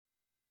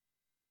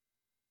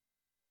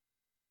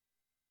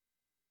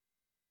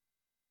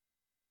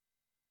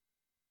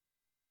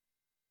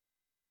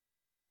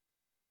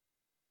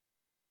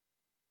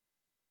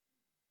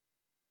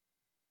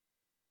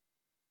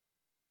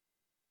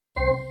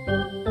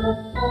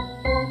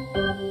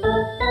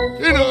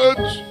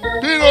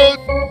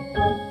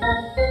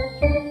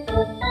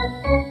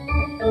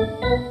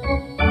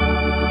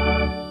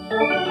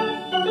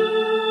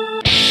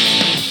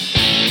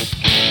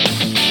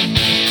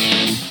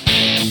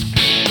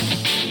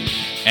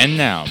And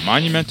now,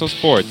 Monumental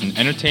Sports and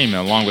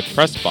Entertainment along with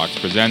Pressbox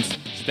presents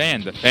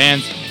Stan the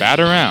Fan's Bat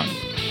Around.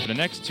 For the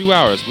next 2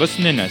 hours,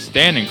 listen in as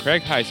Stan and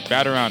Craig Heist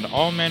bat around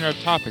all manner of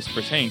topics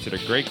pertaining to the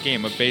great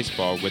game of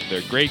baseball with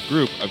their great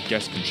group of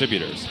guest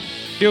contributors.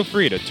 Feel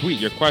free to tweet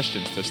your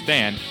questions to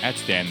Stan at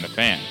Stan the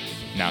Fan.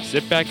 Now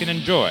sit back and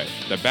enjoy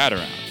the Bat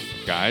Around.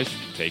 Guys,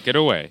 take it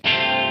away.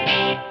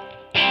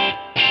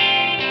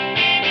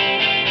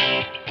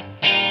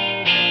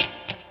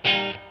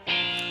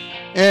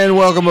 And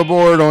welcome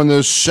aboard on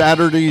this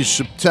Saturday,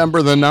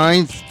 September the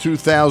 9th,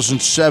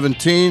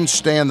 2017.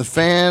 Stan the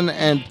Fan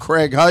and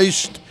Craig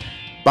Heist,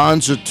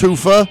 Bonza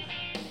Tufa,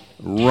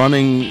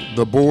 running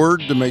the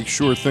board to make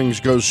sure things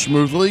go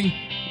smoothly.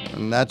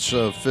 And that's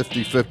a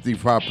 50-50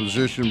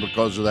 proposition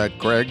because of that,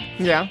 Craig.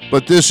 Yeah.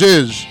 But this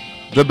is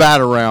the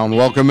Bat Around.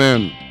 Welcome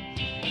in.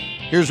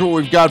 Here's what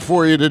we've got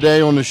for you today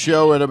on the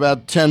show at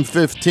about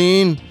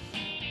 10:15.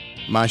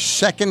 My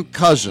second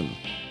cousin.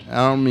 I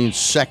don't mean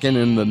second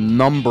in the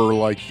number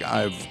like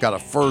I've got a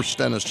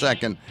first and a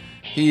second.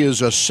 He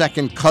is a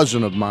second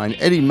cousin of mine,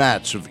 Eddie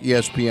Matz of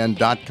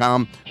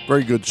ESPN.com.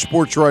 Very good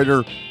sports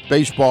writer,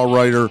 baseball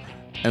writer,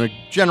 and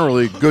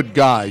generally a good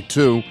guy,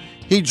 too.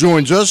 He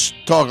joins us,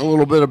 talk a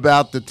little bit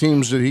about the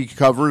teams that he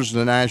covers,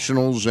 the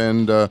Nationals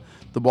and the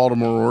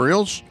Baltimore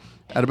Orioles.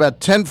 At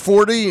about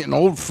 10:40, an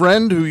old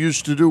friend who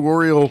used to do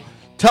Oriole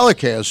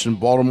telecasts in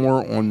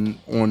Baltimore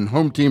on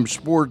Home Team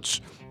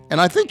Sports, and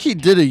I think he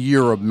did a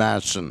year of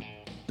Masson,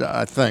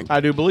 I think.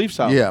 I do believe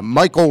so. Yeah,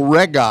 Michael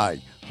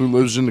Regai, who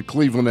lives in the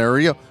Cleveland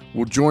area,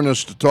 will join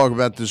us to talk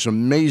about this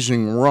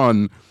amazing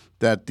run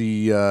that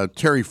the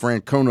Terry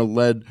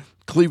Francona-led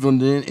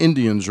Cleveland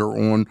Indians are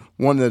on,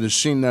 one that has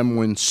seen them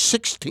win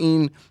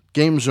 16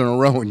 games in a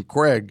row. And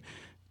Craig,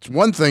 it's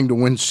one thing to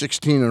win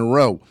 16 in a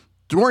row.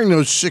 During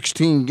those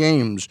 16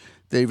 games,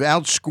 they've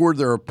outscored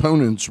their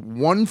opponents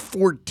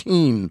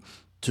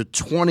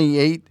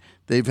 114-28.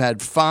 They've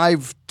had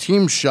 5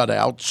 team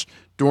shutouts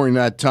during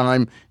that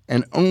time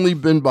and only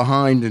been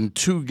behind in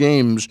 2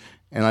 games.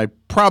 And I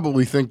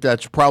probably think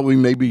that's probably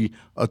maybe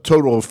a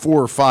total of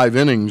 4 or 5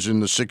 innings in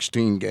the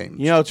 16 games.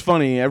 You know, it's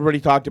funny. Everybody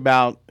talked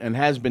about and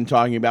has been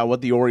talking about what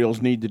the Orioles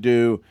need to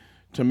do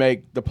to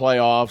make the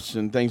playoffs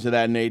and things of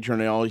that nature.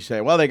 And they always say,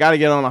 well, they got to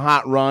get on a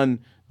hot run.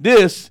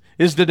 This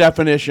is the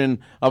definition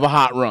of a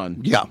hot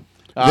run. Yeah.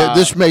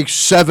 This makes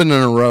 7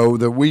 in a row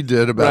that we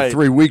did about right.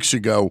 3 weeks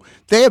ago.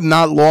 They have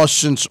not lost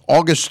since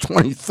August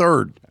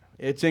 23rd.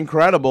 It's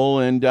incredible,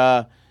 and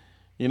a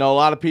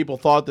lot of people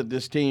thought that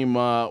this team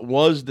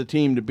was the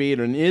team to beat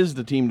and is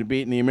the team to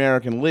beat in the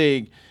American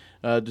League,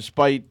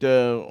 despite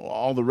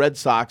all the Red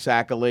Sox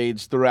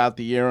accolades throughout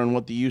the year and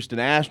what the Houston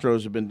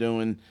Astros have been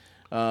doing.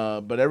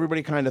 But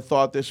everybody kind of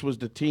thought this was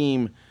the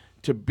team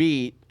to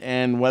beat,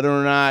 and whether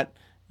or not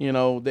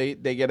they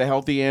get a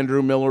healthy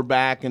Andrew Miller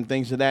back and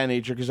things of that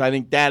nature, because I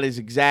think that is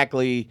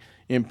exactly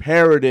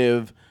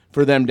imperative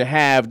for them to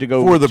have to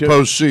go for the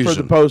postseason. For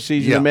the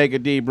postseason to make a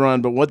deep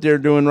run. But what they're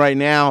doing right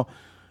now,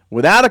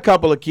 without a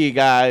couple of key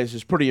guys,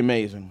 is pretty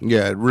amazing.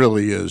 Yeah, it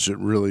really is. It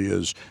really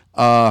is.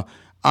 I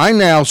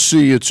now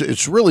see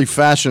it's really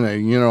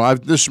fascinating.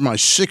 This is my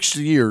 6th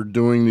year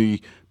doing the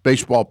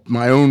baseball,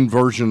 my own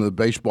version of the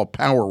baseball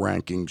power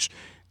rankings,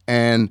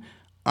 and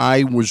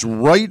I was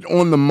right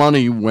on the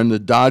money when the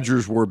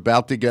Dodgers were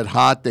about to get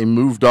hot. They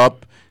moved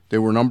up. They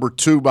were number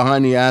 2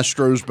 behind the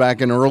Astros back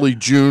in early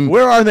June.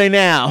 Where are they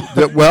now?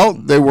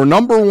 They were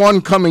number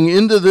 1 coming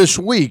into this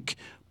week,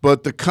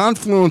 but the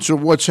confluence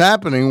of what's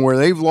happening where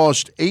they've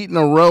lost 8 in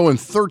a row and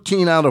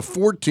 13 out of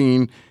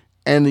 14,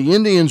 and the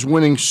Indians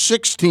winning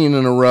 16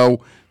 in a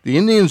row. The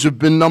Indians have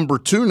been number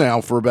 2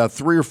 now for about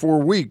 3 or 4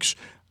 weeks.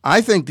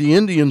 I think the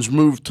Indians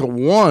moved to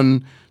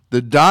 1.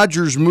 The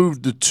Dodgers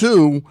moved to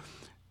 2.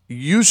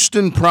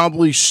 Houston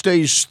probably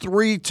stays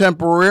 3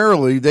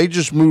 temporarily. They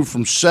just moved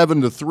from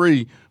 7 to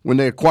 3 when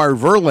they acquired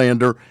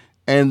Verlander.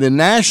 And the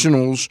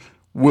Nationals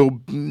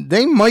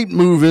they might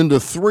move into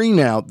 3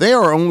 now. They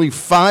are only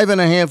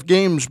 5.5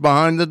 games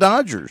behind the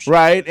Dodgers.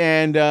 Right,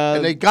 and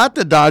they got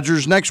the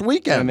Dodgers next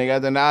weekend. And they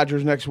got the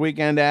Dodgers next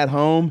weekend at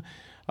home.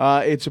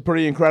 It's a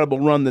pretty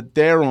incredible run that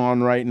they're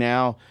on right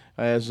now,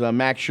 as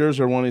Max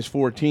Scherzer won his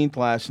 14th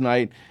last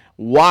night.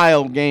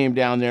 Wild game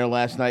down there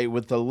last night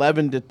with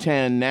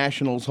 11-10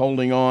 Nationals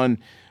holding on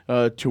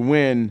to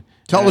win.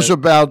 Tell us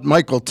about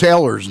Michael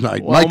Taylor's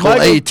night. Well,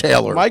 Michael A.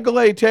 Taylor. Michael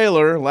A.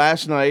 Taylor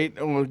last night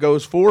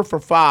goes 4 for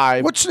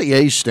 5. What's the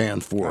A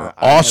stand for?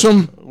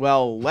 Awesome?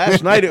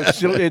 Last night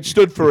it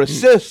stood for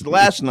assist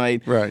last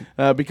night, right?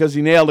 Because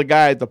he nailed a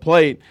guy at the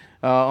plate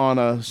on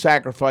a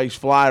sacrifice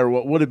fly, or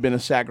what would have been a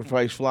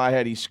sacrifice fly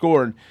had he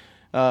scored.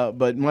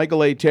 But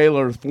Michael A.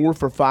 Taylor, 4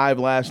 for 5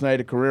 last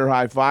night, a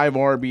career-high 5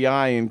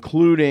 RBI,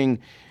 including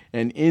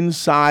an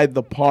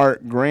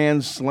inside-the-park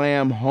grand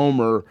slam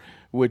homer,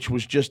 which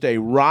was just a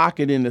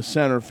rocket into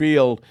center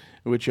field,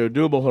 which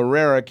Odubel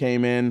Herrera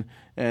came in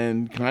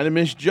and kind of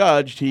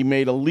misjudged. He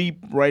made a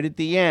leap right at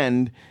the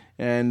end,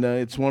 and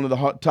it's one of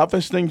the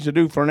toughest things to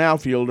do for an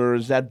outfielder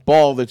is that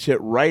ball that's hit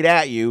right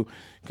at you,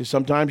 because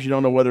sometimes you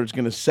don't know whether it's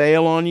going to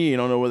sail on you, you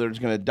don't know whether it's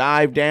going to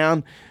dive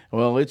down.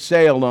 Well, it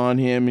sailed on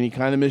him, and he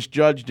kind of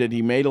misjudged it.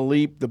 He made a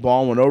leap. The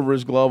ball went over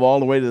his glove all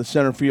the way to the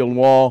center field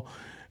wall,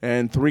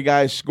 and 3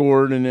 guys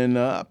scored. And then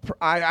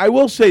I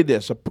will say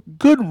this, a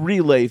good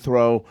relay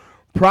throw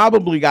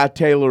probably got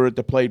Taylor at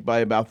the plate by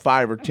about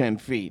 5 or 10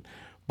 feet.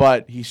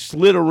 But he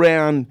slid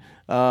around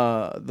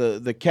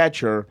the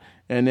catcher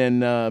and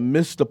then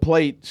missed the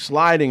plate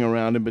sliding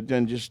around him, but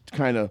then just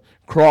kind of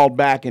crawled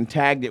back and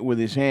tagged it with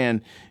his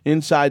hand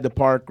inside the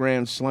park,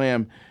 grand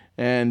slam.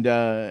 And,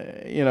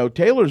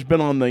 Taylor's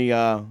been on the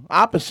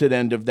opposite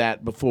end of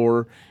that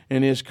before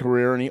in his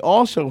career, and he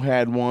also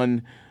had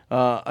one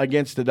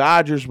against the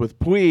Dodgers with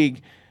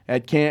Puig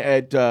at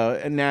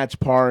Nats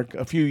Park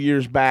a few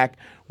years back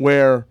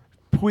where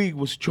Puig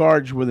was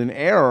charged with an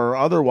error.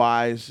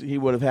 Otherwise, he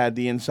would have had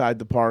the inside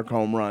the park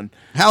home run.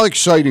 How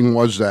exciting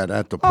was that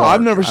at the park? Oh,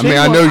 I've never seen one.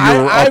 I know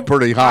you were up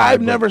pretty high.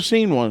 I've never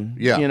seen one.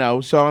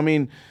 Yeah. So, I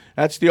mean,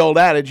 that's the old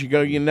adage.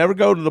 You never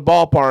go to the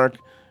ballpark.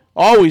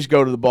 Always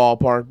go to the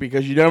ballpark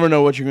because you never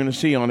know what you're going to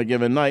see on a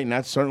given night, and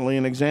that's certainly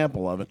an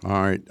example of it. All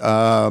right.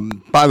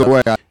 By the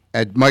way,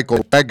 at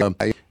Michael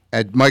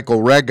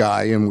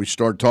Regai, and we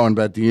start talking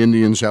about the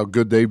Indians, how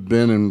good they've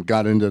been and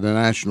got into the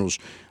Nationals.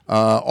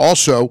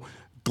 Also,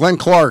 Glenn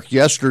Clark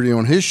yesterday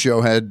on his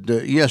show had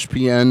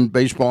ESPN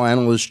baseball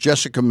analyst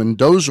Jessica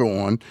Mendoza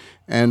on,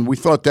 and we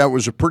thought that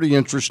was a pretty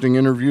interesting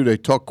interview. They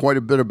talked quite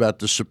a bit about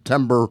the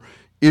September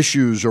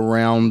issues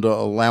around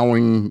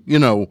allowing,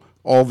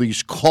 all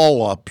these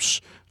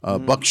call-ups.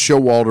 Buck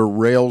Showalter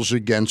rails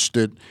against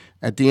it.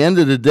 At the end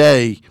of the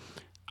day,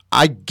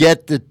 I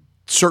get that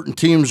certain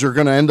teams are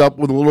going to end up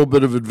with a little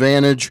bit of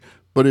advantage,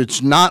 but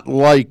it's not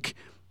like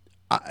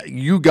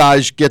you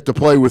guys get to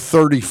play with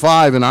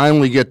 35 and I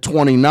only get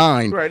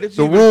 29. Right, it's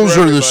the even rules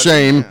for are the everybody,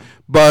 same, yeah.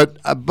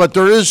 but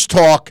there is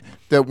talk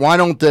that why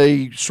don't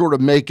they sort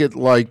of make it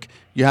like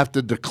you have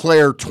to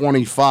declare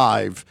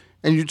 25,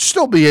 and you'd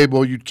still be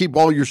able, you'd keep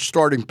all your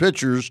starting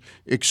pitchers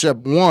except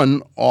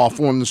one off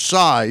on the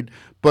side,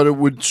 but it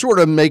would sort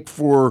of make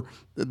for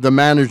the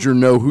manager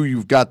know who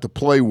you've got to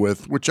play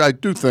with, which I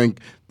do think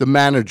the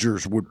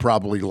managers would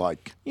probably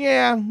like.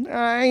 Yeah,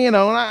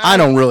 I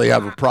don't really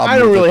have a problem. I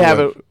don't with really it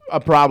have a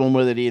problem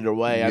with it either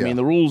way. Yeah. I mean,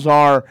 the rules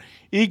are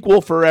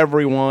equal for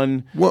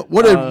everyone.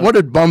 What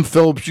did Bum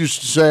Phillips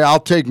used to say?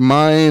 I'll take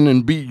mine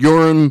and beat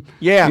urine.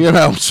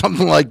 Yeah,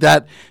 something like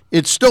that.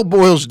 It still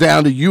boils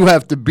down to you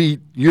have to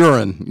beat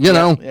urine.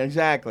 Yeah,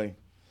 exactly.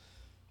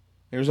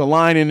 There's a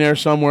line in there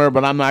somewhere,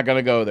 but I'm not going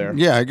to go there.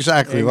 Yeah,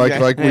 exactly.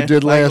 Like we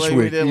did last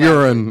week.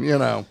 Urine,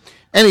 week.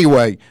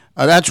 Anyway,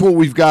 that's what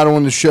we've got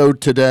on the show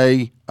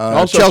today.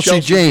 Also,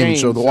 Chelsea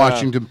James of the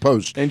Washington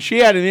Post. And she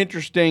had an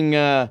interesting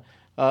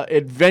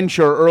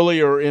adventure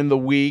earlier in the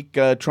week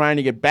trying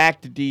to get back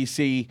to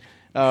D.C.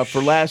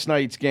 For last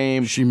night's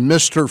game. She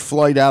missed her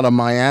flight out of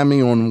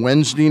Miami on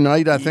Wednesday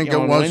night, I think it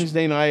was. On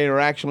Wednesday night,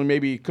 or actually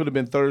maybe it could have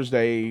been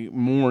Thursday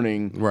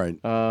morning.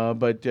 Right.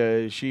 But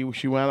she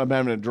wound up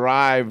having to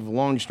drive,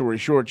 long story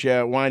short, she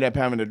wound up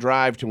having to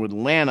drive to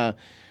Atlanta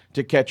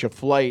to catch a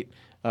flight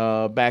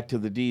back to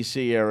the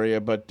D.C.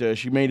 area. But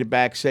she made it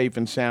back safe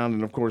and sound.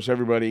 And, of course,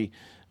 everybody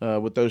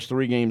with those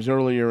 3 games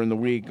earlier in the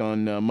week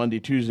on Monday,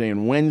 Tuesday,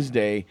 and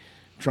Wednesday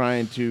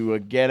trying to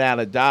get out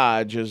of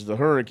Dodge as the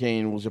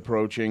hurricane was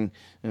approaching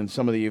and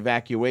some of the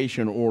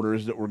evacuation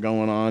orders that were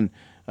going on.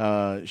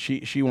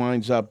 She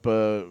winds up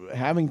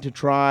having to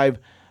drive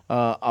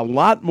a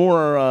lot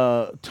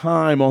more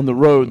time on the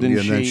road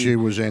than she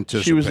was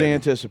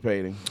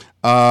anticipating.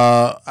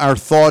 Our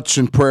thoughts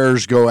and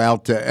prayers go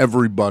out to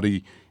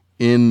everybody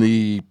in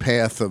the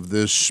path of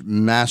this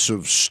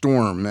massive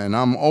storm. And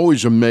I'm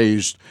always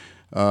amazed.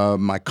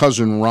 My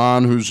cousin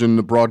Ron, who's in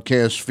the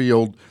broadcast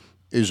field,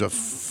 is a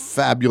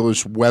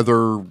fabulous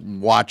weather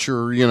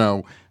watcher,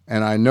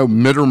 and I know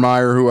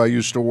Mittermeier, who I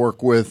used to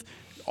work with,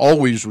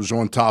 always was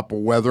on top of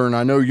weather, and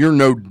I know you're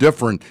no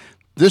different.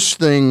 This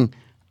thing,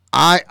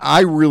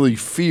 I really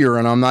fear,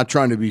 and I'm not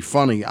trying to be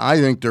funny, I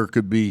think there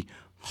could be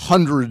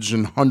hundreds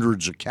and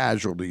hundreds of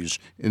casualties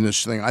in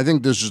this thing. I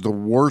think this is the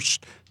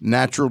worst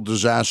natural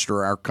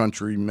disaster our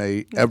country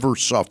may ever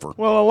suffer.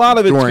 Well, a lot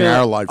of it's during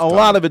our lifetime. A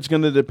lot of it's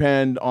going to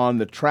depend on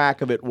the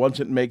track of it once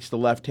it makes the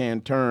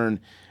left-hand turn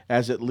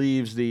as it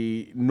leaves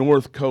the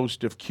north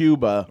coast of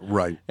Cuba,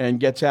 right, and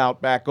gets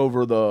out back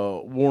over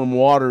the warm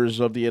waters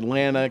of the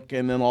Atlantic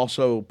and then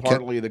also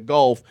partly the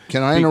Gulf.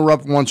 Can I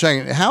interrupt 1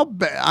 second? How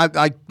bad?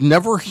 I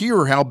never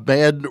hear how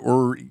bad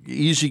or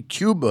easy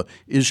Cuba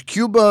is.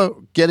 Cuba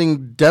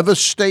getting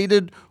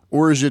devastated,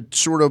 or is it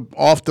sort of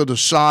off to the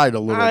side a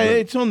little bit?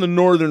 It's on the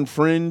northern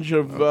fringe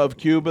of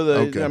Cuba.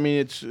 Okay. I mean,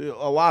 it's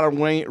a lot of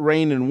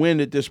rain and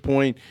wind at this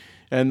point.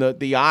 And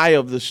the eye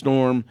of the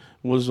storm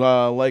was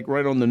like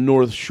right on the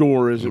north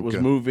shore as it was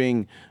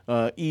moving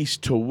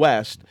east to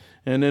west.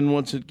 And then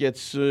once it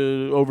gets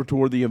over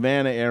toward the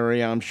Havana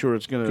area, I'm sure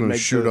it's going to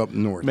shoot up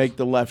north, make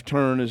the left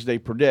turn as they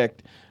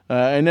predict.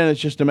 And then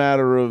it's just a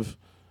matter of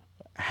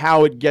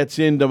how it gets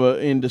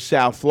into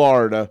South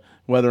Florida,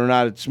 whether or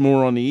not it's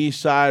more on the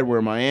east side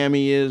where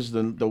Miami is,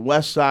 the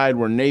west side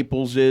where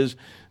Naples is.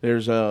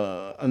 There's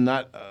not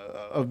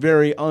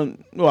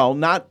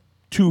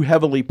too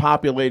heavily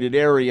populated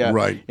area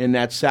Right. in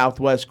that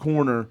southwest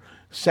corner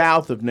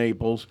south of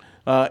Naples.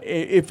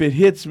 If it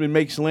hits and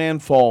makes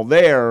landfall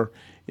there,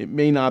 it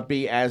may not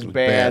be as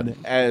bad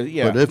as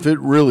But if it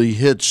really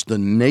hits the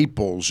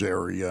Naples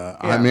area,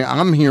 I mean,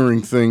 I'm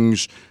hearing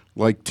things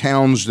like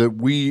towns that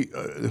we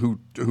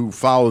who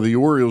follow the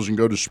Orioles and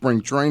go to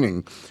spring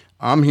training.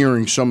 I'm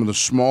hearing some of the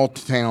small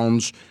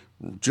towns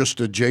just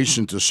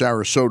adjacent to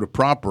Sarasota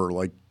proper,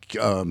 like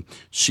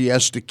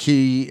Siesta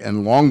Key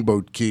and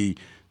Longboat Key,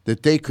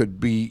 that they could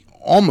be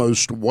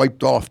almost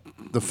wiped off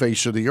the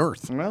face of the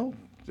earth. Well,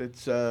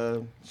 it's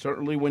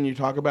certainly when you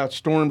talk about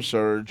storm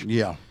surge.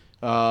 Yeah.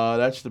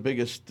 That's the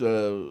biggest.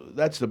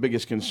 That's the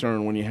biggest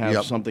concern when you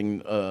have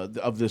something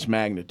of this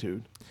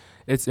magnitude.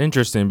 It's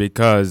interesting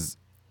because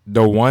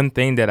the one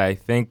thing that I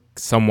think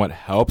somewhat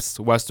helps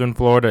Western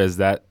Florida is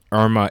that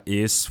Irma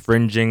is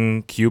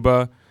fringing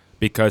Cuba,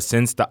 because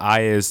since the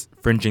eye is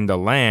fringing the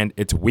land,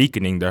 it's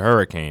weakening the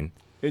hurricane.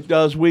 It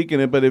does weaken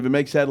it, but if it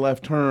makes that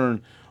left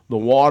turn, the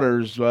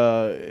waters,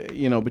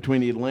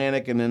 between the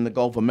Atlantic and then the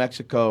Gulf of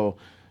Mexico,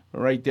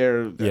 right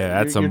there.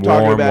 Yeah, that's some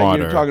talking warm about,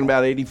 water. You're talking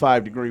about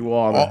 85-degree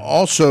water.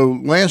 Also,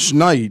 last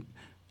night,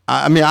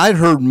 I mean, I'd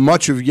heard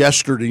much of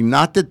yesterday,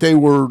 not that they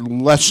were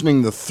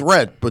lessening the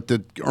threat, but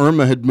that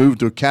Irma had moved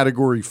to a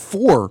Category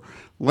 4.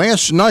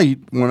 Last night,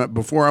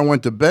 before I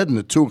went to bed in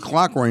the 2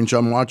 o'clock range,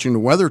 I'm watching the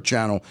Weather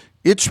Channel.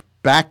 It's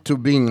back to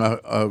being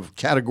a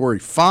Category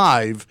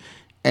 5,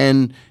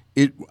 and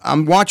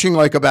I'm watching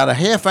like about a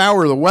half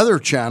hour of the Weather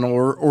Channel,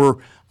 or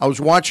I was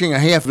watching a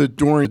half of it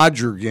during the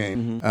Dodger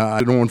game. I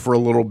had it on for a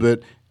little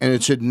bit, and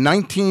it said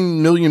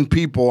 19 million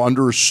people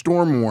under a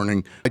storm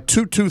warning. At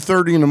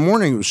 2:30 in the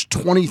morning, it was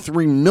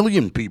 23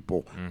 million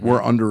people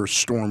were under a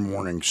storm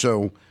warning.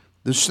 So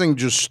this thing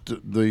just,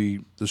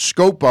 the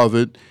scope of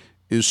it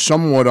is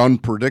somewhat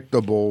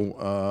unpredictable,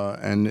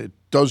 and it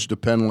does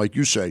depend, like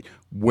you say,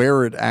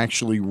 where it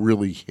actually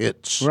really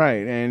hits.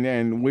 Right,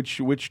 and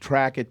which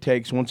track it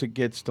takes once it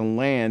gets to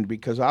land,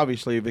 because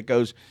obviously if it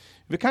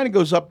kind of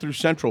goes up through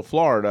central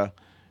Florida,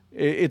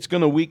 it's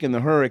going to weaken the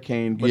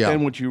hurricane, but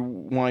then what you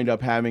wind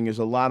up having is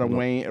a lot of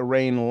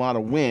rain, a lot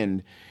of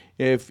wind.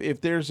 If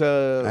there's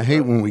I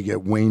hate when we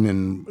get rain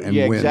and wind.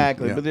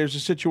 Exactly. Yeah. But there's a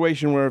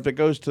situation where if it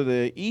goes to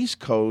the East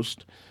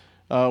Coast,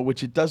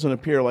 which it doesn't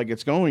appear like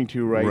it's going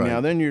to right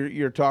now, then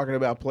you're talking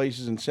about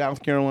places in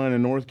South Carolina,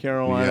 North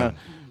Carolina,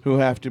 who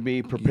have to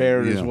be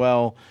prepared as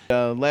well.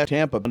 Left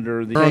Tampa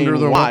under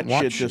the watch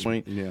at this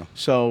point. Yeah.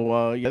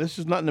 So this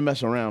is nothing to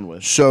mess around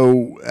with.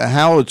 So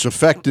how it's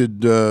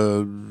affected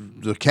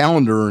the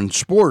calendar in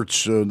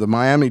sports, the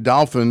Miami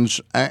Dolphins,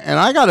 and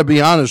I got to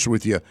be honest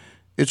with you,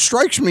 it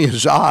strikes me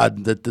as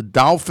odd that the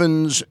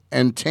Dolphins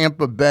and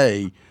Tampa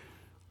Bay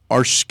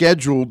are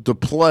scheduled to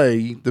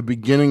play the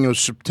beginning of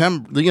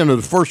September,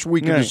 the first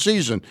week of the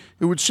season.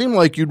 It would seem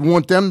like you'd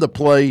want them to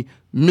play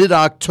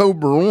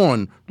mid-October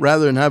on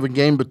rather than have a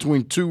game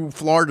between two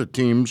Florida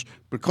teams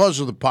because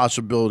of the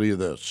possibility of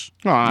this.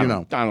 No, I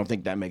don't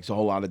think that makes a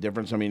whole lot of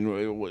difference. I mean,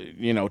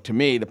 to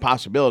me, the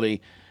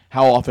possibility,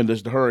 how often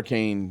does the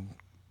hurricane,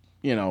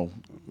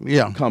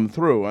 come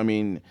through? I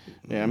mean,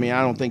 I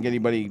don't think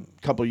anybody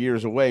a couple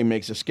years away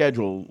makes a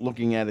schedule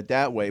looking at it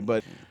that way.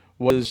 But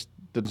what is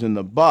that's in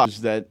the bus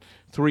that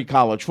 3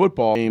 college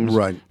football games,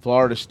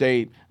 Florida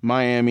State,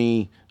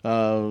 Miami,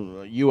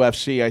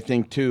 UFC, I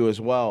think, too, as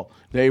well.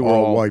 They were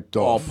all wiped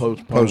off, all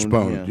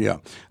postponed.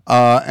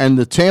 And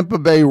the Tampa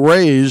Bay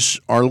Rays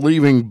are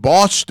leaving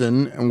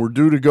Boston, and we're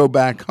due to go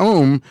back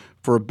home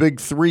for a big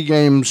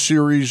 3-game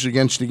series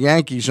against the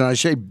Yankees. And I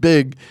say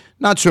big,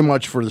 not so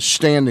much for the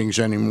standings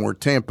anymore.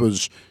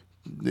 Tampa's,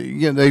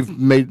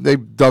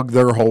 they've dug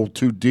their hole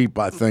too deep,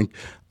 I think.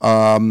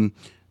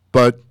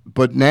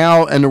 But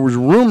now, and there was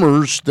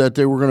rumors that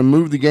they were going to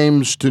move the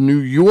games to New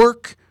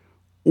York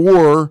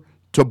or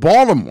to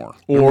Baltimore.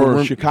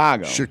 Or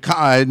Chicago.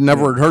 I had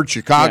never heard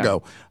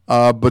Chicago.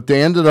 But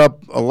they ended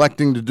up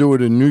electing to do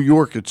it in New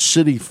York at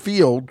Citi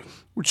Field,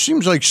 which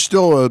seems like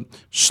still a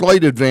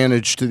slight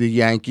advantage to the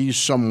Yankees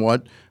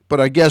somewhat. But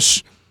I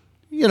guess,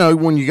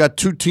 when you got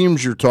 2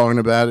 teams you're talking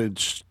about,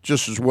 it's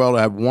just as well to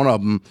have one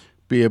of them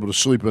be able to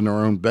sleep in their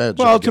own beds.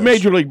 Well, it's a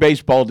Major League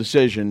Baseball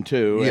decision,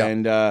 too. Yeah.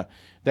 And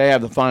they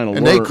have the final word.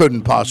 And they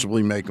couldn't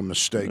possibly make a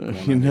mistake.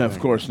 No, of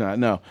course not,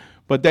 no.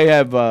 But they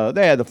had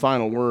the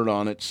final word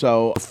on it.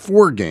 So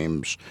 4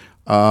 games.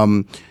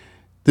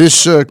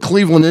 This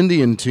Cleveland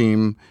Indian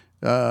team,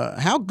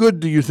 how good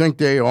do you think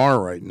they are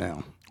right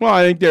now? Well,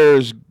 I think they're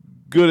as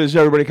good as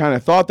everybody kind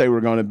of thought they were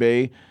going to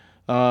be.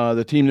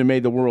 The team that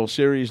made the World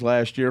Series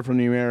last year from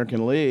the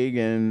American League,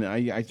 and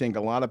I think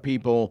a lot of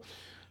people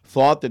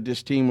thought that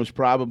this team was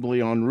probably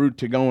en route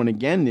to going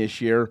again this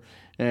year.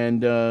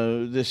 And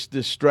this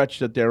stretch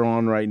that they're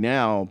on right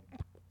now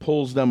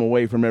pulls them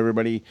away from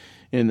everybody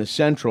in the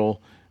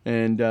Central.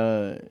 And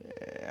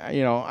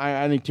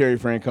I think Terry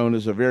Francona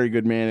is a very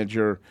good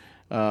manager.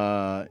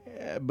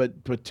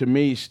 But to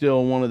me,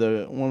 still one of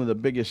the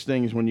biggest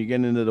things when you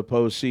get into the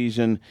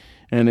postseason,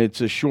 and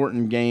it's a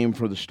shortened game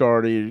for the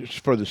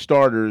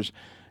starters.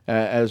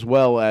 as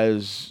well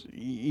as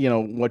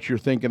what you're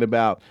thinking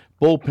about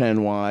bullpen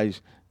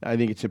wise. I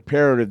think it's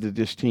imperative that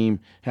this team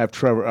have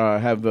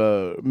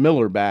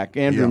Miller back,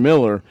 Andrew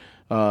Miller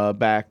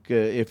back,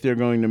 if they're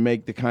going to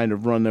make the kind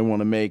of run they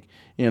want to make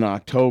in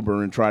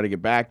October and try to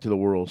get back to the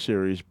World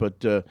Series. But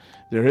they're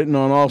hitting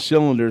on all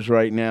cylinders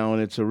right now,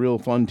 and it's a real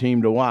fun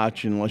team to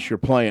watch unless you're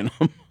playing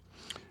them.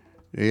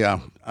 Yeah,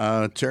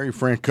 Terry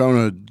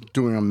Francona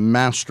doing a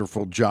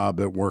masterful job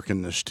at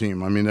working this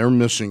team. I mean, they're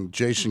missing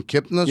Jason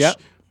Kipnis,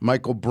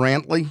 Michael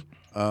Brantley,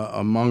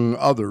 among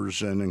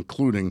others, and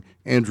including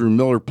Andrew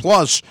Miller.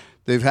 Plus,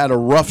 they've had a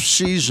rough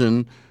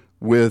season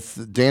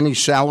with Danny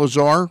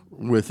Salazar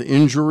with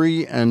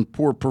injury and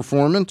poor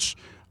performance.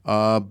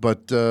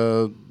 But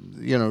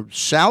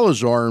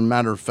Salazar, as a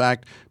matter of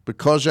fact,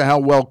 because of how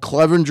well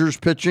Clevenger's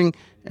pitching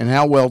and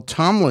how well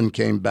Tomlin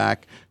came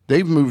back,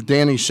 they've moved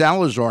Danny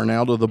Salazar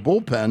now to the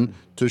bullpen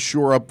to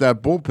shore up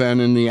that bullpen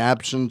in the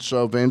absence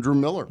of Andrew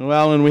Miller.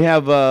 Well, and we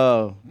have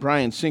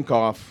Brian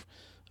Sinkoff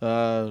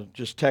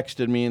just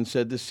texted me and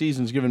said, this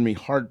season's given me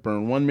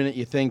heartburn. 1 minute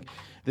you think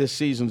this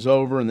season's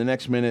over, and the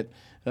next minute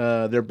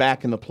they're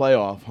back in the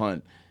playoff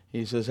hunt.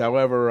 He says,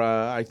 however,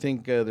 I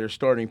think their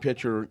starting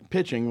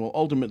pitching will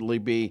ultimately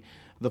be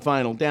the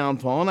final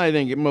downfall, and I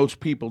think most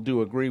people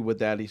do agree with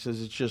that. He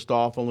says it's just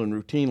awful and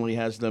routinely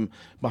has them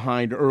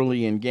behind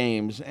early in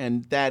games,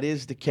 and that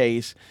is the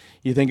case.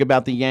 You think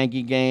about the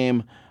Yankee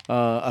game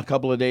a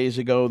couple of days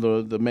ago,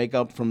 the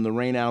makeup from the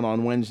rainout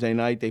on Wednesday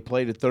night. They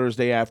played it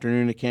Thursday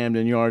afternoon at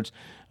Camden Yards,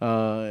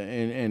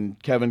 and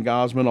Kevin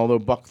Gausman, although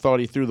Buck thought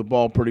he threw the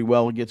ball pretty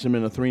well, gets him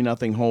in a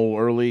 3-0 hole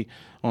early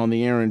on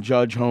the Aaron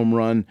Judge home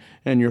run,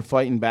 and you're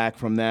fighting back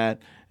from that.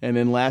 And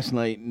then last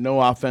night,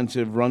 no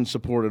offensive run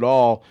support at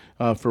all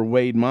for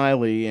Wade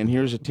Miley. And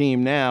here's a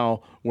team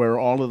now where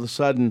all of a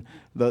sudden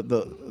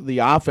the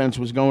offense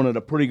was going at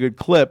a pretty good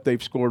clip.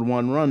 They've scored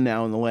 1 run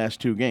now in the last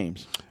 2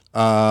 games.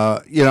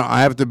 I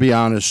have to be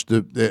honest.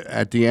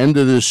 At the end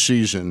of this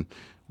season,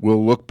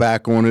 we'll look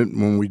back on it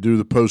when we do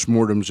the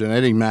postmortems. And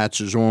Eddie Matz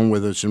is on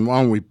with us. And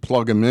why don't we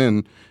plug him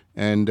in?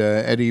 And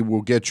Eddie,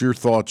 will get your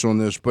thoughts on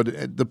this.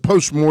 But the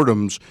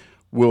postmortems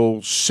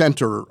will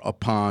center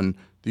upon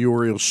the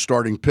Orioles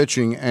starting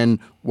pitching. And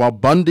while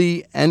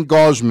Bundy and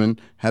Gausman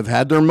have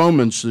had their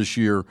moments this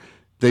year,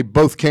 they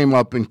both came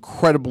up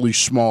incredibly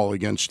small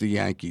against the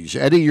Yankees.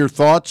 Eddie, your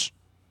thoughts?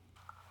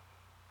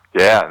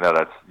 Yeah, no,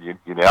 that's you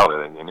nailed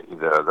it. And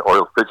the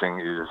Orioles pitching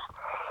is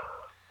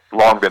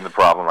long been the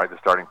problem, right? The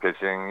starting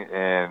pitching,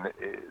 and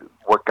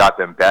what got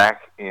them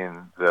back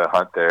in the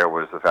hunt there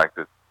was the fact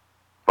that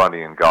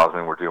Bundy and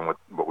Gausman were doing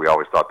what we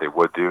always thought they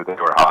would do. They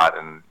were hot,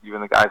 and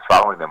even the guys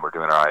following them were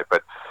doing all right.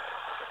 But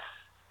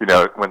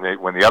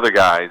when the other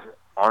guys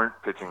aren't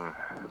pitching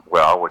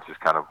well, which is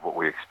kind of what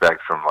we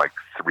expect from like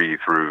 3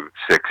 through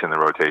 6 in the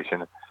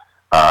rotation,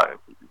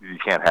 you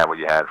can't have what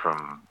you had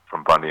from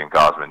Bundy and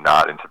Gausman,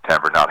 not in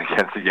September, not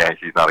against the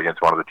Yankees, not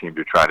against one of the teams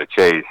you're trying to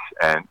chase.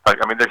 And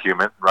they're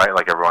human, right?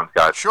 Like everyone's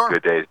got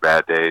good days,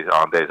 bad days,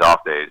 on days,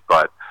 off days,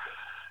 but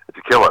it's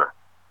a killer.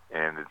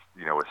 And it's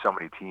with so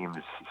many teams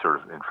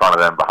sort of in front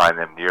of them, behind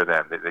them, near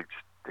them,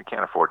 they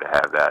can't afford to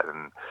have that.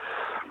 And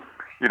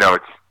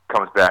it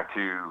comes back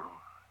to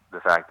the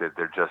fact that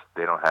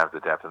they don't have the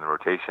depth in the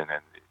rotation,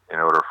 and in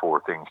order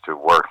for things to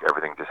work,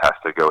 everything just has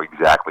to go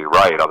exactly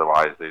right.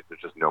 Otherwise, there's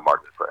just no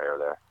margin for error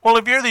there. Well,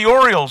 if you're the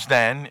Orioles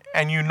then,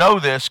 and you know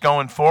this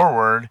going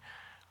forward,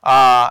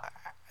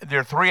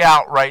 they're 3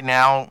 out right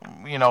now.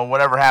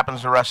 Whatever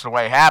happens the rest of the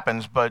way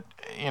happens, but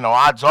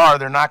odds are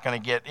they're not going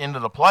to get into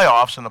the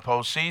playoffs in the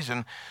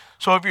postseason.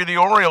 So if you're the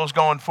Orioles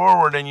going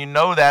forward and you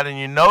know that, and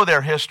you know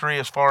their history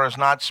as far as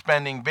not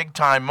spending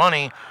big-time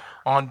money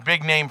on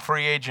big-name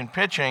free agent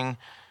pitching,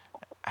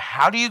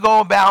 how do you go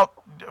about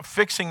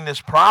fixing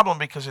this problem?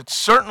 Because it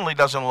certainly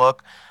doesn't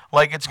look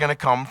like it's going to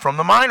come from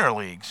the minor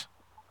leagues.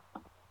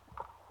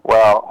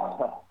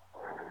 Well,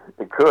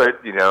 it could,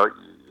 if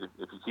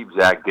you keep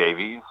Zach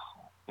Davies,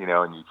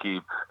 and you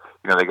keep,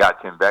 they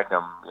got Tim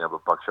Beckham,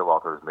 but Buck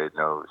Showalter has made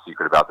no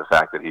secret about the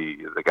fact that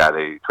the guy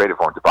they traded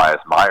for him,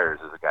 Tobias Myers,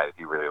 is a guy that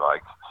he really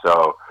likes.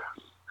 So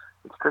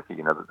it's tricky,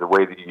 the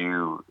way that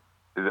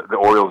the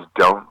Orioles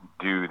don't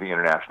do the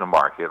international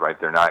market, right?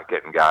 They're not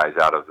getting guys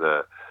out of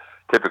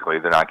typically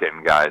they're not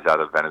getting guys out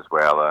of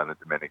Venezuela and the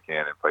Dominican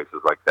and places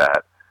like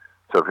that.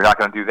 So if you're not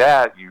going to do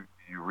that, you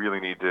really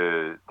need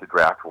to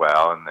draft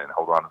well and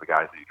hold on to the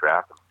guys that you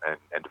draft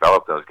and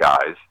develop those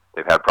guys.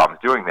 They've had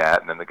problems doing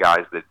that, and then the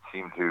guys that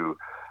seem to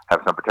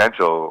have some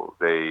potential,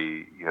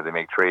 they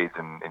make trades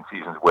in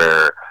seasons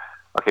where,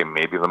 okay,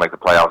 maybe they'll make the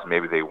playoffs,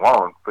 maybe they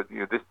won't. But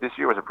this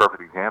year was a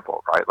perfect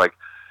example, right? Like,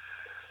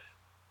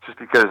 just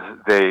because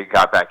they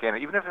got back in,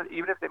 even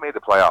if they made the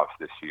playoffs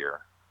this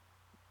year,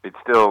 it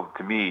still,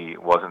 to me,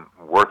 wasn't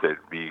worth it,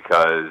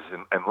 because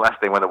unless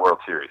they win the World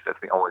Series, that's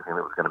the only thing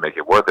that was going to make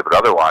it worth it. But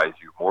otherwise,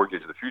 you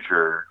mortgage the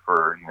future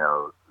for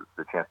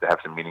the chance to have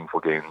some meaningful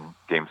games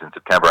in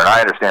September. And I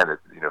understand that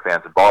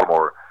fans in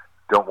Baltimore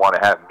don't want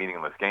to have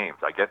meaningless games.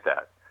 I get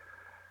that,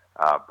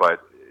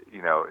 but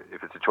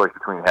if it's a choice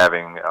between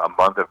having a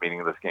month of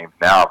meaningless games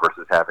now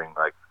versus having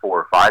like 4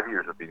 or 5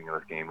 years of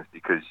meaningless games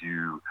because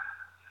you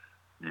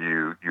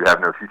have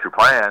no future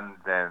plan,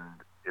 then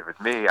if it's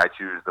me, I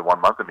choose the 1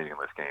 month of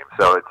meaningless games.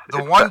 So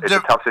it's a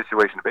tough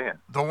situation to be in.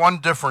 The one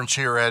difference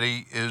here,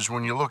 Eddie, is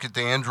when you look at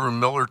the Andrew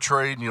Miller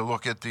trade and you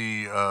look at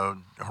the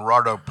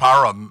Gerardo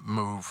Parra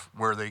move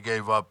where they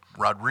gave up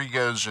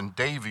Rodriguez and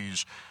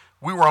Davies,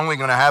 we were only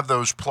going to have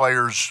those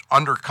players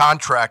under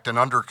contract and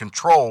under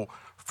control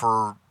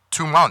for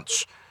 2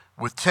 months.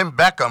 With Tim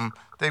Beckham,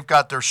 they've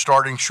got their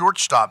starting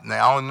shortstop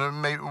now,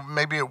 and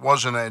maybe it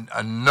wasn't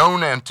a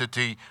known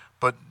entity,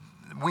 but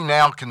we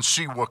now can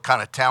see what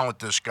kind of talent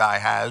this guy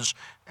has,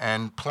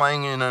 and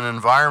playing in an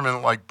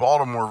environment like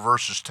Baltimore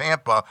versus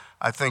Tampa,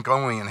 I think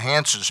only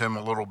enhances him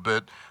a little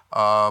bit.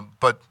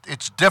 But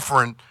it's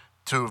different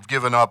to have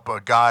given up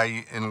a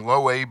guy in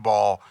low A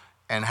ball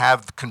and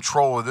have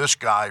control of this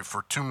guy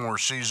for 2 more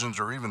seasons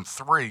or even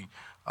 3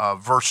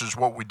 versus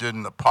what we did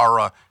in the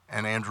Parra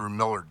and Andrew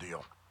Miller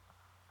deal.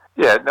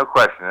 Yeah, no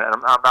question. And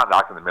I'm not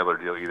knocking the Miller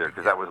deal either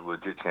because that was a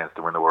legit chance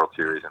to win the World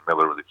Series, and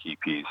Miller was a key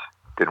piece.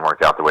 Didn't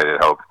work out the way they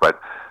hoped, but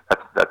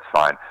that's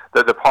fine.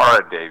 The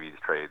Parra and Davies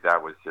trade,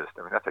 that was just,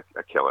 that's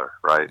a killer,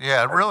 right?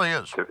 Yeah, it really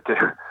is.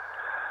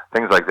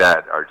 Things like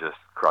that are just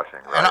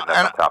crushing, right? And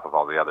that's on top of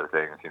all the other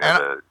things.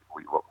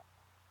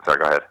 Sorry,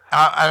 go ahead.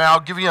 And I'll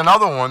give you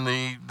another one.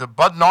 The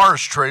Bud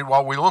Norris trade,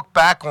 while we look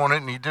back on it,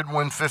 and he did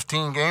win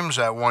 15 games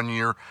that 1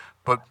 year,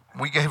 but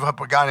we gave up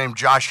a guy named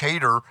Josh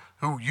Hader,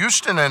 who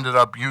Houston ended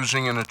up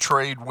using in a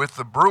trade with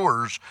the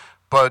Brewers.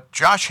 But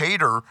Josh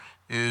Hader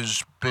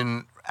has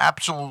been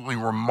absolutely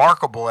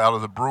remarkable out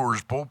of the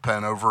Brewers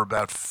bullpen over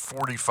about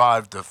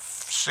 45 to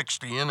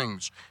 60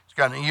 innings. He's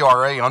got an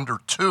ERA under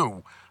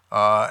 2,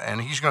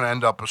 and he's going to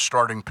end up a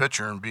starting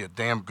pitcher and be a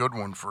damn good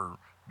one for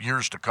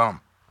years to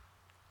come.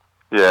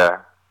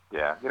 Yeah.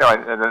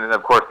 And then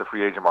of course the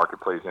free agent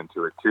market plays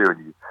into it too.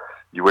 And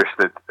you wish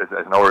that as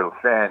an Orioles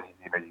fan,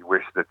 you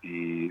wish that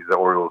the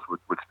Orioles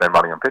would spend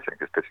money on pitching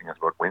because pitching is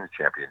what wins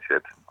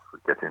championships and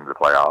gets into the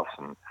playoffs.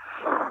 And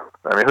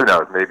I mean, who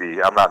knows?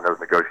 Maybe I'm not in those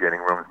negotiating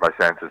rooms. My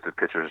sense is that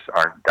pitchers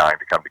aren't dying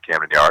to come to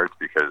Camden Yards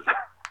because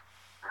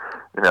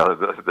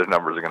the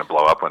numbers are going to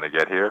blow up when they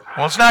get here.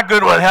 Well, it's not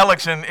good when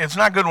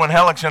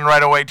Hellickson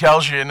right away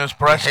tells you in his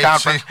press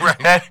conference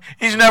that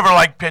he's never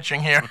liked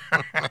pitching here.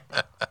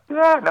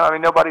 Yeah, no, I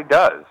mean nobody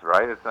does,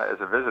 right? It's not, as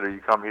a visitor, you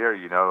come here,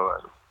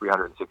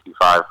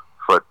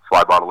 365-foot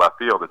fly ball to left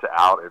field. It's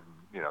out in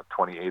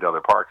 28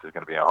 other parks is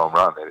going to be a home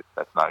run.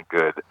 That's not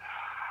good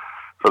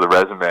for the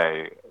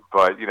resume.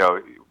 But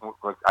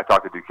I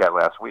talked to Duquette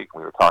last week.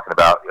 We were talking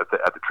about at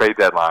the trade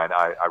deadline.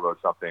 I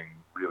wrote something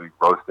really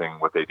roasting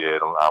what they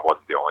did. I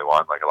wasn't the only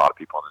one. Like a lot of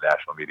people in the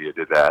national media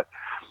did that.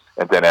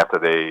 And then after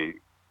they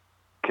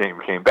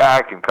came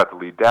back and cut the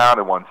lead down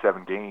and won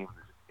 7 games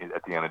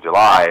at the end of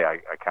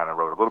July, I kind of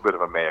wrote a little bit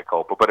of a mea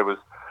culpa. But I was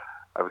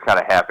kind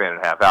of half in and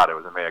half out. It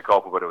was a mea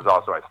culpa, but it was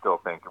also I still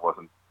think it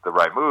wasn't the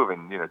right move.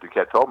 And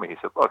Duquette told me, he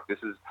said, "Look,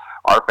 this is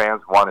our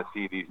fans want to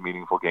see these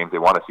meaningful games. They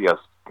want to see us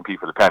compete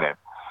for the pennant."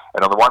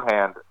 And on the one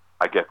hand,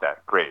 I get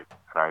that. Great.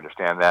 And I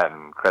understand that,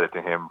 and credit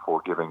to him for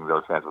giving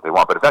those fans what they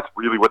want. But if that's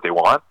really what they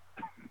want,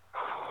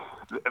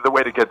 the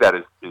way to get that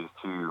is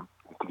to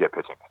get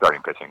pitching,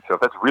 starting pitching. So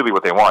if that's really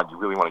what they want, you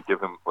really want to give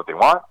them what they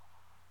want,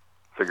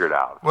 figure it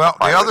out. Well,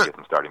 get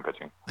them starting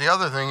pitching. The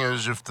other thing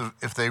is if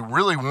they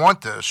really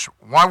want this,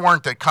 why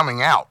weren't they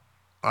coming out?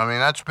 I mean,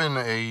 that's been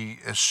a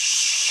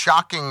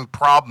shocking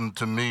problem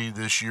to me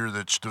this year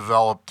that's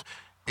developed.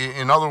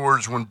 In other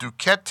words, when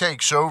Duquette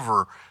takes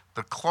over,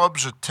 the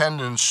club's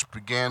attendance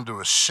began to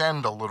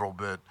ascend a little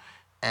bit.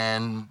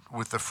 And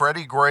with the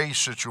Freddie Gray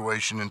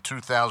situation in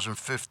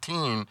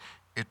 2015,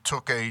 it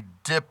took a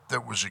dip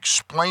that was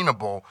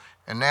explainable.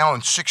 And now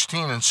in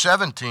 16 and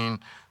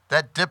 17,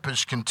 that dip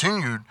has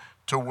continued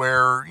to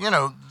where,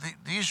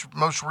 these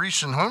most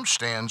recent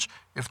homestands,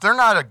 if they're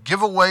not a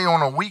giveaway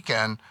on a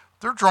weekend,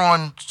 they're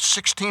drawing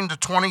 16 to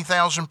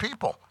 20,000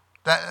 people.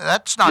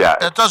 That's not. Yeah,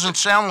 that doesn't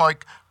sound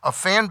like a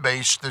fan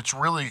base that's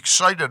really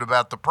excited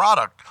about the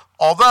product.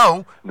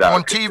 Although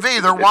on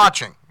TV they're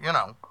watching,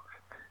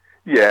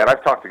 Yeah, and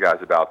I've talked to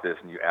guys about this,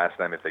 and you ask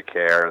them if they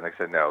care, and they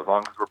said no. As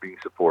long as we're being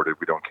supported,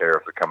 we don't care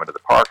if they're coming to the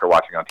park or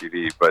watching on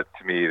TV. But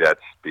to me,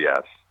 that's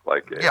BS.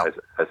 Like as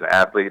an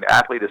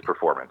athlete is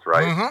performance,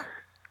 right?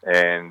 Mm-hmm.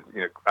 And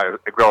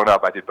growing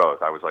up, I did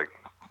both. I was like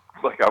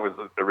I was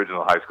the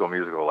original High School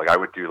Musical. Like I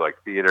would do like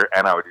theater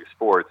and I would do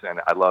sports, and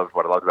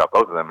what I loved about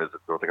both of them is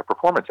that there was like a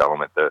performance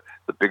element. The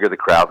bigger the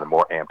crowd, the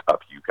more amped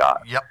up you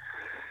got. Yep.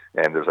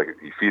 And there's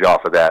you feed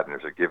off of that, and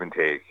there's a give and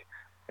take.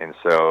 And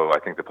so I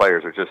think the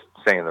players are just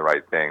saying the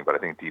right thing, but I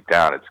think deep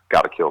down it's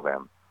got to kill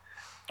them.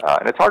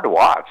 And it's hard to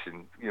watch.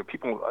 And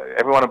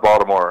everyone in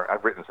Baltimore,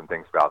 I've written some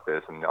things about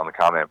this, and on the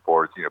comment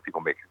boards,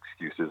 people make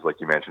excuses like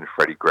you mentioned,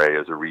 Freddie Gray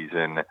as a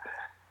reason,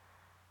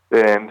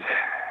 and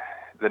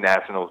the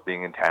Nationals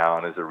being in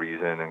town is a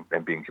reason,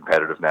 and being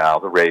competitive now.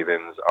 The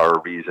Ravens are a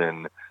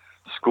reason.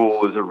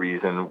 School is a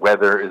reason.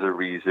 Weather is a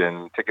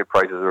reason. Ticket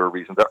prices are a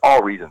reason. They're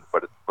all reasons.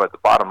 But the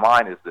bottom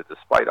line is that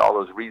despite all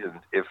those reasons,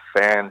 if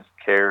fans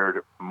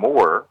cared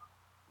more,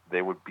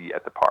 they would be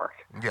at the park.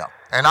 Yeah,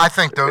 and I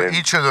think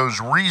each of those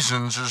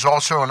reasons is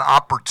also an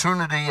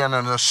opportunity and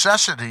a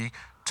necessity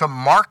to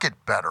market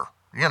better,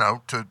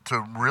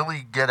 to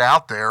really get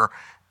out there.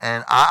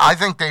 And I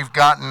think they've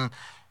gotten,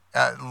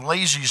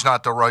 lazy's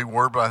not the right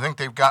word, but I think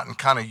they've gotten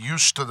kind of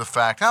used to the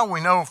fact,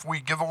 we know if we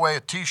give away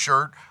a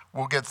T-shirt,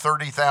 we'll get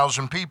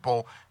 30,000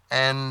 people.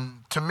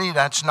 And to me,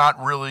 that's not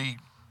really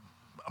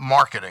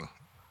marketing.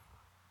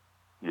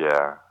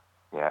 Yeah.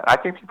 I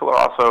think people are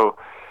also,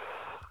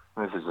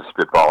 this is just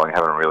spitballing, I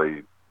haven't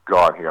really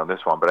gone here on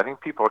this one, but I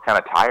think people are kind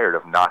of tired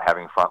of not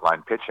having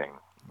frontline pitching.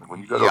 When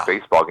you go to a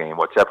baseball game,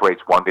 what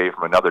separates one day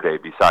from another day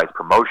besides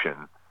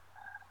promotion?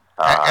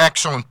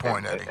 Excellent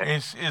point, Eddie.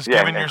 Is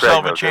giving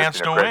yourself a chance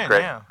to win.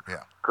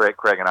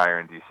 Craig and I are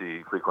in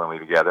D.C. frequently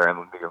together,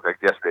 and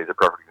yesterday's a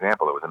perfect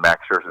example. It was a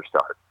Max Scherzer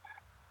start.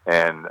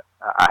 And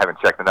I haven't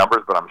checked the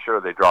numbers, but I'm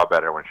sure they draw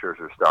better when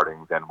Scherzer's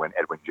starting than when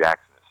Edwin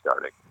Jackson is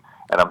starting.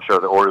 And I'm sure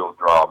the Orioles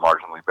draw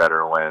marginally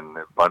better when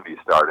Bundy's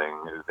starting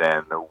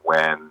than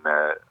when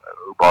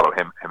Ubaldo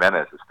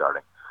Jimenez is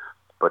starting.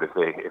 But if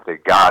they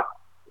got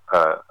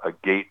a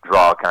gate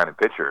draw kind of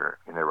pitcher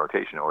in their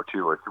rotation, or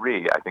two or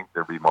three, I think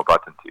there'd be more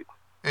butts in seats.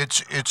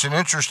 It's an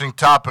interesting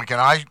topic, and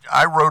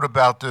I wrote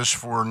about this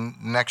for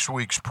next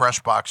week's press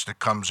box that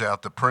comes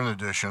out, the print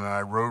edition, and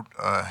I wrote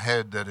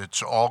ahead that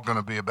it's all going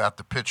to be about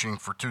the pitching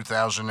for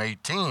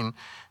 2018,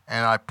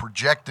 and I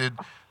projected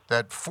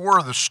that 4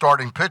 of the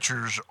starting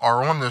pitchers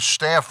are on this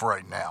staff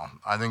right now.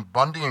 I think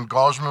Bundy and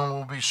Gausman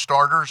will be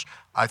starters.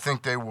 I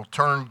think they will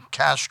turn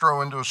Castro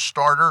into a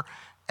starter.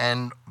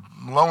 And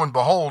lo and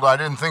behold, I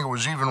didn't think it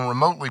was even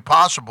remotely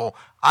possible.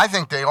 I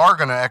think they are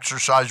going to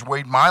exercise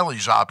Wade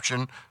Miley's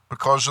option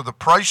because of the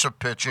price of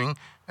pitching,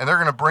 and they're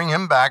going to bring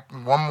him back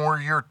one more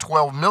year,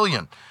 $12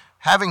 million.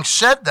 Having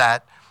said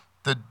that,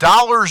 the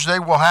dollars they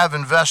will have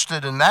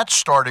invested in that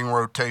starting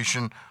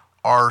rotation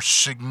are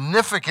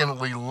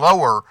significantly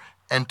lower,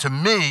 and to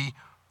me,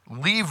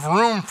 leave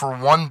room for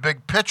one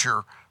big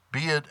pitcher,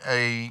 be it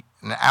an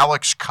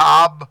Alex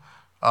Cobb,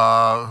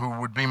 who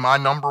would be my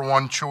number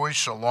one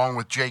choice, along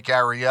with Jake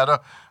Arrieta.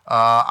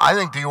 I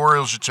think the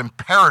Orioles, it's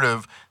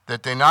imperative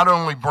that they not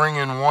only bring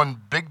in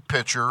one big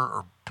pitcher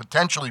or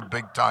potentially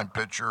big-time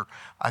pitcher,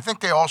 I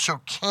think they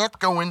also can't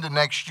go into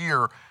next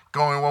year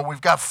going, well,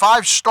 we've got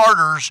 5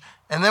 starters,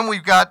 and then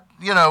we've got,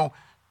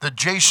 the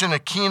Jason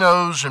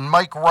Aquinos and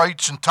Mike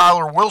Wrights and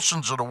Tyler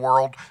Wilsons of the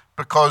world,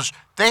 because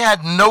they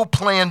had no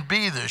plan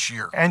B this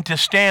year. And to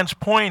Stan's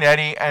point,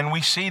 Eddie, and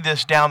we see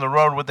this down the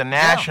road with the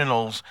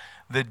Nationals,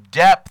 the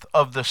depth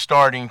of the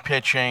starting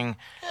pitching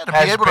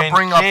has be able been to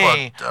bring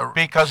key up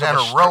because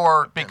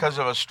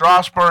of a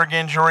Strasburg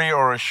injury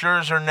or a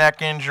Scherzer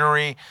neck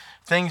injury,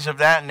 things of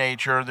that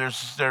nature.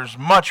 There's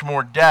much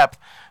more depth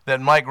that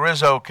Mike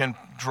Rizzo can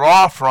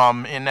draw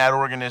from in that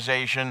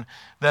organization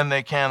than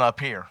they can up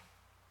here.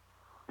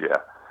 Yeah,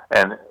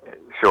 and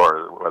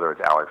sure, whether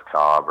it's Alex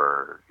Cobb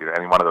or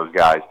any one of those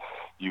guys,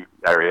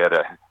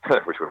 Arrieta,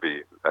 which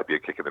that'd be a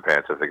kick in the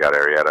pants if they got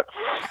Arrieta.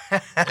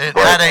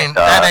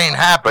 that ain't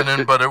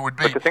happening, but it would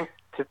be. But to think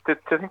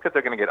that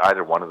they're going to get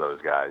either one of those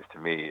guys, to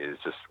me, is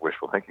just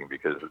wishful thinking,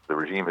 because the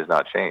regime has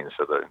not changed.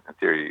 So in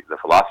theory, the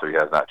philosophy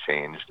has not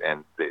changed,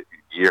 and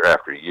year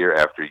after year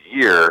after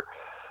year,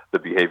 the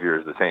behavior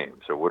is the same.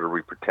 So what are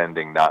we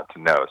pretending not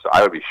to know? So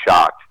I would be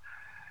shocked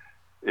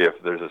if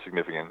there's a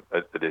significant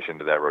addition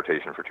to that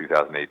rotation for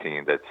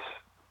 2018 that's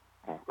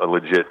a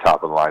legit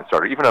top-of-the-line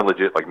starter, even a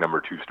legit,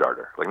 number 2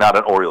 starter. Not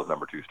an Orioles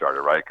number 2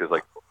 starter, right? Because,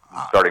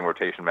 starting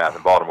rotation math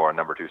in Baltimore, a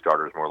number 2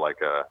 starter is more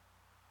like a,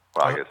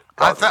 I guess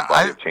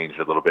I've changed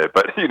it a little bit,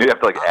 but you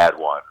have to, add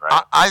one,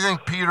 right? I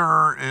think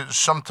Peter is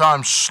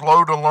sometimes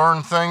slow to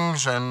learn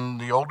things,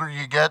 and the older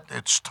you get,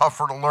 it's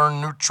tougher to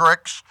learn new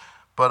tricks,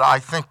 but I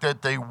think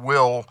that they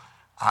will.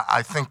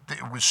 I think that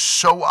it was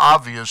so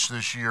obvious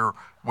this year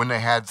when they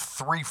had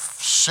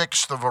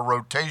 3/6 of a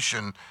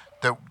rotation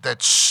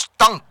that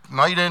stunk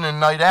night in and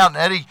night out. And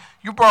Eddie,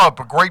 you brought up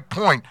a great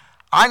point.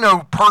 I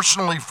know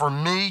personally for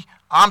me,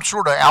 I'm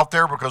sort of out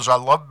there because I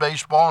love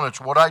baseball and it's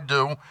what I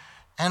do.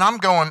 And I'm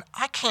going,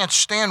 I can't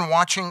stand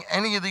watching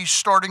any of these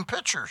starting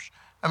pitchers.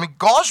 I mean,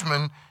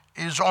 Gausman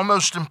is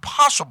almost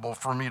impossible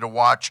for me to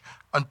watch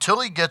until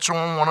he gets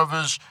on one of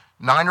his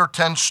 9 or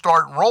 10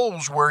 start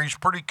roles where he's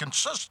pretty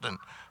consistent.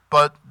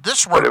 But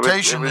this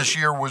rotation this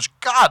year was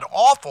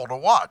god-awful to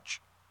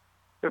watch.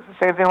 It was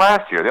the same thing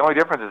last year. The only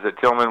difference is that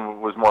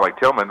Tillman was more like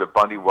Tillman, but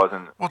Bundy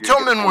wasn't. Well,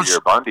 Tillman was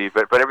Bundy,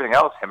 but everything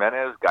else,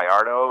 Jimenez,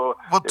 Gallardo,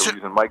 they were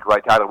using Mike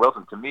Wright, Tyler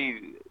Wilson. To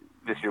me,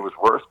 this year was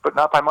worse, but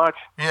not by much.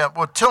 Yeah,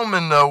 well,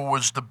 Tillman though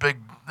was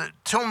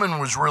Tillman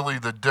was really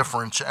the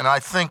difference, and I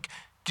think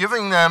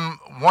giving them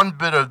one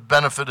bit of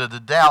benefit of the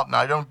doubt, and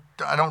I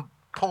don't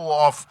pull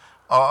off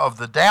of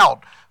the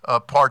doubt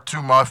part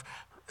too much.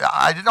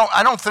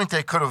 I don't think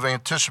they could have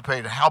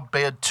anticipated how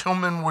bad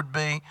Tillman would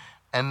be,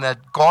 and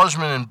that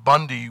Gausman and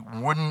Bundy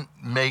wouldn't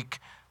make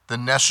the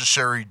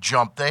necessary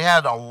jump. They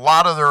had a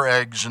lot of their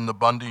eggs in the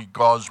Bundy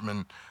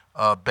Gosman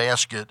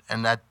basket,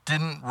 and that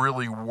didn't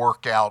really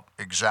work out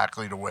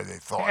exactly the way they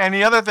thought. And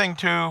the other thing,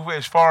 too,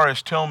 as far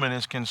as Tillman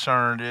is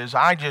concerned, is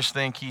I just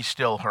think he's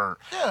still hurt.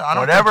 Yeah, I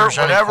don't think there's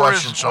any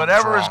question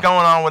whatever is wrong.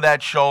 going on with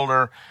that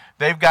shoulder,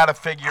 they've got to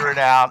figure it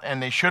out,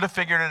 and they should have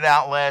figured it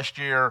out last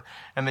year,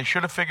 and they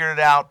should have figured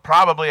it out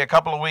probably a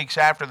couple of weeks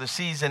after the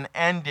season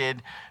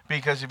ended,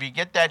 because if you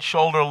get that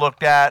shoulder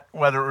looked at,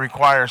 whether it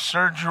requires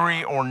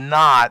surgery or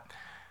not,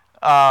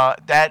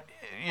 that,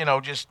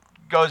 just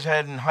goes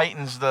ahead and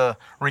heightens the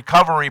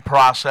recovery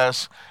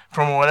process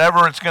from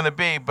whatever it's going to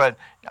be. But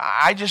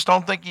I just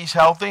don't think he's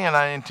healthy, and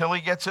until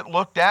he gets it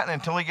looked at and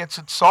until he gets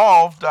it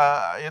solved,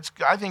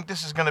 I think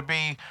this is going to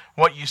be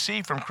what you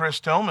see from Chris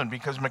Tillman,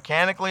 because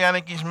mechanically I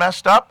think he's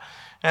messed up,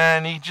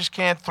 and he just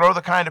can't throw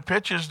the kind of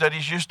pitches that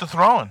he's used to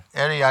throwing.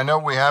 Eddie, I know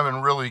we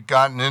haven't really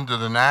gotten into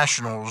the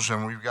Nationals,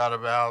 and we've got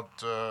about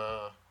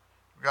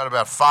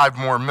 5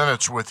 more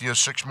minutes with you,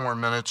 6 more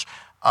minutes.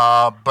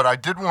 But I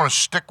did want to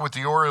stick with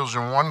the Orioles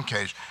in one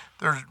case.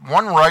 There's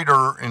one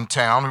writer in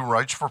town who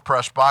writes for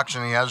PressBox,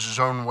 and he has his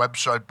own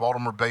website,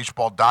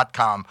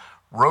 BaltimoreBaseball.com,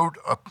 wrote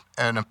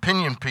an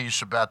opinion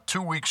piece about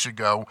 2 weeks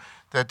ago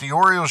that the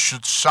Orioles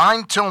should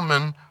sign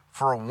Tillman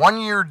for a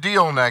 1-year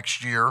deal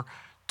next year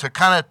to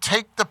kind of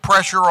take the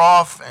pressure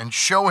off and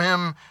show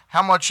him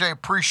how much they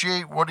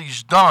appreciate what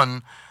he's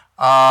done.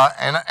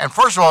 And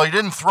first of all, he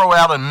didn't throw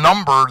out a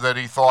number that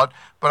he thought,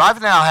 but I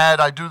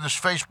do this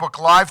Facebook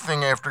Live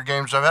thing after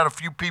games. I've had a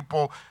few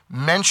people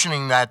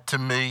mentioning that to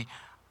me.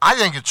 I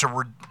think it's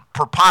a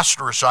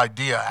preposterous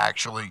idea,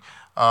 actually.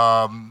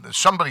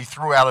 Somebody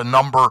threw out a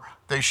number.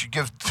 They should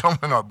give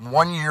Tillman a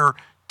 1-year,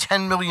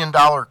 $10 million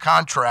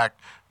contract,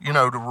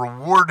 to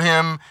reward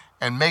him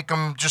and make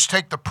him just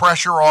take the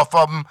pressure off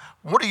of him.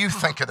 What do you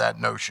think of that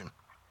notion?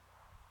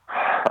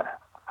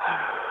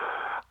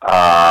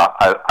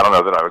 I don't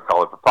know that I would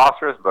call it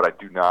preposterous, but I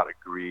do not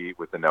agree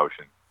with the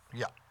notion.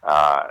 Yeah.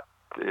 A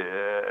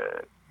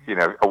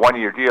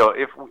 1-year deal.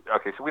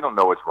 So we don't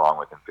know what's wrong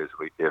with him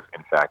physically, if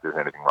in fact there's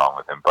anything wrong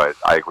with him. But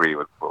I agree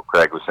with what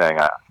Craig was saying.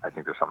 I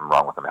think there's something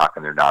wrong with him. How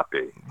can there not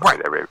be? Right.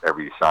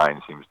 Every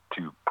sign seems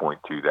to point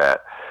to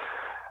that.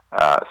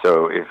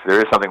 So if there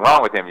is something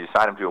wrong with him, you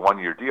sign him to a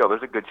 1-year deal.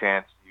 There's a good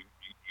chance you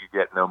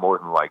get no more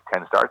than like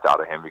 10 starts out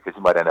of him, because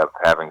he might end up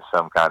having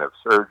some kind of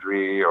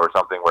surgery or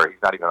something where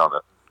he's not even on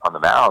the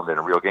mound in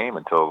a real game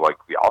until like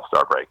the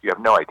All-Star break. You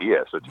have no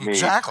idea. So to me,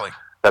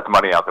 that's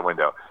money out the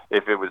window.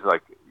 If it was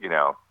like,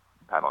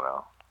 I don't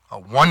know, a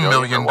 $1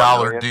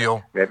 million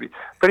deal, maybe.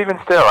 But even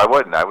still, I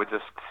wouldn't. I would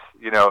just,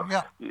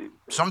 Yeah.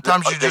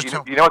 Sometimes you just.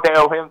 You know what they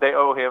owe him? They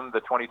owe him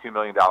the $22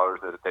 million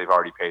that they've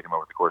already paid him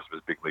over the course of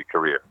his big league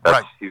career.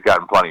 Right. He's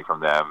gotten plenty from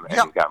them, and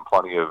he's gotten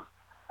plenty of,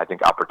 I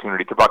think,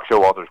 opportunity. To Buck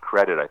Showalter's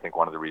credit, I think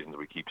one of the reasons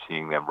we keep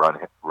seeing them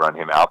run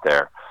him out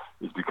there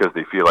is because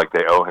they feel like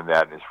they owe him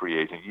that in his free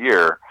agent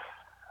year.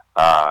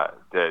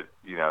 That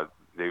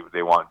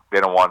they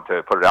don't want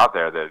to put it out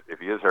there that if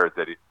he is hurt,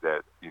 then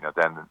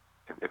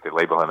if they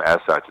label him as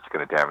such, it's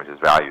going to damage his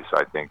value. So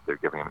I think they're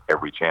giving him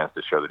every chance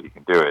to show that he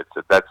can do it.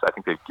 So I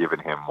think they've given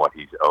him what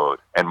he's owed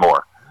and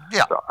more.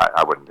 Yeah. So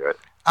I wouldn't do it.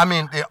 I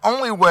mean, the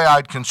only way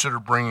I'd consider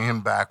bringing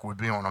him back would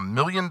be on a $1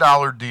 million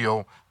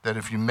deal that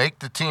if you make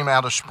the team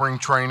out of spring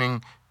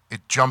training,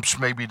 it jumps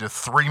maybe to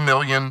 $3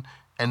 million.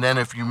 And then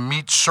if you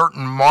meet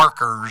certain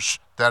markers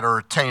that are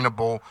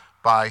attainable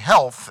by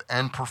health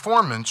and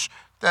performance,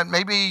 that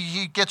maybe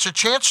he gets a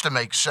chance to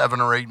make $7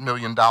 or $8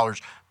 million.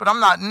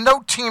 But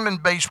no team in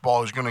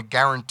baseball is going to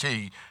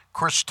guarantee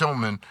Chris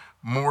Tillman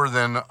more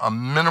than a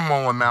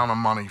minimal amount of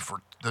money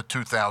for the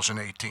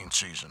 2018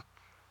 season.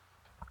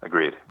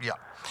 Agreed. Yeah.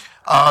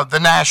 The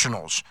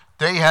Nationals,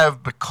 they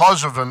have,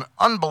 because of an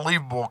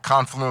unbelievable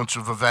confluence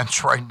of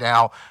events right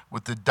now,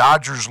 with the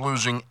Dodgers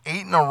losing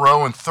 8 in a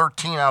row and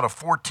 13 out of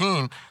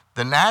 14,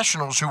 the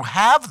Nationals, who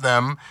have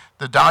them,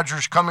 the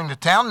Dodgers coming to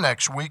town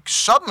next week,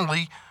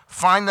 suddenly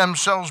find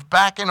themselves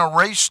back in a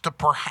race to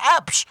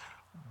perhaps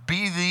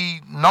be the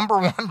number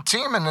 1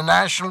 team in the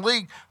National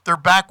League. They're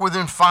back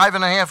within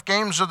 5.5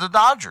 games of the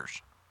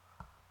Dodgers.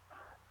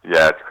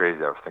 Yeah, it's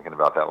crazy. I was thinking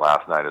about that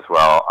last night as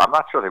well. I'm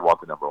not sure they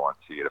want the number 1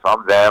 seed. If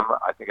I'm them,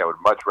 I think I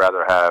would much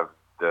rather have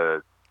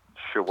the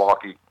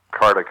Milwaukee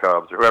Carter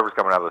Cubs or whoever's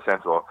coming out of the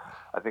Central.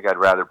 I think I'd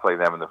rather play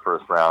them in the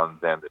first round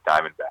than the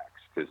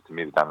Diamondbacks, because to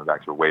me the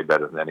Diamondbacks are way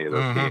better than any of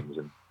those teams.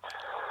 And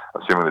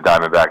assuming the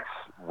Diamondbacks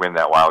win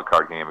that wild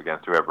card game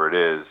against whoever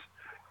it is,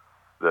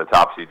 the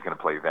top seed's going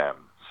to play them.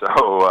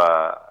 So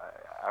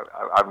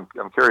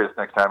I'm curious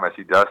next time I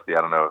see Dusty.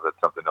 I don't know if that's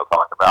something they'll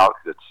talk about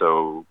because it's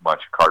so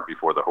much cart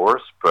before the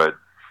horse. But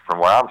from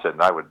where I'm sitting,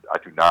 I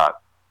do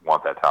not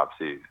want that top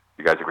seed.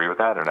 You guys agree with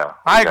that or no?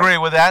 I agree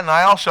with that, and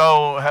I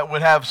also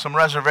would have some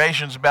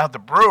reservations about the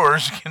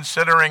Brewers,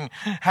 considering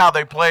how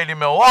they played in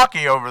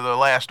Milwaukee over the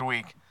last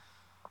week.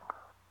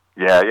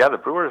 Yeah. The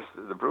Brewers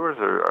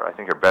are, I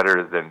think, are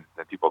better than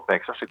people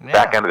think, especially the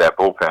back end of that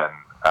bullpen.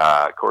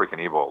 Corey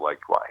Knebel,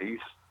 he's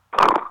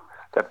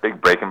that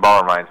big breaking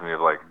ball reminds me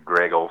of like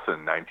Greg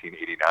Olson,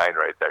 1989,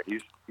 right there.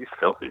 He's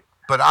filthy.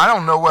 But I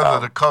don't know whether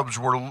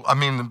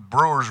the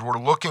Brewers were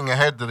looking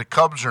ahead to the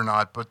Cubs or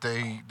not, but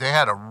they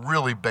had a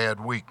really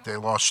bad week. They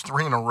lost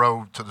 3 in a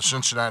row to the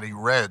Cincinnati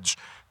Reds.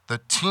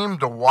 The team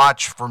to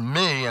watch for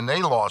me, and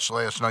they lost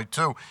last night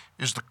too,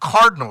 is the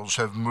Cardinals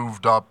have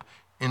moved up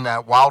in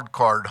that wild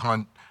card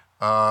hunt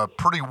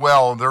pretty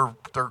well. They're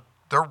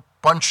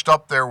bunched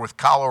up there with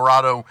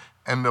Colorado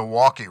and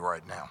Milwaukee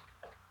right now.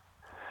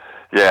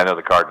 Yeah, I know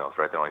the Cardinals,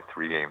 right? They're only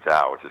 3 games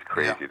out, which is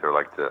crazy. Yeah. They're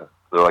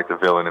like the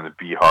villain in the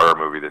B horror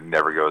movie that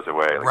never goes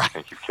away. Like right. You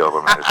think you've killed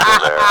them and they're still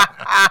there.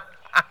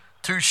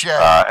 Touche.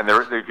 And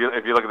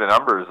if you look at the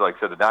numbers, like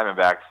so, the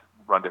Diamondbacks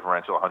run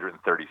differential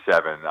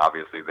 137.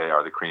 Obviously, they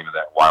are the cream of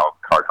that wild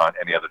card hunt.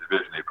 Any other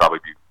division, they'd probably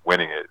be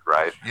winning it,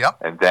 right? Yep.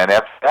 And then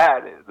after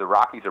that, the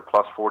Rockies are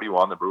plus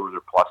 41, the Brewers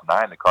are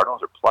 +9, the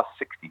Cardinals are plus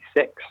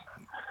 66.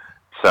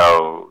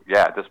 So,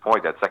 yeah, at this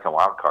point, that second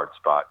wild card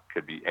spot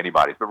could be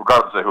anybody's. But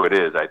regardless of who it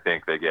is, I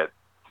think they get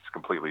just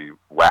completely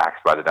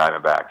waxed by the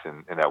Diamondbacks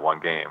in that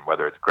one game,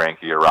 whether it's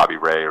Greinke or Robbie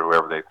Ray or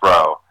whoever they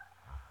throw.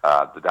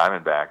 The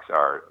Diamondbacks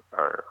are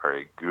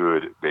a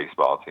good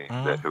baseball team.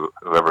 That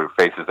whoever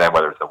faces them,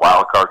 whether it's a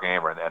wild card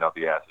game or an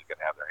NLDS, is going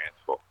to have their hands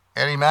full.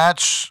 Eddie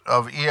Matz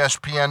of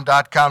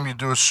ESPN.com, you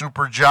do a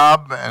super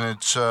job, and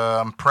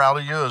I'm proud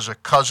of you as a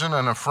cousin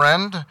and a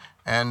friend.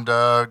 And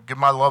give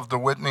my love to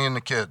Whitney and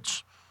the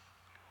kids.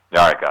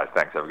 All right, guys.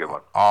 Thanks. Have a good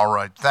one. All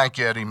right. Thank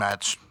you, Eddie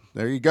Matz.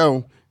 There you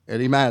go.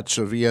 Eddie Matz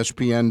of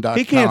ESPN.com.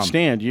 He can't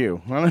stand you.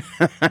 We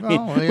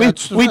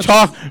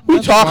talk a lot.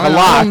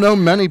 I don't know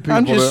many people.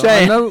 I'm just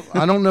saying.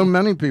 I don't know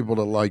many people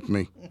that like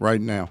me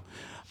right now.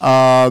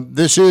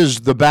 This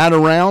is the Bat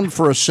Around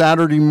for a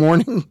Saturday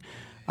morning.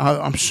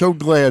 I'm so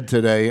glad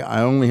today.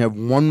 I only have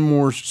one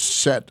more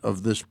set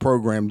of this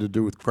program to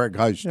do with Craig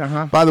Heist.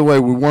 Uh-huh. By the way,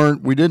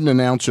 we didn't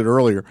announce it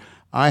earlier.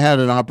 I had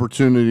an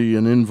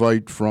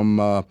invite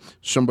from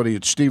somebody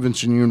at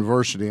Stevenson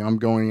University. I'm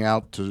going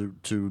out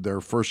to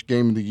their first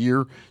game of the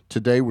year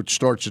today, which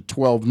starts at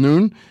 12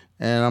 noon,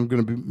 and I'm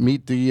going to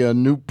meet the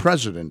new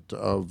president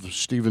of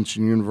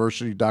Stevenson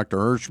University, Dr.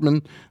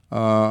 Hirschman,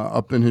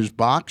 up in his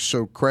box.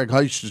 So Craig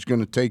Heist is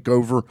going to take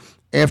over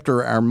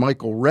after our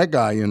Michael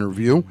Regai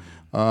interview,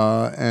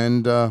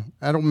 and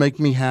that'll make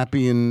me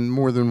happy in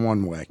more than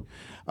one way.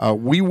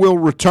 We will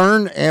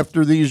return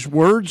after these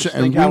words. Just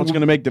think how it's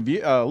going to make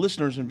the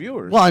listeners and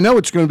viewers. Well, I know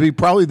it's going to be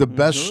probably the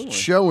best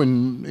show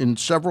in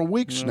several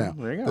weeks now,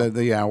 there you go.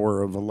 The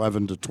hour of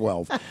 11 to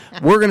 12.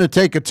 We're going to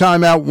take a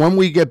timeout. When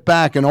we get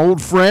back, an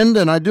old friend,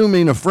 and I do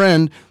mean a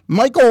friend,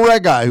 Michael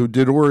Regai, who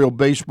did Oriole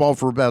baseball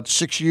for about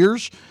 6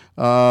 years,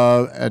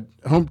 at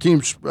Home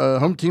Team.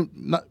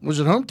 Was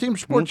it Home Team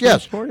Sports?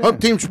 Yes, Home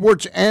Team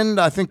Sports. And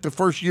I think the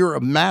first year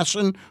of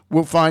Masson.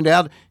 We'll find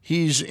out.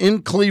 He's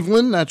in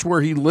Cleveland. That's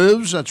where he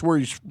lives. That's where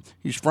he's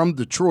from,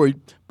 Detroit,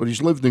 but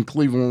he's lived in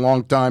Cleveland a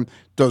long time.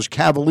 Does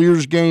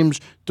Cavaliers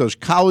games. Does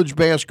college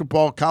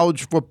basketball,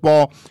 college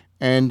football,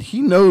 and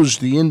he knows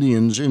the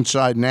Indians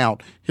inside and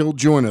out. He'll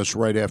join us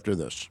right after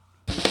this.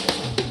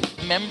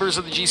 Members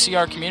of the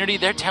GCR community,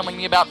 they're telling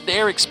me about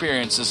their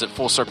experiences at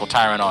Full Circle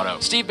Tire and Auto.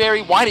 Steve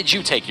Berry, why did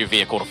you take your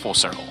vehicle to Full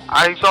Circle?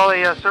 I saw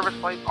a service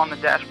light on the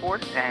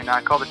dashboard, and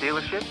I called the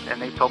dealership,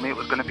 and they told me it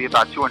was going to be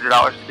about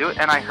 $200 to do it,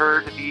 and I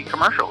heard the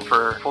commercial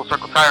for Full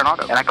Circle Tire and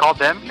Auto, and I called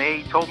them, and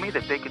they told me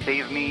that they could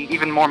save me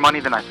even more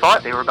money than I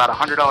thought. They were about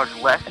 $100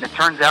 less, and it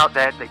turns out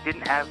that they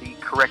didn't have the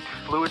correct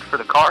fluid for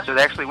the car, so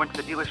they actually went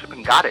to the dealership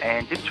and got it,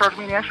 and didn't charge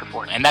me any extra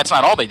for it. And that's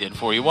not all they did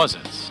for you, was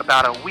it?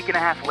 About a week and a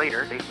half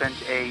later, they sent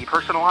a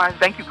personalized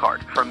thank you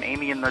card from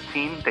Amy and the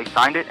team. They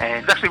signed it,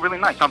 and it's actually really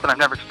nice, something I've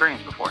never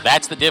experienced before.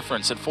 That's the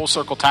difference at Full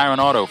Circle Tire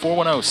and Auto.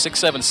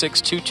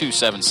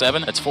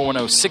 410-676-2277. That's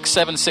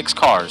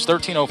 410-676-CARS.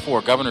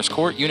 1304 Governor's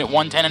Court, Unit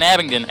 110 in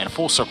Abingdon, and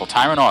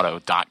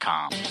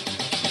FullCircleTireandAuto.com.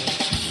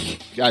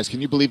 Guys, can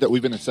you believe that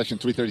we've been in Section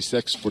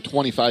 336 for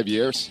 25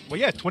 years?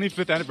 Well, yeah,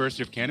 25th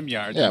anniversary of Camden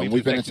Yards. Yeah,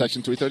 we've been in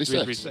Section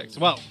 336.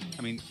 Well,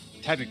 I mean,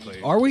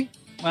 technically. Are we?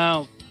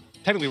 Well,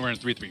 technically we're in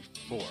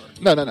 334.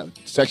 No.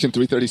 Section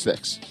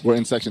 336. We're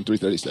in Section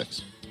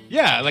 336.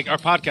 Yeah, like our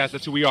podcast,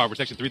 that's who we are. We're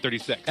Section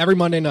 336. Every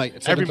Monday night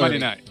at 7:30. Every Monday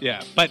night,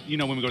 yeah. But,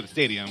 when we go to the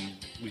stadium,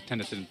 we tend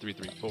to sit in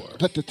 334.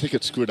 But the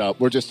ticket's screwed up.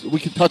 We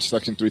can touch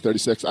Section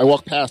 336. I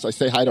walk past, I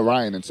say hi to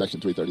Ryan in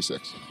Section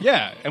 336.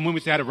 Yeah, and when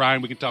we say hi to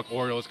Ryan, we can talk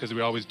Orioles because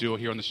we always do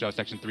here on the show,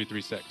 Section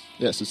 336.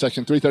 Yeah, so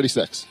Section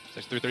 336.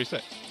 Section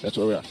 336. That's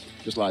where we are.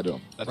 Just lie to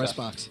him. Press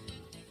box.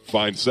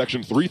 Find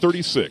Section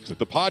 336 at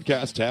the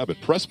podcast tab at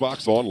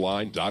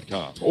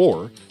PressBoxOnline.com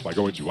or by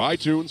going to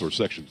iTunes or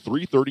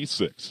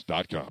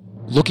Section336.com.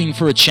 Looking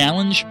for a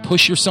challenge?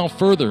 Push yourself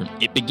further.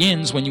 It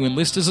begins when you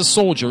enlist as a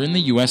soldier in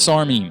the U.S.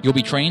 Army. You'll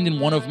be trained in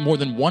one of more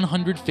than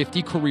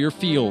 150 career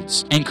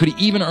fields and could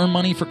even earn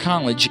money for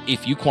college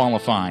if you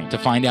qualify. To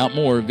find out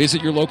more,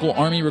 visit your local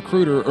Army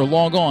recruiter or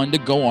log on to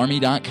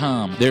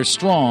GoArmy.com. There's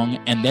Strong,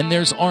 and then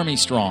there's Army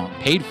Strong,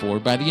 paid for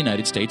by the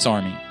United States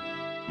Army.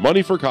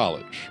 Money for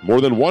college. More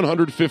than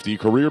 150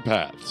 career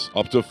paths.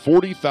 Up to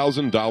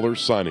 $40,000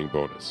 signing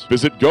bonus.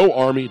 Visit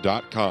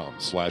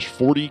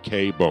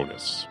GoArmy.com/40K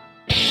bonus.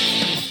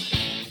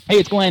 Hey,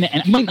 it's Glenn,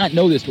 and you might not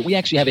know this, but we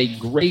actually have a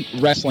great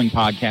wrestling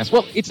podcast.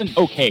 Well, it's an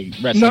okay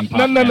wrestling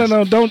podcast.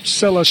 No. Don't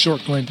sell us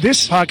short, Glenn.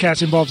 This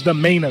podcast involves the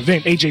main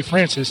event, AJ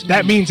Francis.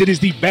 That means it is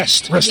the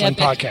best wrestling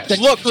podcast.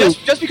 Look,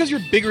 just because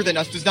you're bigger than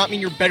us does not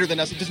mean you're better than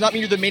us. It does not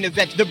mean you're the main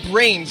event. The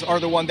brains are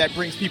the one that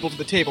brings people to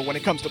the table when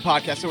it comes to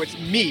podcasts, so it's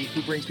me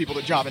who brings people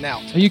to jobbing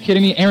out. Are you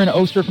kidding me? Aaron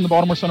Oster from the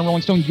Baltimore Sun and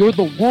Rolling Stone, you're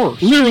the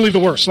worst. Literally the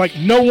worst. Like,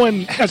 no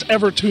one has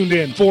ever tuned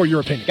in for your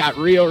opinion. Got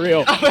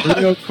real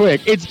quick.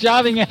 It's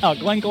Jobbing Out.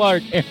 Glenn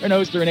Clark, Aaron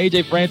Oster, and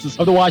AJ Francis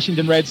of the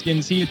Washington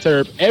Redskins. He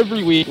Terp.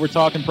 Every week we're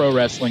talking pro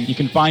wrestling. You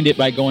can find it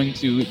by going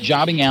to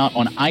Jobbing Out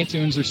on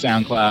iTunes or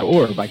SoundCloud,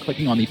 or by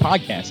clicking on the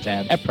podcast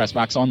tab at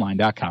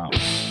PressBoxOnline.com.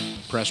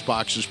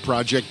 PressBox's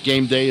Project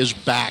Game Day is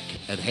back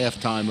at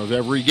halftime of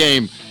every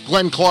game.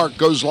 Glenn Clark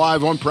goes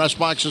live on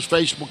PressBox's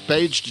Facebook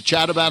page to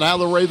chat about how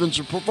the Ravens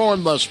have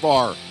performed thus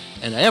far.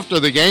 And after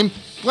the game,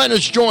 Glenn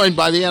is joined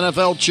by the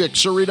NFL chick,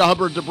 Sarita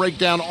Hubbard, to break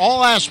down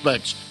all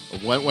aspects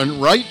of what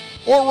went right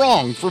or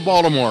wrong for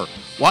Baltimore.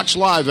 Watch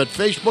live at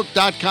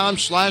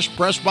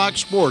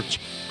Facebook.com/PressBoxSports.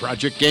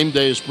 Project Game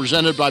Day is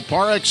presented by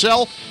Par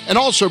XL and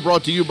also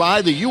brought to you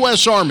by the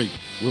U.S. Army.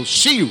 We'll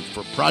see you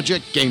for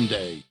Project Game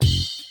Day.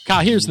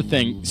 Kyle, here's the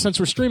thing.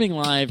 Since we're streaming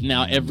live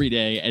now every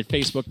day at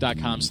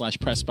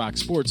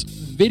Facebook.com/PressBoxSports,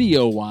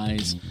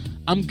 video-wise,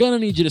 I'm going to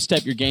need you to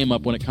step your game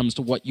up when it comes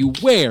to what you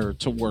wear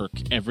to work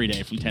every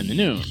day from 10 to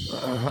noon.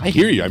 I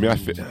hear you. I mean,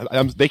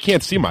 they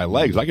can't see my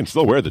legs. I can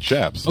still wear the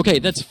chaps. Okay,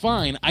 that's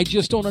fine. I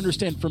just don't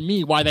understand for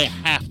me why they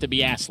have to be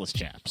assless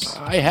chaps.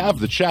 I have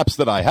the chaps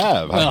that I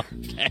have.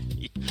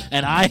 Okay.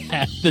 And I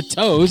have the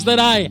toes that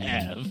I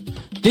have.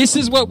 This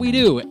is what we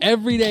do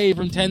every day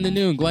from 10 to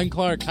noon. Glenn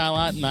Clark, Kyle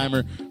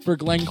Ottenheimer for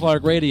Glenn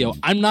Clark Radio.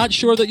 I'm not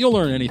sure that you'll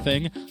learn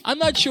anything. I'm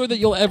not sure that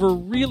you'll ever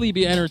really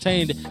be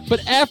entertained.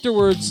 But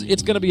afterwards,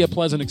 it's going to be a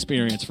pleasant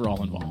experience for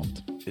all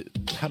involved.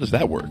 How does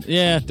that work?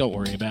 Yeah, don't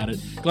worry about it.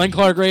 Glenn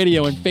Clark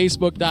Radio and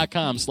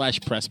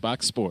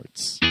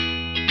Facebook.com/PressBoxSports.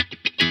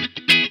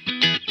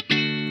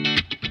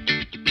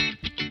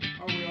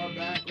 We are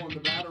back on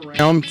the Bat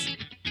Around.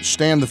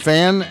 Stan the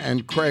Fan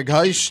and Craig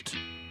Heist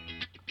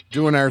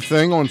doing our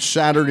thing on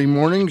Saturday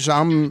mornings.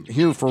 I'm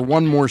here for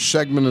one more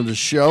segment of the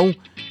show,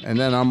 and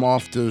then I'm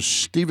off to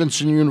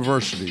Stevenson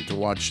University to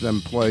watch them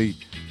play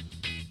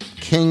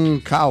King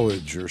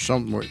College or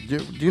something.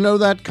 Do you know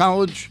that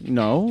college?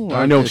 No,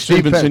 I know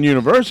Stevenson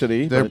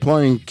University. They're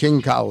playing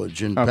King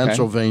College in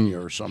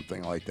Pennsylvania or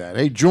something like that.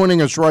 Hey,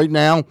 joining us right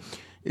now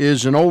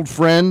is an old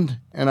friend,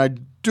 and I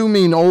do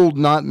mean old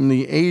not in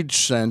the age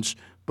sense,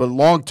 but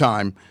long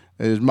time,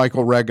 is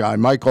Michael Regai.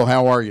 Michael,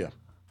 how are you?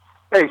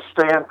 Hey,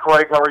 Stan,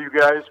 Craig, how are you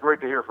guys?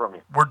 Great to hear from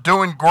you. We're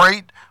doing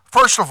great.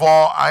 First of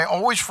all, I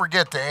always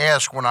forget to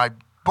ask when I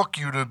book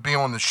you to be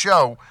on the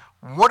show,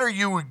 what are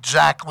you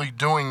exactly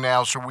doing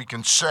now so we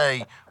can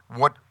say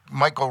what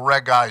Michael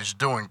Regai is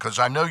doing? Because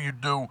I know you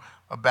do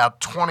about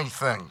 20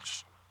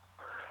 things.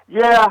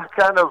 Yeah,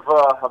 kind of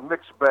a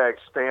mixed bag,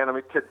 Stan. I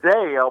mean,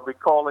 today I'll be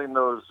calling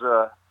those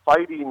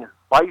Fighting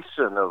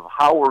Bison of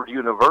Howard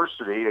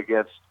University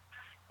against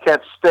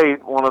Kent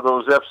State, one of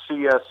those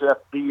FCS,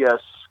 FBS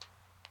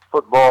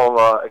football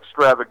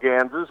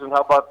extravaganzas. And how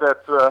about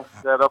that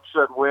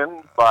upset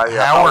win by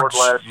Howard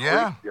last week?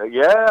 Yeah.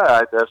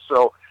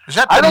 So is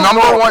that the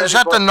number one? Is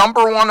that the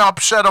number one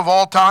upset of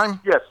all time?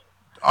 Yes.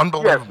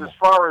 Unbelievable. Yes, as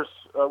far as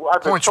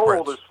I've been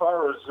told, as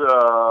far as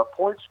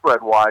point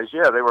spread wise,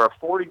 yeah, they were a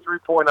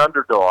 43-point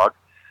underdog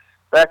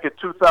back in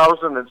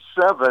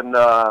 2007.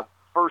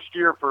 First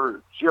year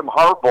for Jim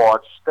Harbaugh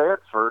at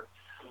Stanford.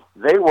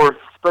 They were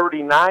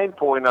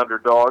 39-point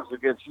underdogs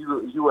against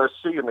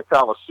USC in the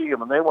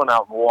Coliseum, and they went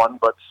out and won.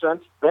 But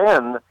since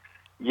then,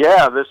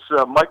 yeah, this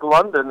Mike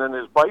London and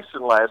his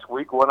Bison last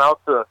week went out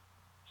to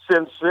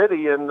Sin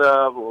City and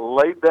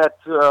laid that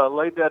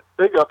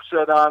big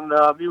upset on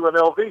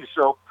UNLV.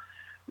 So,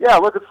 yeah,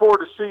 looking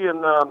forward to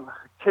seeing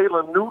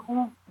Kalen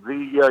Newton,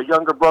 the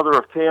younger brother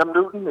of Cam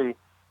Newton, the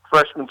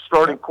freshman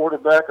starting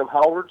quarterback of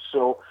Howard.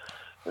 So,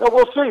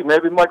 we'll see.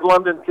 Maybe Mike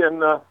London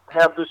can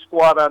have this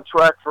squad on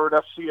track for an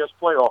FCS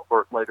playoff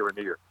berth later in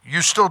the year.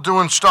 You still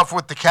doing stuff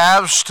with the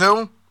Cavs,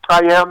 too?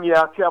 I am,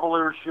 yeah.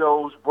 Cavaliers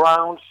shows,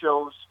 Browns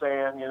shows,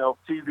 Stan,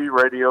 TV,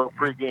 radio,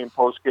 pregame,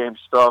 postgame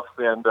stuff,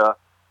 and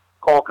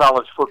call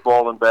college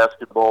football and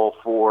basketball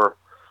for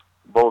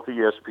both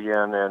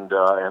ESPN and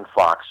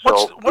Fox.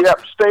 So,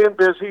 staying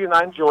busy, and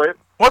I enjoy it.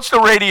 What's the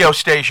radio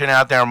station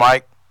out there,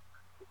 Mike?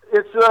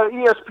 It's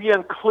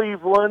ESPN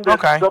Cleveland.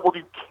 It's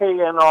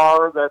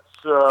WKNR. That's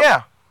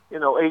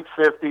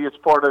 850. It's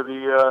part of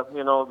the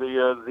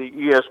the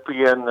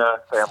ESPN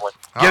family.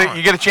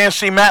 You get a chance to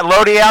see Matt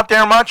Lodi out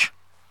there much?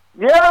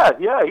 Yeah,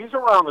 he's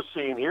around the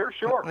scene here.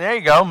 Sure. There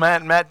you go.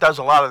 Matt does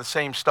a lot of the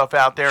same stuff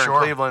out there in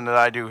Cleveland that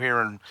I do here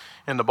in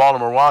the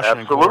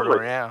Baltimore-Washington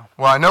corridor. Yeah.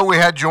 Well, I know we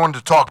had you on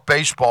to talk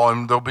baseball,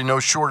 and there'll be no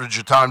shortage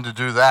of time to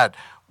do that.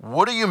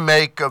 What do you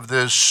make of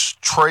this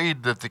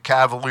trade that the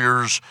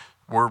Cavaliers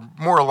were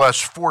more or less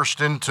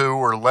forced into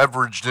or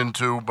leveraged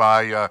into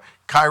by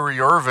Kyrie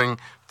Irving?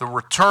 The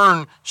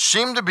return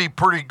seemed to be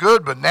pretty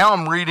good, but now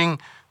I'm reading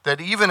that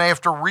even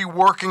after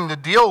reworking the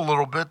deal a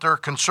little bit, there are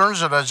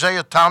concerns that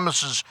Isaiah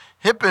Thomas's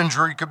hip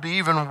injury could be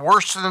even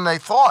worse than they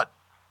thought.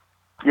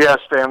 Yeah,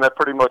 Stan, that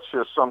pretty much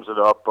sums it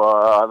up. There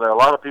are a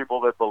lot of people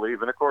that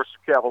believe, and of course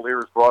the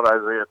Cavaliers brought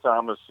Isaiah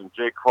Thomas and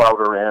Jay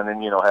Crowder in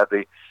and, had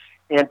the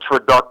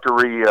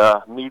introductory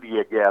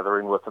media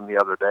gathering with them the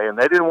other day, and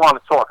they didn't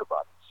want to talk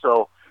about it.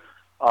 So,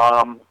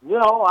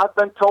 I've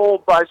been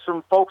told by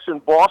some folks in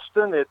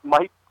Boston it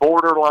might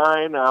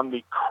borderline on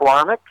the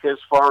chronic as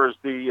far as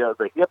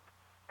the hip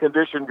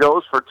condition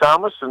goes for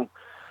Thomas, and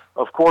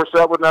of course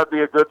that would not be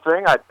a good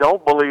thing. I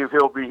don't believe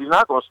he's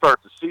not going to start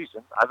the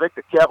season. I think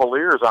the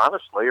Cavaliers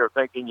honestly are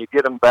thinking you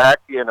get him back,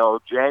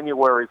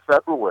 January,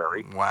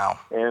 February. Wow.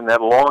 And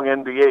that long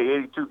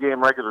NBA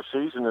 82-game regular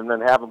season, and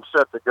then have him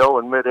set to go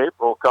in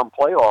mid-April come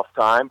playoff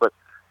time. But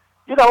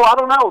I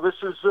don't know. This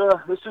is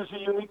a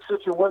unique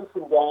situation,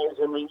 guys.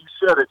 I mean, you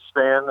said it,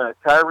 Stan.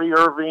 Kyrie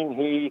Irving,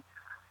 he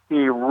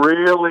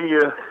really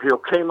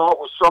came out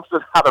with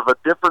something out of a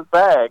different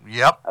bag.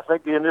 Yep. I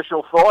think the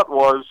initial thought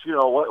was,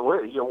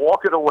 you're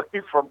walking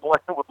away from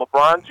playing with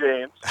LeBron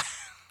James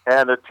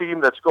and a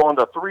team that's going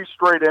to 3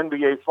 straight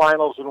NBA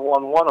Finals and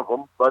won one of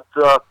them. But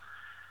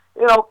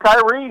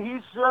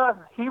Kyrie,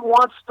 he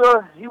wants to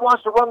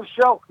run the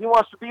show. He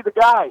wants to be the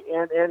guy,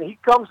 and he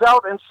comes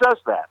out and says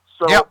that.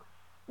 So. Yep.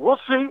 We'll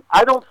see.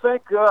 I don't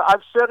think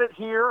I've said it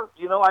here.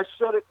 I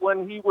said it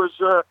when he was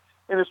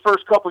in his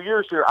first couple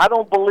years here. I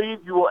don't believe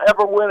you will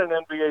ever win an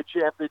NBA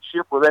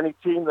championship with any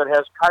team that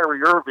has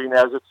Kyrie Irving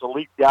as its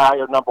elite guy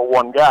or number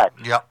one guy.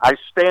 Yep. I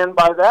stand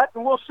by that,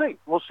 and we'll see.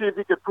 We'll see if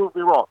he can prove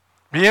me wrong.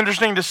 Be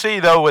interesting to see,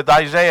 though, with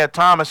Isaiah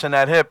Thomas and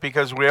that hip,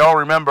 because we all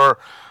remember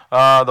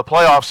the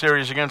playoff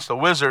series against the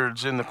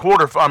Wizards in the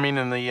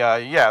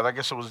I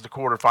guess it was the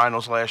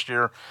quarterfinals last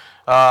year.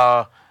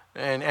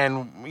 And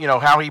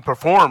how he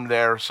performed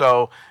there.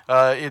 So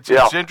it's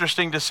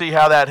interesting to see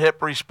how that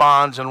hip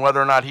responds and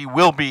whether or not he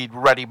will be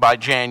ready by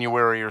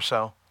January or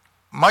so.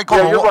 Michael,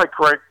 yeah, you're right,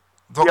 Craig.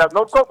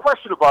 No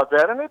question about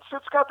that. And it's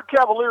got the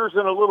Cavaliers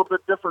in a little bit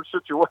different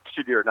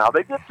situation here now.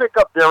 They did pick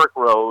up Derrick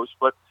Rose,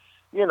 but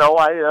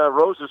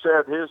Rose has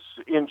had his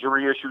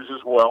injury issues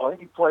as well. I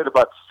think he played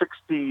about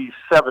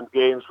 67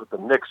 games with the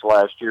Knicks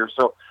last year.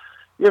 So.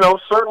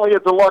 Certainly a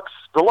deluxe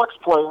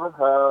player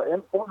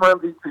and former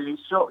MVP.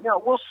 So,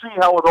 we'll see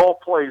how it all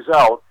plays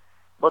out.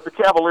 But the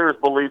Cavaliers'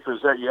 belief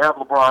is that you have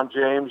LeBron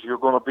James, you're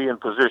going to be in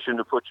position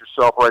to put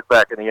yourself right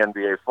back in the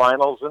NBA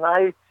Finals. And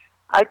I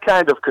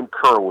kind of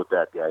concur with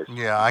that, guys.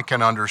 Yeah, I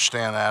can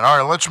understand that. All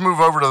right, let's move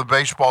over to the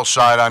baseball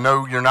side. I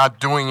know you're not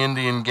doing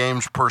Indian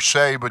games per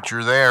se, but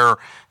you're there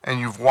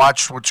and you've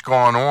watched what's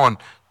going on.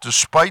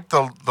 Despite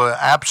the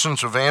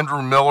absence of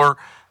Andrew Miller,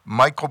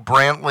 Michael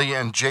Brantley,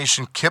 and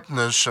Jason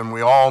Kipnis, and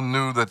we all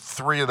knew that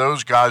 3 of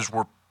those guys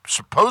were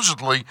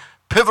supposedly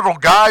pivotal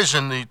guys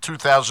in the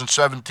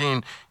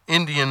 2017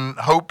 Indian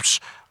hopes.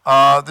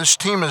 This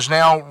team has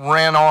now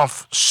ran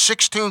off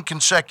 16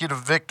 consecutive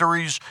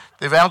victories.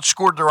 They've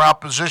outscored their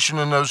opposition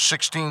in those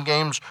 16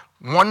 games,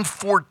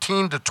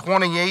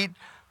 114-28,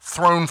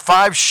 thrown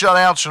 5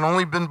 shutouts, and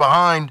only been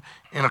behind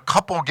in a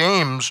couple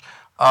games.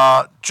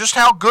 Just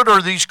how good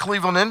are these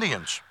Cleveland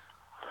Indians?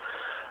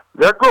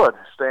 They're good,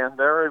 Stan.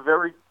 They're a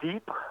very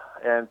deep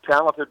and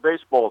talented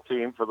baseball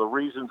team for the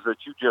reasons that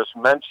you just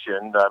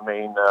mentioned. I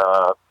mean,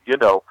 now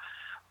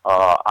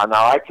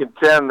I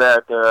contend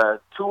that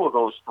 2 of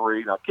those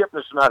 3, now Kipnis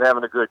is not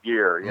having a good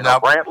year.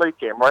 Brantley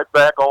came right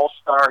back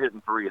all-star,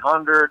 hitting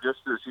 300,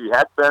 just as he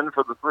had been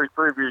for the 3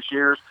 previous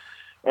years.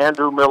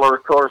 Andrew Miller,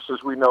 of course,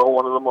 as we know,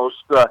 one of the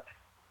most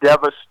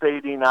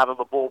devastating out of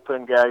the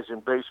bullpen guys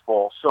in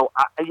baseball. So,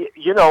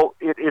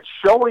 it's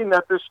showing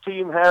that this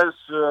team has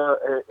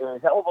a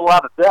hell of a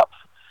lot of depth.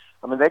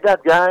 I mean, they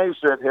got guys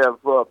that have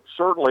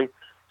certainly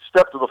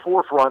stepped to the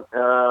forefront.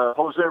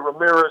 Jose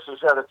Ramirez has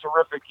had a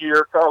terrific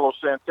year. Carlos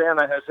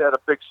Santana has had a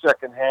big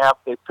second half.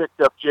 They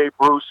picked up Jay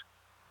Bruce.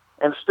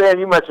 And, Stan,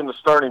 you mentioned the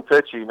starting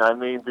pitching. I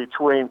mean,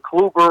 between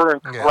Kluber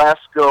and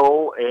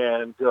Carrasco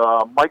and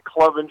Mike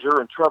Clevenger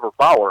and Trevor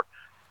Bauer,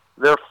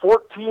 they're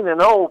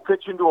 14-0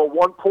 pitching to a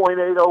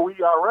 1.80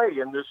 ERA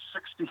in this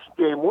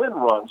 60-game win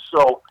run.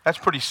 So that's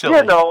pretty silly.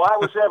 I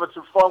was having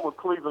some fun with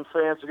Cleveland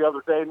fans the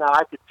other day. Now,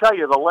 I could tell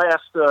you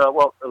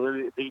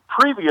the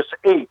previous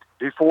 8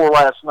 before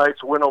last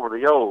night's win over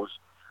the O's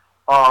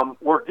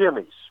were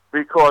gimmies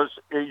because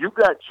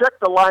check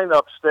the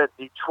lineups that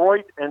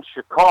Detroit and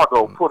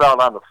Chicago put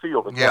out on the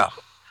field against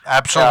them.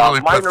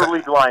 Absolutely minor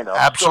league lineups.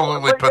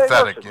 Absolutely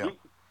pathetic. Listen,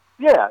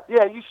 Yeah,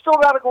 you still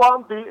got to go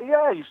out and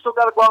you still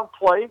got to go out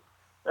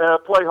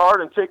and play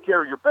hard and take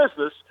care of your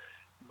business.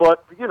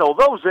 But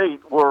those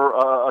 8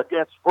 were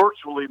against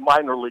virtually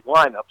minor league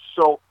lineups.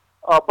 So,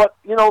 but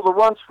the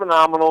run's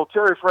phenomenal.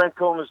 Terry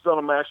Francona has done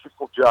a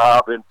masterful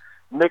job in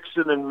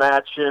mixing and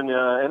matching.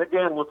 And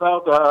again,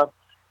 without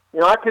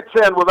I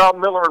contend without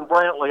Miller and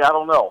Brantley, I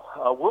don't know.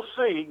 We'll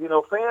see.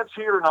 Fans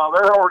here now,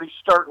 they're already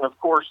starting, of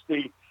course,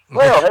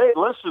 well, hey,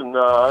 listen,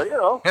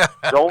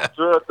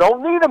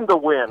 don't need them to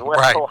win.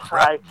 Well,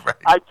 right.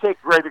 I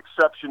take great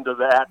exception to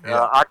that.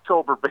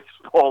 October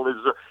baseball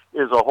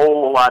is a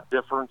whole lot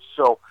different.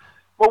 So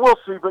Well, we'll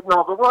see. But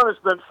no, the run has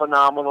been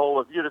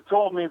phenomenal. If you'd have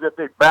told me that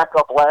they'd back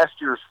up last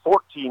year's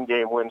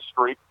 14-game win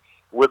streak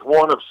with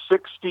one of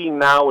 16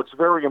 now, it's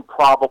very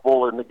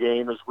improbable in the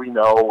game, as we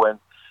know. And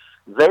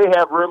they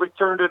have really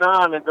turned it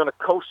on and going to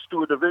coast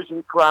to a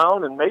division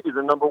crown and maybe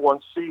the number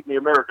one seed in the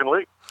American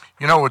League.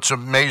 You know what's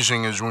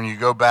amazing is when you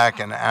go back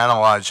and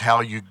analyze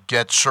how you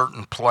get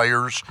certain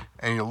players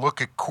and you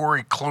look at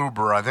Corey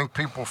Kluber, I think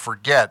people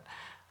forget.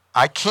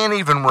 I can't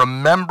even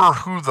remember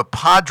who the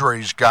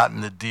Padres got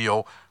in the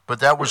deal, but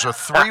that was a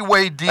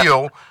three-way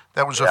deal.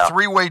 That was a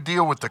three-way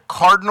deal with the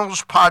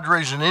Cardinals,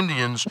 Padres, and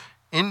Indians.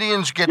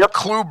 Indians get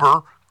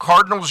Kluber,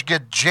 Cardinals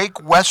get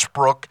Jake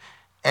Westbrook,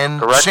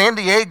 and San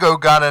Diego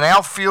got an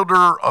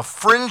outfielder, a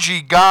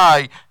fringy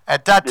guy.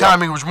 At that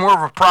time, he was more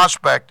of a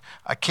prospect.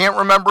 I can't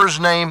remember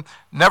his name,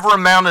 never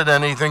amounted to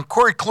anything.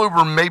 Corey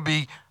Kluber may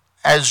be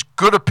as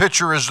good a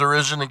pitcher as there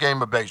is in the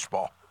game of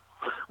baseball.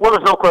 Well,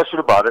 there's no question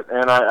about it,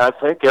 and I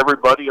think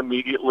everybody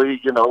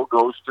immediately,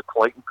 goes to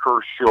Clayton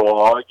Kershaw,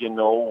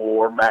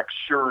 or Max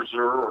Scherzer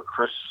or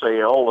Chris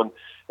Sale, and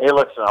hey,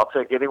 listen, I'll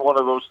take any one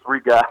of those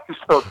three guys,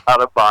 no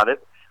doubt about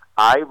it.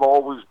 I've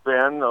always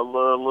been a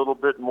little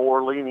bit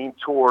more leaning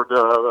toward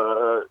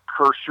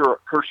Kershaw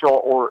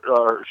or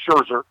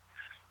Scherzer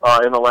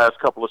in the last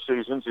couple of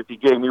seasons. If you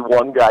gave me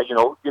one guy,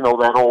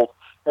 that old,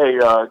 hey,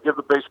 give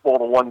the baseball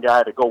to one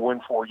guy to go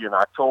win for you in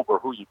October,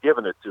 who you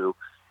giving it to?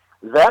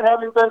 That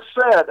having been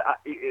said,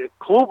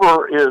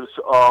 Kluber is,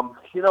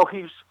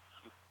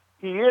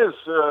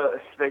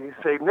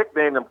 they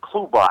nicknamed him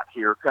Klubot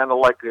here, kind of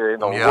like a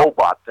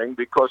robot thing,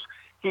 because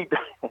he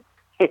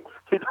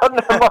doesn't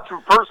have much of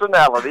a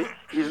personality.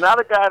 He's not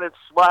a guy that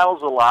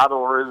smiles a lot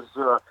or is,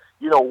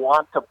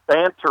 want to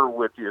banter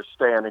with you,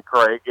 Stan and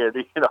Craig. And,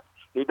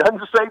 he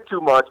doesn't say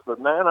too much, but,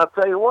 man, I'll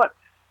tell you what.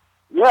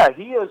 Yeah,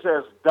 he is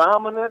as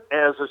dominant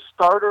as a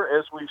starter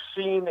as we've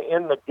seen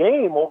in the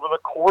game over the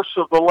course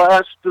of the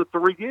last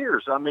 3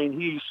 years. I mean,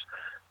 you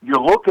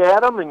look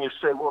at him and you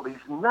say, well, he's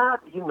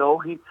not, he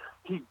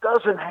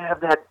doesn't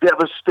have that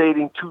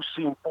devastating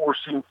two-seam,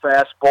 four-seam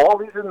fastball.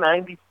 He's a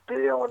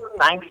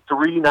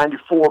 93,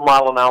 94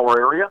 mile-an-hour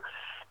area.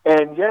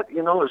 And yet,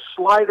 his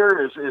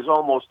slider is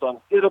almost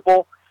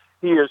unhittable.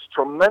 He is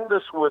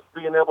tremendous with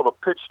being able to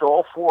pitch to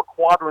all four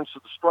quadrants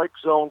of the strike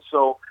zone.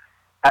 So,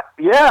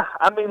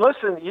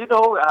 listen,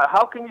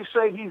 how can you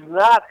say he's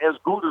not as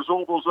good as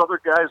all those other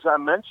guys I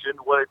mentioned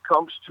when it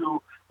comes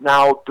to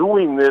now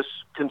doing this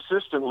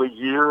consistently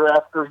year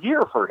after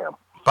year for him?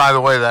 By the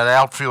way, that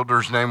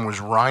outfielder's name was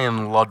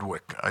Ryan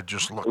Ludwig. I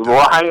just looked at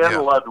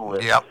Ryan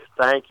Ludwig. Yep.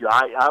 Thank you.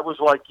 I was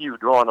like you,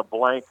 drawing a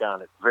blank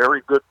on it.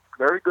 Very good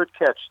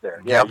catch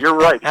there. Yeah, you're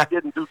right. He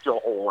didn't do a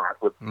whole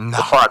lot with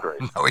the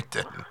Padres. No, he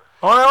didn't.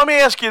 Well, let me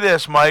ask you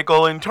this,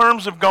 Michael. In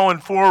terms of going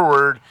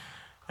forward,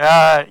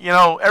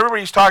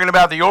 everybody's talking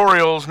about the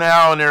Orioles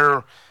now,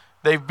 and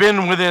they've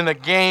been within a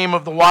game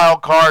of the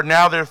wild card.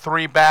 Now they're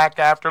 3 back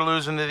after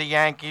losing to the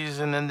Yankees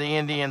and then the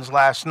Indians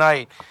last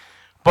night.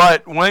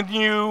 But when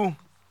you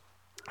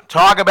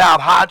talk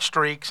about hot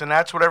streaks, and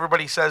that's what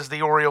everybody says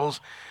the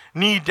Orioles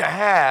need to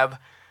have,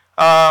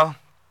 I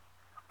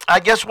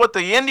guess what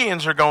the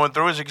Indians are going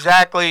through is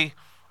exactly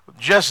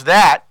just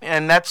that,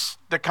 and that's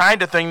the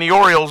kind of thing the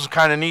Orioles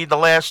kind of need the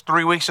last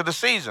 3 weeks of the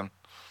season.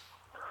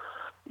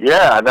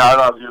 Yeah,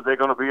 now they're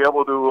going to be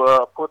able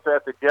to put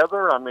that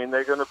together. I mean,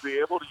 they're going to be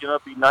able to,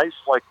 be nice,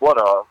 like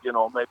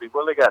maybe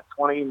they got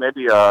 20,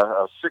 maybe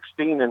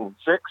 16-6.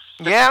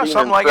 Yeah,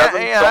 something like 7,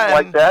 that. Yeah, something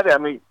like that. I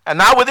mean, and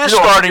not with this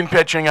starting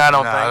pitching, I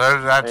don't think.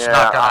 That's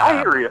not going to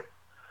happen.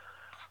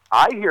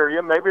 I hear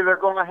you. Maybe they're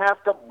going to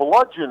have to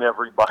bludgeon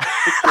everybody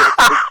to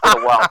get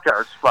a wild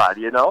card spot.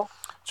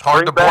 It's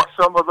hard Bring to back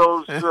some of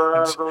those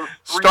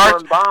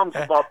 3-run bombs,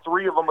 about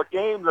 3 of them a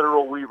game that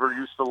Earl Weaver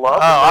used to love.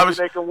 Maybe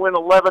they can win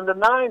 11-9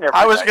 every night.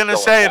 I was going to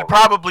say it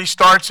probably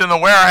starts in the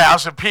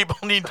warehouse and people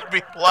need to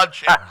be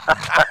bludgeoned.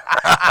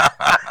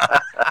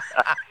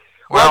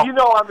 Well,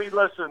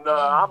 listen,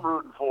 I'm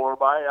rooting for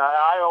them.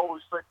 I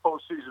always think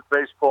postseason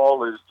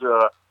baseball is,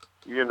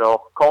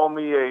 call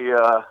me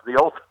the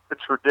ultimate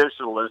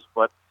traditionalist,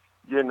 but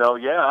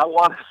I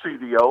want to see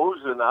the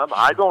O's, and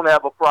I don't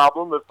have a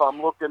problem if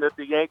I'm looking at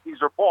the Yankees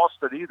or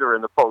Boston either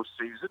in the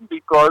postseason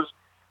because,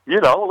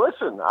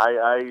 listen,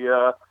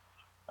 I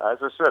as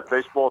I said,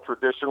 baseball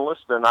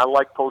traditionalist, and I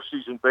like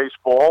postseason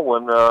baseball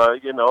when,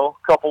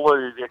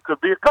 it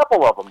could be a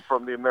couple of them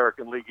from the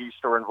American League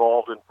East are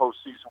involved in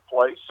postseason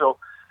play. So,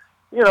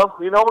 we're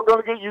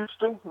going to get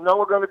Houston.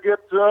 We're going to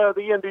get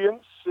the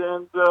Indians,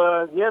 and,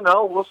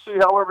 we'll see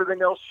how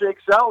everything else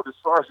shakes out as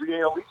far as the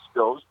AL East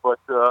goes, but,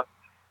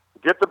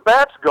 get the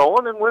bats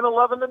going and win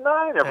 11-9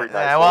 every night.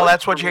 Yeah, well,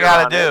 that's what you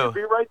got to do.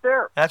 Be right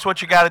there. That's what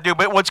you got to do.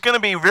 But what's going to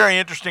be very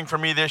interesting for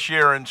me this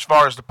year, as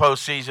far as the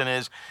postseason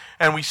is,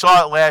 and we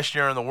saw it last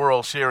year in the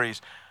World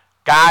Series,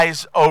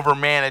 guys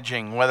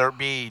over-managing, whether it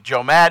be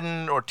Joe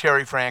Madden or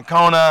Terry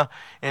Francona,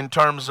 in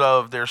terms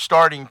of their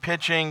starting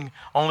pitching,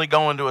 only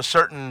going to a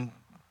certain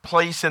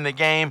place in the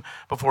game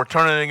before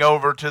turning it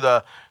over to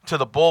the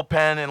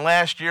bullpen. And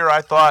last year,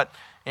 I thought,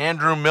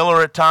 Andrew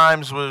Miller at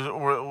times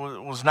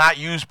was not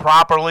used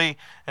properly,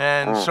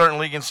 and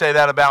certainly you can say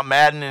that about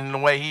Madden and the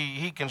way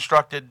he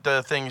constructed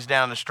things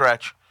down the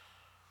stretch.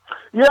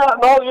 Yeah,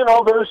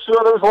 no, there's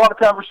a lot of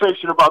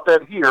conversation about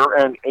that here,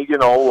 and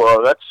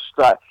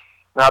that's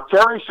now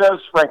Terry says,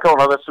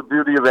 Francona, that's the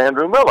beauty of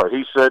Andrew Miller.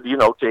 He said,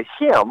 to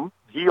him,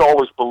 he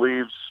always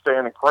believes,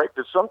 Stan and Craig,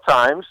 that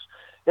sometimes,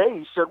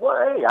 he said,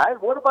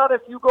 what about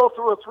if you go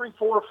through a 3,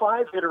 4,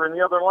 5 hitter in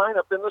the other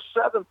lineup in the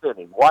 7th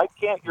inning? Why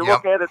can't you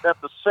look at it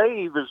that the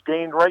save is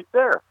gained right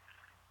there?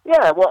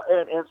 Yeah, well,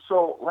 and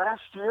so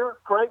last year,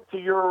 Craig, to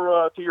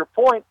your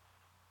point,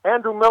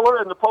 Andrew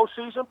Miller in the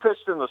postseason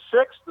pitched in the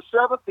 6th, the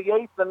 7th, the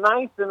 8th, the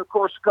 9th, and, of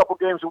course, a couple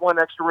games that won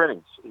extra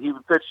innings. He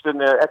pitched in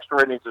the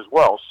extra innings as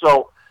well.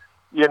 So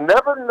you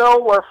never know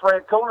where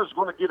Francona is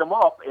going to get him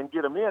up and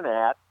get him in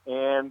at,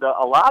 and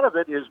a lot of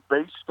it is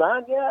based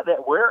on,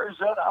 where is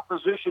that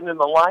opposition in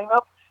the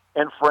lineup,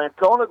 and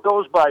Francona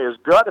goes by his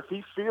gut. If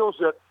he feels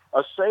that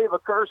a save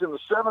occurs in the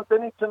 7th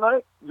inning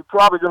tonight, you're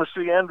probably going to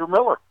see Andrew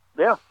Miller.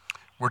 Yeah.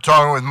 We're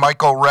talking with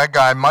Michael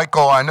Regai.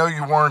 Michael, I know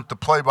you weren't the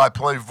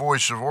play-by-play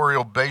voice of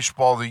Oriole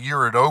baseball the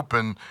year it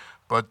opened,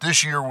 but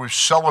this year we've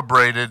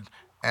celebrated,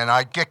 and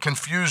I get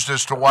confused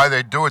as to why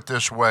they do it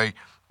this way.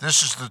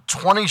 This is the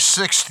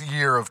 26th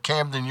year of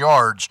Camden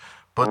Yards,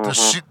 but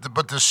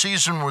the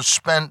season was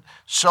spent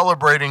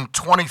celebrating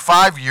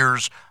 25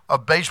 years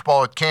of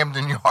baseball at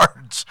Camden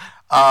Yards.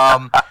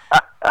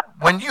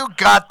 When you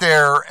got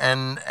there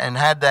and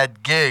had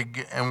that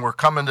gig and were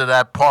coming to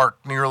that park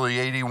nearly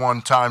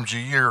 81 times a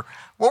year,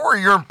 what were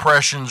your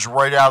impressions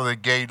right out of the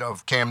gate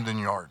of Camden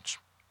Yards?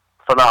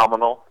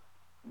 Phenomenal.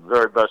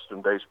 Very best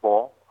in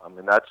baseball. I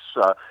mean, that's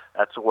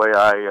the way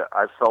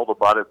I felt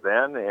about it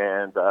then,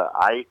 and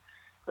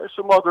there's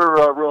some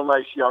other real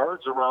nice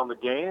yards around the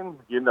game.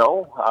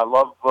 I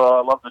love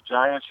the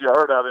Giants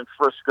yard out in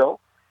Frisco.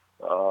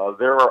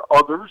 There are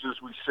others,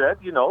 as we said,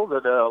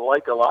 that I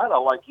like a lot. I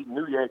like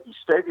New Yankee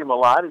Stadium a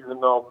lot,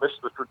 even though I miss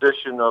the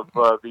tradition of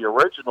the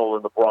original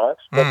in the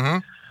Bronx.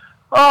 But,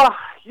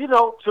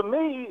 to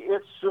me,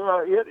 it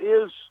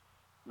is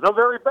the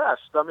very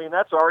best. I mean,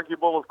 that's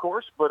arguable, of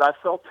course, but I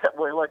felt that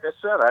way. Like I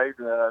said,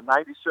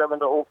 97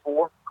 to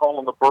 04,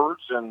 calling the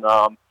Birds, and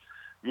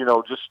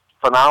just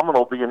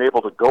phenomenal being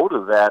able to go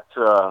to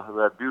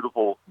that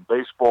beautiful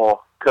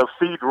baseball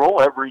cathedral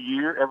every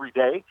year, every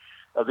day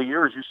of the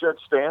year, as you said,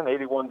 Stan,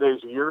 81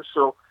 days a year.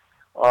 So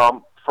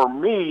for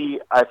me,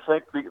 I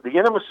think the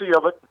intimacy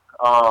of it,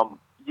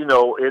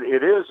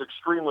 it is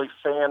extremely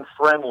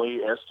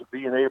fan-friendly as to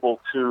being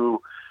able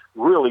to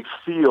really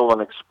feel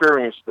and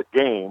experience the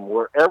game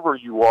wherever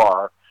you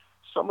are.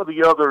 Some of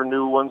the other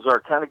new ones are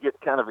kind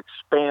of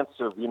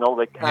expansive.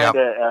 They kind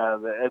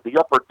of the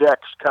upper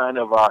decks kind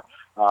of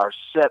are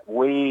set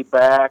way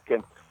back,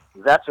 and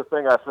that's a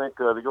thing I think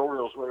the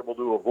Orioles were able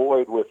to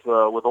avoid with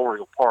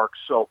Oriole Park.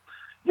 So,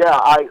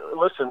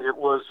 it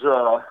was.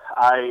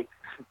 I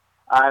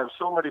have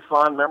so many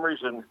fond memories,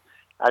 and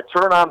I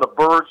turn on the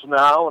Birds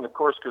now, and of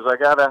course, because I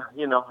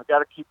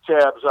gotta keep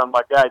tabs on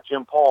my guy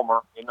Jim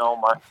Palmer,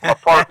 my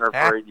partner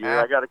for 8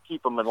 years. I gotta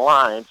keep him in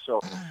line.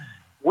 So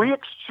we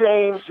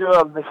exchange,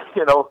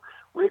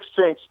 we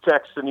exchange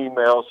texts and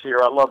emails here.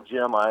 I love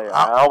Jim. I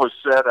always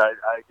said,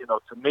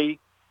 to me,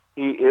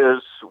 he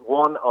is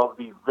one of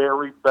the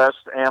very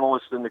best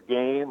analysts in the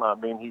game. I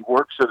mean, he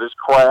works at his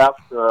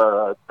craft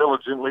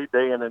diligently,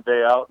 day in and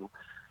day out, and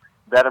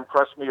that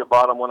impressed me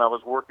about him when I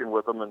was working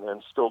with him,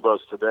 and still does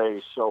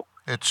today. So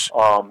it's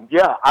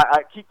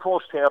I keep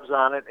close tabs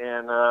on it,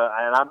 and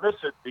I miss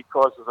it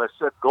because, as I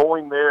said,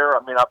 going there,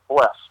 I mean, I'm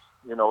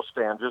blessed,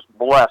 Stan, just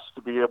blessed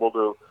to be able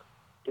to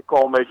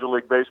call Major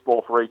League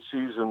Baseball for 8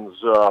 seasons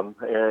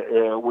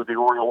with the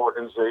Oriole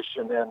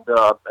organization and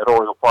at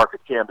Oriole Park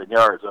at Camden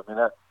Yards. I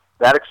mean,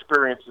 that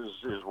experience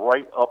is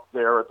right up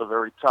there at the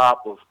very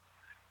top of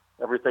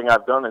everything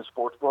I've done in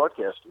sports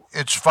broadcasting.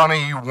 It's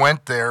funny you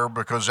went there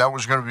because that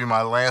was going to be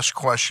my last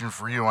question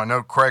for you. I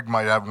know Craig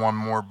might have one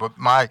more, but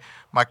my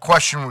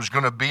question was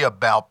going to be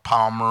about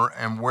Palmer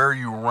and where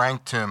you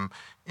ranked him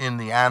in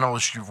the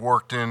analysts you've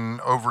worked in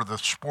over the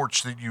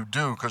sports that you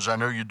do, because I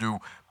know you do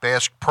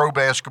pro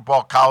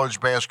basketball, college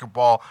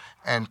basketball,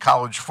 and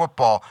college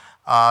football.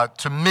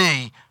 To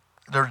me,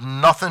 there's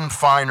nothing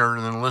finer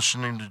than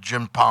listening to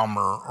Jim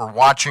Palmer or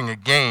watching a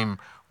game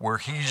where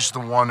he's the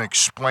one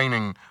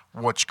explaining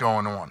what's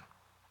going on.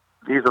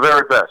 He's the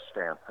very best,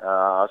 Stan.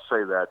 I'll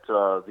say that.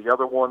 The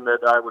other one that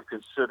I would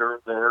consider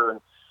there,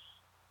 and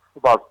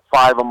about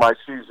 5 of my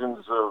seasons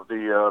of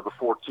the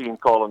 14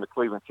 calling the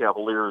Cleveland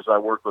Cavaliers, I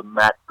worked with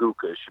Matt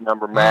Gukish.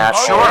 Remember Matt?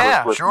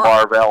 With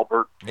Marv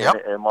Albert.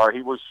 Yep. And Marv,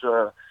 he was,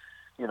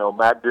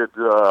 Matt did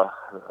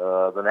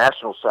the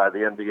national side of the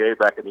NBA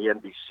back in the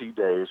NBC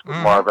days with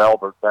Marv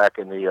Albert back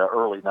in the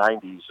early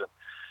 90s.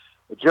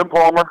 Jim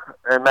Palmer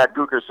and Matt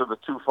Gukish are the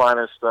 2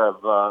 finest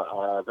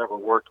I've ever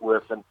worked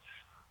with. And,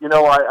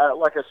 I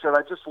like I said,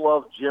 I just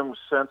love Jim's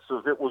sense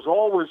of it was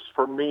always,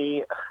 for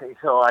me,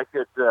 I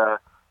could,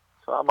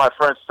 my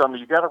friends tell me,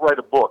 you got to write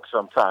a book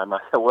sometime. I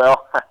said,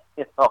 well,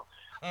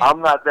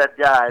 I'm not that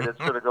guy that's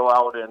going to go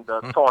out and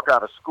talk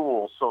out of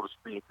school, so to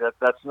speak.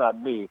 That's not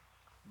me.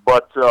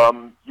 But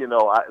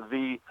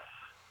the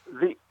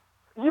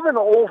even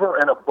over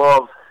and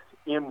above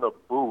in the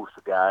booth,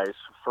 guys,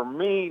 for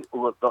me,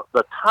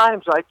 the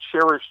times I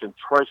cherished and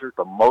treasured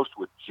the most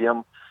with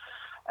Jim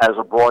as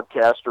a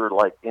broadcaster,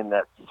 like in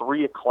that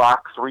 3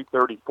 o'clock,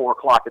 3:30, 4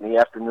 o'clock in the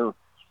afternoon,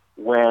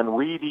 when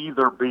we'd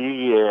either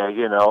be,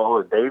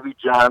 Davey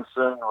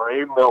Johnson,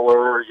 Ray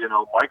Miller,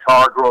 Mike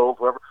Hargrove,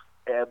 whoever,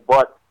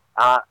 but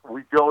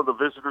we'd go to the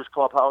visitors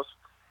clubhouse,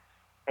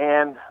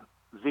 and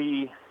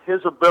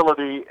his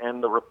ability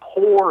and the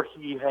rapport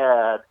he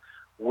had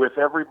with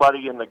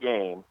everybody in the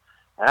game.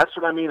 And that's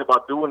what I mean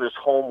about doing his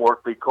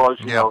homework, because,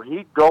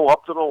 he'd go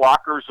up to the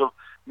lockers of,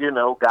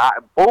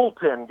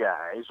 bullpen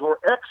guys or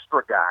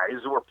extra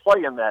guys who were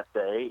playing that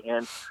day,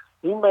 and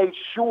he made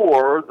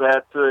sure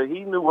that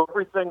he knew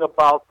everything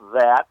about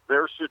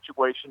their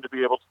situation, to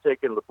be able to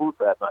take into the booth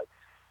that night.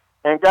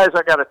 And, guys,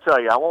 I got to tell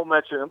you, I won't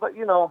mention him, but,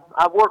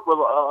 I've worked with,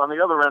 on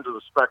the other end of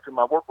the spectrum,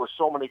 I've worked with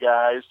so many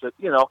guys that,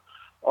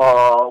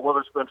 whether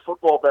it's been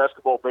football,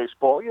 basketball,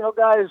 baseball,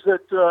 guys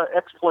that,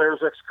 ex-players,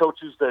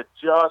 ex-coaches that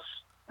just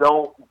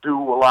don't do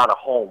a lot of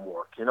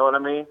homework, you know what I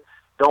mean?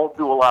 Don't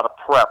do a lot of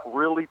prep,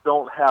 really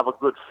don't have a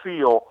good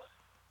feel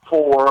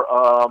for,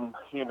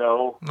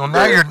 Well,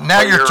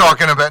 now you're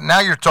talking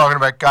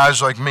about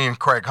guys like me and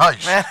Craig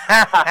Heist.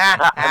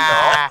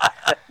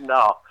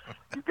 No,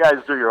 you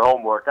guys do your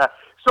homework.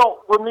 So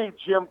for me,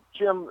 Jim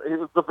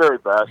is the very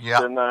best,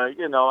 and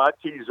I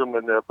tease him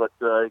in there, but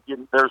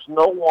there's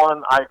no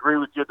one. I agree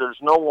with you. There's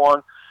no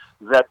one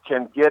that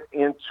can get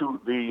into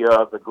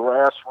the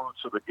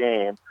grassroots of the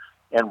game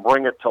and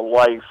bring it to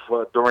life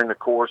during the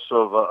course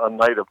of a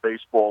night of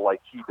baseball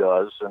like he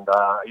does. And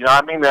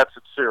I mean that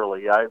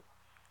sincerely.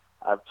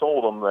 I've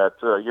told him that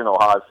how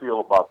I feel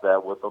about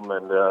that with him,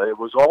 and it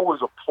was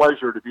always a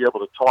pleasure to be able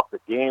to talk the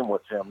game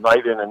with him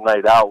night in and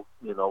night out.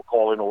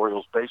 Calling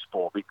Orioles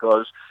baseball,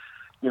 because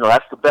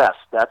that's the best.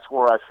 That's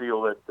where I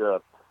feel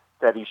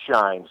that he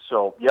shines.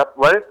 So, yep,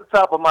 right at the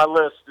top of my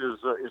list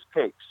is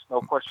Cakes.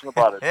 No question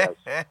about it,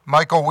 guys.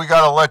 Michael, we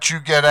got to let you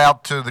get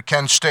out to the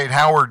Kent State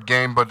Howard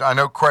game, but I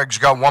know Craig's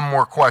got one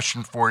more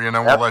question for you, and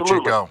then we'll let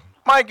you go.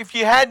 Mike, if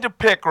you had to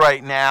pick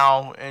right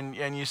now, and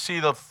you see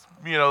the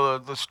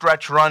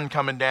stretch run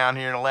coming down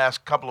here in the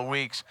last couple of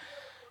weeks,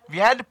 if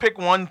you had to pick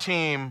one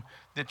team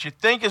that you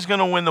think is going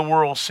to win the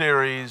World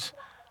Series,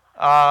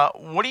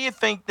 what do you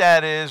think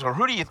that is, or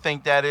who do you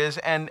think that is?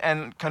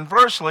 And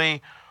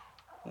conversely,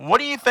 what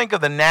do you think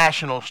of the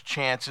Nationals'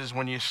 chances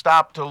when you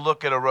stop to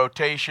look at a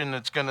rotation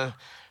that's going to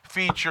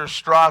feature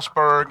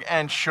Strasburg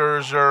and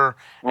Scherzer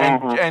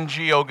and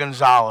Gio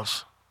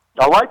Gonzalez?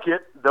 I like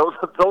it.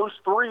 Those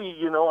three,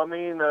 you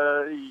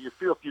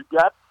feel if you've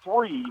got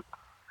three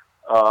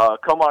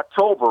come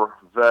October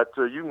that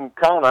you can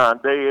count on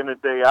day in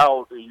and day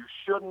out, you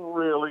shouldn't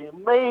really,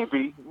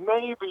 maybe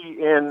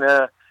in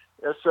a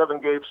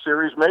 7-game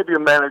series, maybe a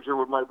manager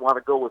might want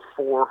to go with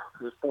four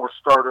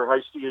starter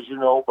Heisty, as you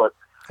know, but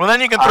well,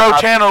 then you can throw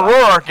Tanner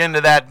Roark into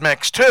that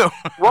mix too.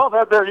 Well,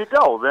 there you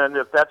go. Then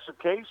if that's the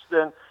case,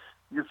 then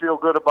you feel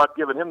good about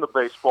giving him the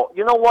baseball.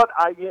 You know what?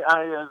 I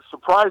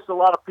surprised a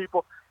lot of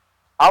people.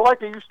 I like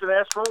the Houston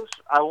Astros.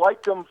 I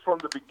like them from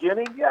the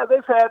beginning. Yeah,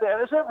 they've had,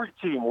 as every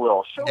team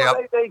will. Sure,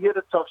 they hit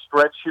a tough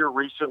stretch here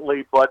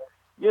recently, but,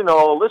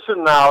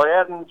 listen now,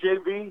 adding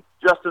JV,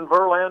 Justin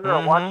Verlander,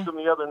 I watched him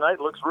the other night.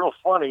 Looks real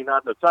funny,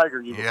 not in the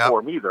Tiger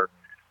uniform either.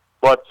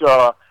 But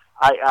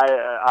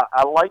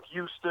I like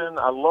Houston.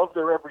 I love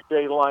their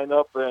everyday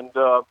lineup, and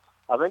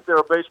I think they're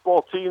a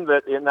baseball team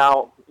that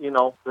now,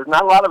 there's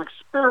not a lot of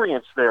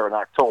experience there in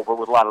October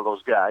with a lot of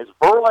those guys.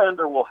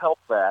 Verlander will help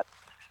that.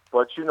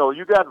 But,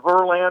 you got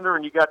Verlander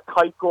and you got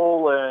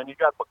Keuchel and you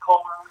got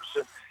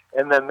McCullers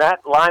and then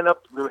that lineup,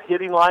 the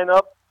hitting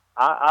lineup,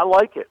 I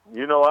like it.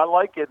 I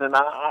like it, and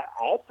I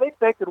think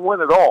they could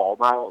win it all.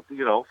 Now,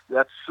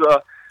 that's,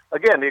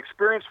 again, the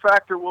experience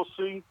factor we'll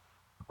see.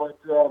 But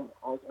I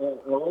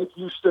like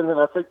Houston, and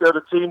I think they're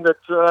the team that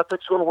I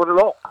think's going to win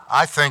it all.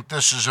 I think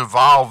this has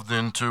evolved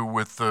into,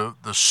 with the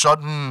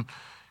sudden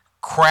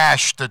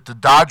crash that the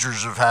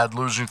Dodgers have had,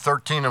 losing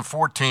 13 and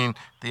 14,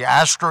 the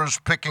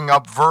Astros picking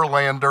up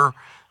Verlander,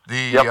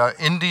 the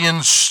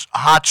Indians'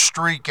 hot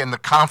streak and the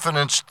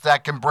confidence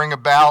that can bring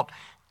about,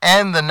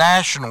 and the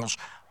Nationals.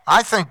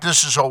 I think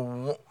this is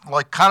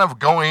kind of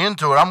going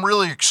into it. I'm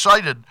really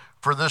excited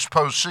for this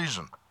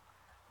postseason.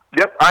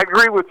 Yep, I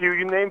agree with you.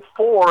 You named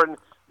four, and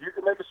you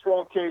can make a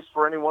strong case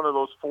for any one of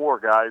those four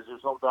guys.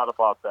 There's no doubt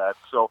about that.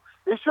 So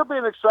it should be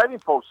an exciting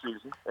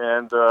postseason,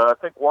 and I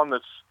think one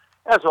that's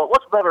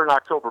what's better in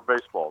October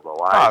baseball,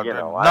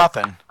 though?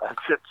 Nothing.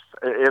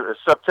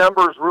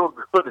 September is real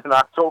good, and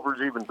October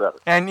is even better.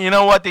 And you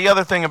know what? The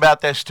other thing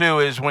about this, too,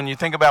 is when you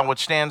think about what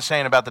Stan's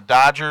saying about the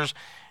Dodgers,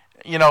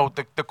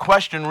 the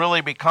question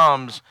really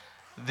becomes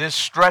this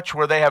stretch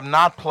where they have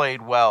not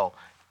played well.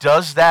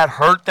 Does that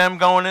hurt them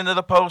going into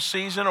the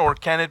postseason, or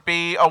can it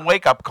be a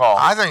wake-up call?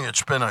 I think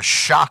it's been a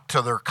shock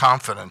to their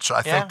confidence.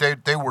 I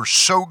think they were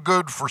so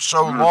good for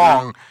so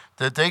long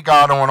that they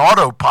got on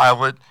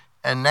autopilot,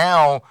 and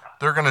now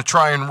they're going to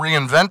try and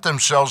reinvent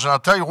themselves. And I'll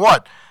tell you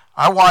what,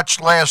 I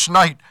watched last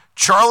night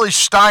Charlie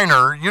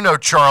Steiner. You know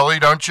Charlie,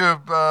 don't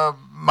you,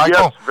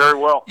 Michael? Yes, very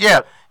well. Yeah.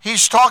 Yes.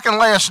 He's talking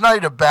last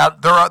night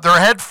about they're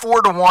ahead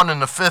 4-1 in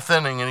the fifth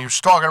inning, and he was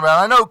talking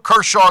about, I know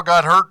Kershaw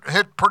got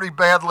hit pretty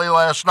badly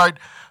last night,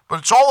 but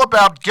it's all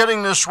about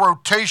getting this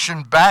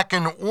rotation back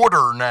in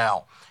order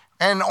now.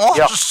 And all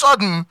of a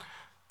sudden,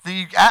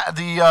 the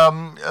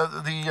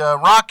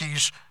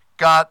Rockies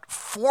got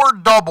 4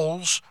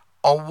 doubles,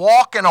 a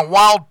walk, and a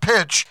wild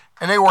pitch,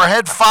 and they were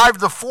ahead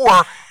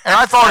 5-4. And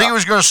I thought he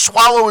was going to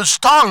swallow his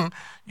tongue.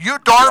 Yu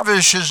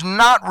Darvish has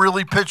not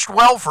really pitched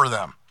well for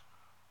them.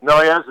 No,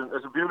 he hasn't.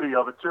 There's a beauty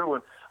of it, too.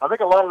 And I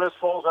think a lot of this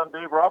falls on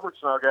Dave Roberts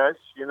now, guys.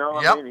 You know,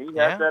 I mean, he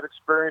had that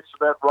experience of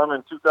that run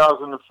in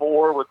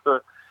 2004 with the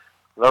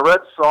Red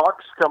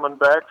Sox coming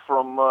back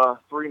from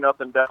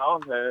 3-0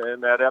 down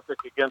and that epic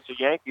against the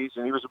Yankees,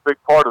 and he was a big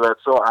part of that.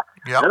 So I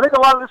think a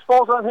lot of this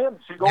falls on him.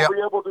 He's going to be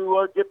able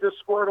to get this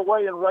squared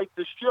away and right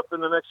this ship in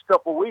the next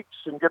couple of weeks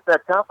and get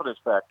that confidence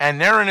back.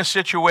 And they're in a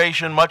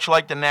situation much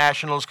like the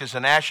Nationals, because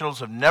the Nationals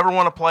have never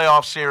won a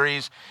playoff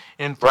series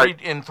in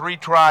three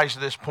tries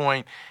at this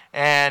point.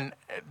 And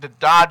the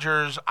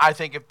Dodgers, I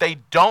think if they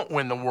don't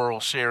win the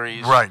World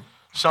Series,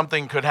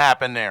 something could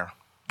happen there.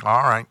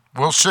 All right.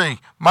 We'll see.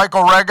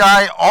 Michael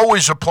Regai,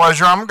 always a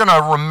pleasure. I'm going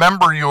to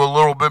remember you a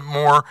little bit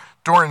more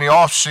during the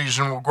off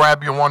season. We'll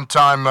grab you one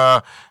time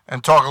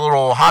and talk a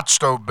little hot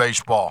stove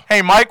baseball.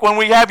 Hey, Mike, when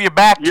we have you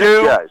back,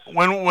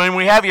 when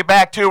we have you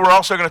back, too, we're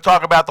also going to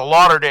talk about the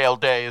Lauderdale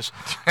days.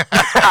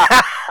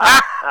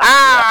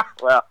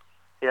 Well,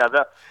 yeah,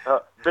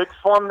 big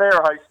fun there,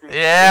 Heisty.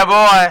 Yeah,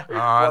 boy.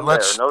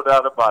 No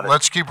doubt about it.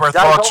 Let's keep our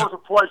Guys, thoughts. Always a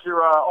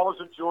pleasure. Always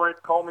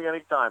enjoyed. Call me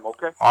anytime,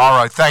 okay?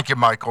 All right. Thank you,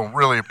 Michael.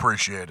 Really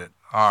appreciate it.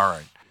 All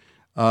right.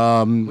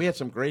 We had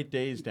some great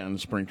days down in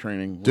spring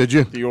training. Did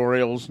you? The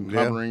Orioles and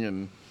covering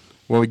and.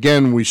 Well,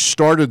 again, we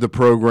started the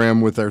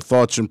program with our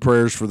thoughts and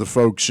prayers for the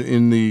folks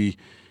in the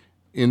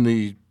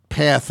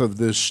path of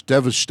this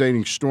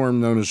devastating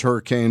storm known as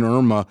Hurricane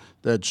Irma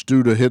that's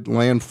due to hit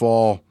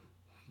landfall.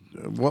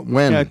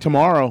 When? Yeah,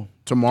 tomorrow.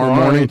 Tomorrow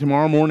morning?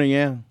 Tomorrow morning,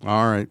 yeah.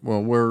 All right.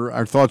 Well,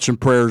 our thoughts and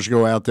prayers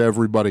go out to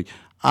everybody.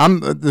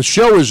 The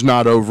show is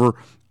not over.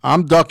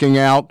 I'm ducking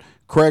out.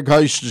 Craig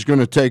Heist is going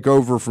to take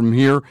over from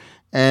here.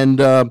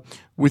 And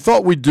we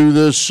thought we'd do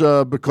this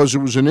because it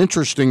was an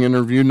interesting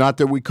interview, not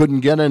that we couldn't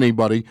get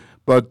anybody.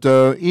 But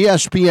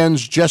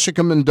ESPN's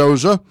Jessica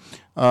Mendoza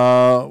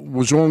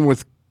was on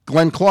with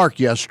Glenn Clark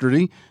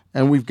yesterday,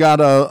 and we've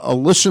got a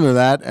listen to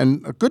that.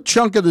 And a good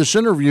chunk of this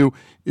interview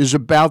is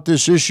about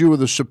this issue of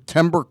the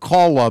September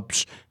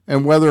call-ups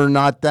and whether or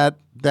not that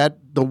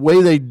the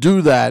way they do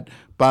that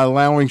by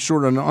allowing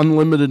sort of an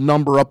unlimited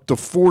number up to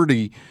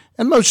 40,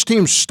 and most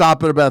teams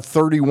stop at about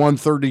 31,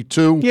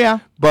 32. Yeah.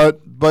 But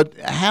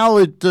how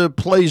it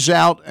plays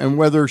out and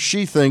whether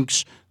she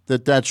thinks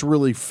that that's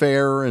really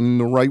fair and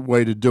the right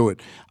way to do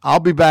it.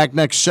 I'll be back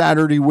next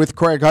Saturday with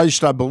Craig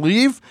Heist, I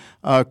believe.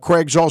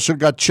 Craig's also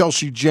got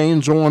Chelsea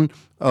Janes on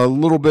a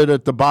little bit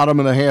at the bottom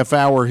of the half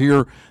hour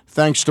here.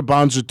 Thanks to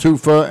Bonza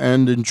Tufa,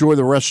 and enjoy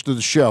the rest of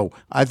the show.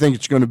 I think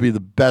it's going to be the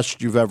best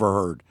you've ever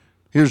heard.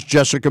 Here's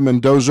Jessica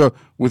Mendoza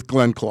with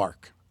Glenn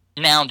Clark.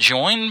 Now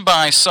joined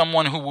by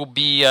someone who will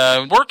be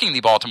working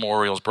the Baltimore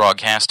Orioles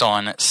broadcast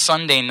on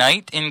Sunday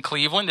night in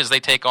Cleveland as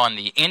they take on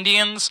the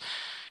Indians.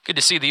 Good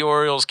to see the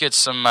Orioles get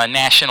some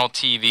national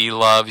TV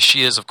love.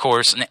 She is, of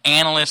course, an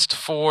analyst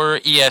for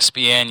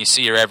ESPN. You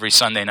see her every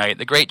Sunday night.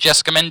 The great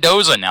Jessica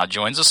Mendoza now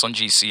joins us on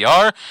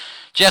GCR.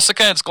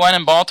 Jessica, it's Glenn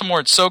in Baltimore.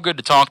 It's so good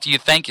to talk to you.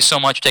 Thank you so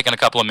much for taking a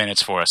couple of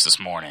minutes for us this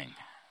morning.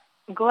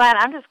 Glenn,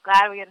 I'm just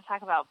glad we get to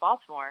talk about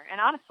Baltimore.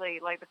 And honestly,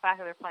 like the fact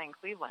that they're playing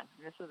Cleveland.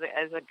 This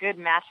is a good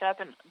matchup,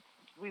 and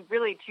we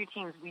really two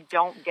teams we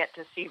don't get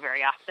to see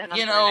very often on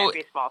Sunday Night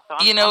Baseball. So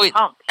I'm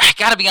pumped. I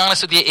got to be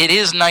honest with you, it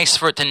is nice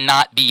for it to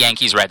not be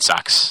Yankees-Red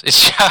Sox.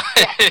 It's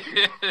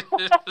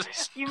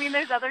You mean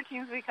there's other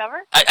teams we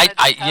cover?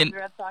 The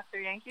Red Sox or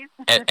Yankees?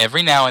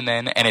 Every now and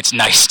then, and it's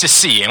nice to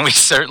see, and we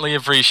certainly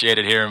appreciate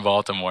it here in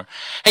Baltimore.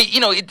 Hey,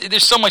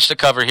 there's so much to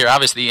cover here.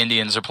 Obviously, the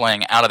Indians are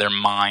playing out of their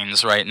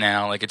minds right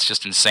now. Like, it's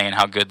just insane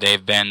how good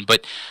they've been.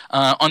 But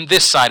on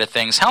this side of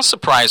things, how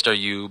surprised are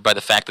you by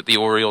the fact that the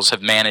Orioles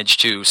have managed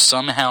to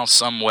somehow,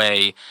 some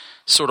way,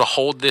 sort of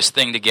hold this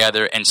thing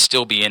together and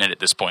still be in it at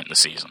this point in the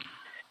season?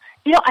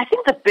 I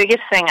think the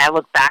biggest thing I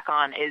look back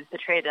on is the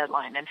trade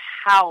deadline and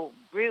how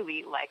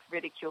really,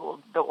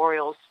 ridiculed the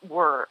Orioles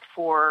were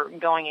for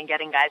going and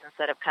getting guys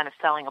instead of kind of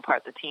selling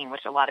apart the team,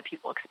 which a lot of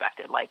people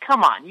expected. Like,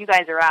 come on, you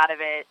guys are out of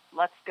it.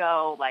 Let's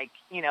go.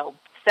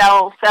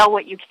 Sell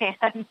what you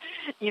can.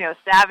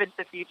 Savage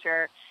the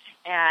future.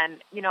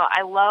 And,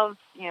 I love,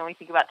 we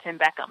think about Tim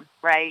Beckham,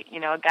 right?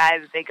 A guy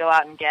that they go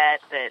out and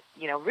get that,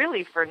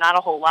 really for not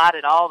a whole lot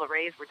at all. The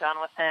Rays were done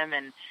with him,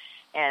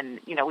 and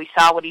we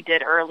saw what he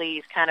did early.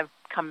 He's kind of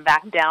come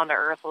back down to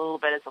earth a little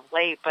bit as of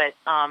late, but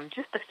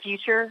just the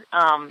future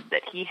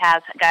that he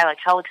has, a guy like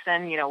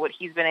Hellickson, what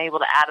he's been able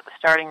to add to the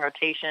starting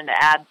rotation, to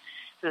add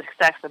to the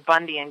success of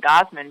Bundy and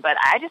Gosman. But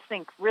I just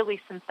think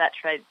really since that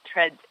trade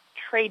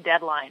trade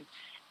deadline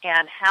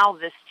and how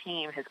this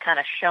team has kind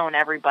of shown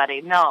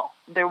everybody, no,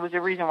 there was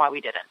a reason why we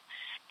didn't.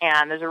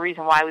 And there's a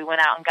reason why we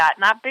went out and got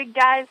not big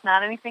guys,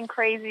 not anything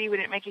crazy. We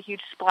didn't make a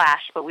huge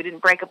splash, but we didn't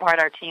break apart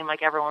our team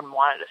like everyone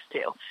wanted us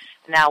to.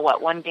 Now,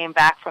 one game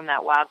back from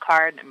that wild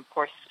card, and of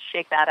course,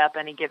 shake that up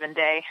any given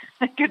day.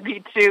 It could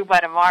be 2 by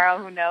tomorrow,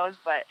 who knows,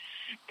 but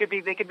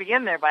they could be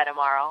in there by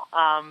tomorrow.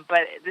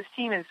 But this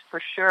team is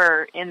for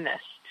sure in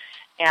this.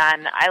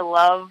 And I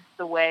love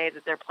the way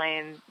that they're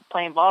playing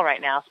ball right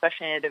now,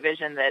 especially in a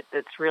division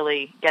that's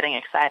really getting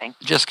exciting.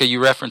 Jessica,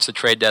 you referenced the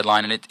trade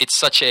deadline, and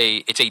it's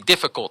a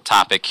difficult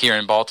topic here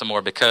in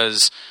Baltimore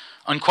because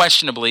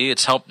unquestionably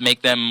it's helped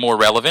make them more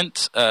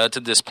relevant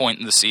to this point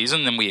in the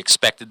season than we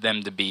expected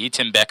them to be.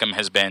 Tim Beckham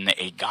has been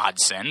a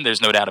godsend.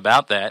 There's no doubt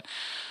about that.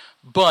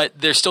 But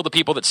there's still the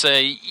people that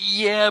say,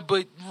 yeah,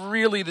 but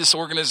really this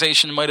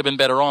organization might have been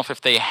better off if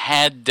they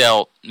had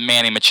dealt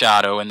Manny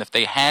Machado and if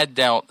they had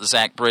dealt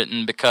Zach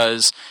Britton,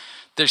 because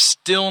they're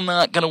still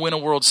not going to win a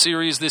World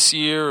Series this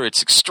year.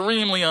 It's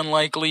extremely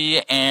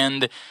unlikely,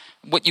 and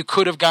what you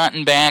could have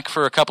gotten back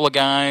for a couple of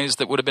guys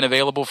that would have been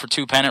available for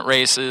 2 pennant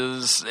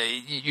races,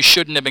 you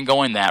shouldn't have been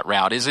going that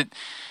route. Is it?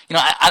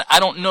 I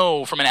don't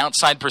know from an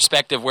outside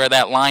perspective where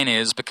that line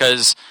is,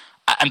 because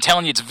I'm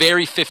telling you, it's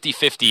very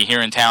 50-50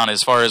 here in town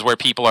as far as where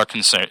people are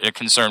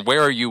concerned.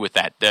 Where are you with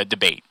that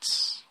debate?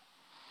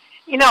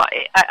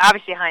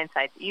 Obviously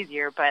hindsight's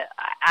easier, but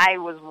I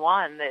was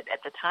one that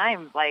at the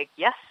time,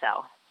 yes,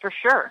 Sal, for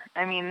sure.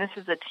 I mean, this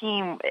is a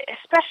team,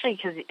 especially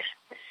because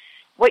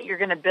what you're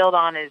going to build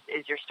on is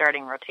your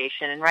starting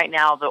rotation. And right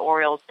now, the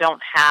Orioles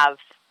don't have,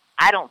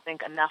 I don't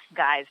think, enough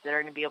guys that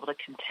are going to be able to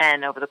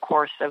contend over the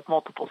course of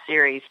multiple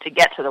series to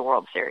get to the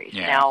World Series.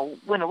 Yeah. Now,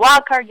 win a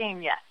wild card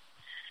game, yes.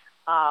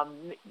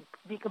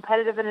 Be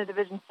competitive in a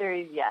division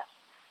series, yes.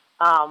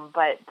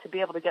 But to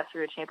be able to get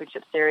through a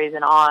championship series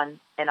and on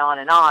and on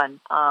and on,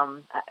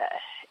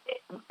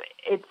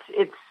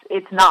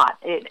 it's not.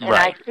 And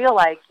I feel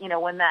like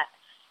when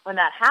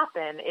that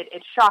happened,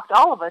 it shocked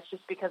all of us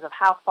just because of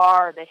how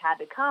far they had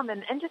to come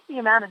and just the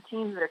amount of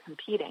teams that are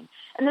competing.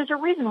 And there's a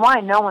reason why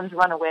no one's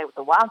run away with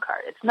the wild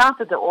card. It's not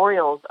that the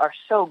Orioles are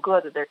so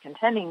good that they're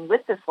contending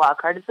with this wild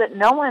card. It's that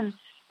no one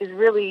is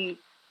really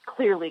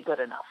clearly good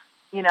enough.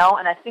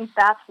 And I think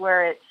that's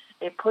where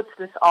it puts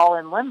this all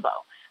in limbo.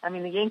 I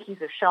mean, the Yankees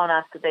have shown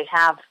us that they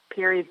have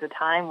periods of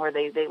time where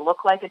they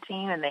look like a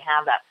team and they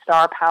have that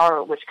star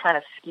power, which kind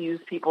of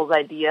skews people's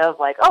idea of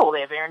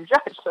they have Aaron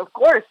Judge, so of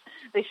course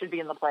they should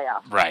be in the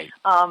playoffs. Right.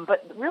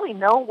 But really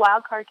no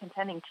wild card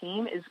contending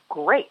team is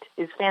great,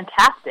 is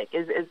fantastic,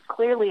 is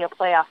clearly a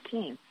playoff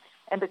team.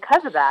 And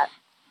because of that,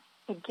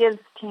 it gives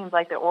teams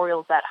like the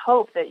Orioles that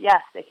hope that,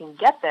 yes, they can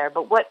get there,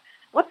 but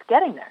what's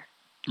getting there?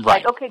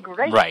 Right. Okay,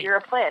 great, right. You're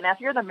a player. Now, if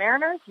you're the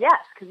Mariners, yes,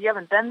 because you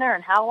haven't been there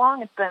in how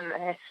long? It's been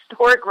a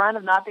historic run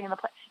of not being in the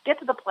get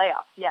to the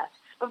playoffs, yes.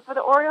 But for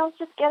the Orioles,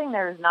 just getting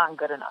there is not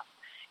good enough.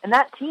 And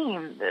that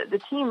team, the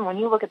team, when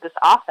you look at this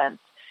offense,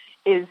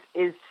 is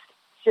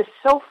just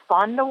so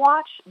fun to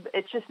watch.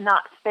 It's just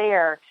not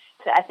fair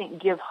to, I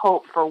think, give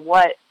hope for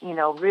what,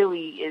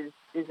 really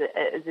is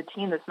a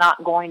team that's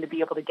not going to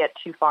be able to get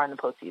too far in the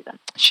postseason.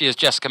 She is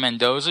Jessica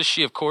Mendoza.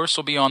 She, of course,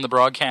 will be on the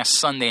broadcast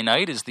Sunday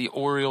night as the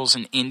Orioles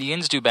and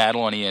Indians do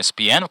battle on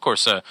ESPN. Of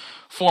course, a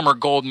former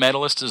gold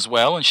medalist as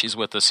well, and she's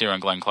with us here on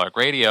Glenn Clark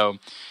Radio.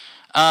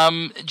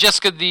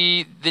 Jessica,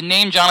 the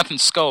name Jonathan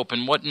Schoop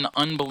and what an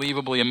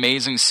unbelievably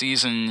amazing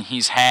season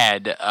he's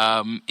had.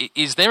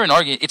 Is there an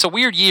argument? It's a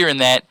weird year in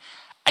that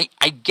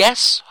I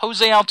guess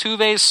Jose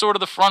Altuve is sort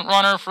of the front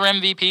runner for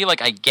MVP.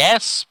 I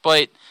guess,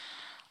 but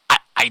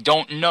I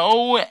don't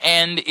know,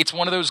 and it's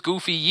one of those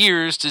goofy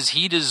years. Does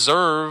he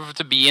deserve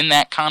to be in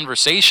that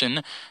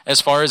conversation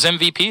as far as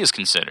MVP is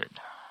considered?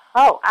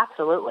 Oh,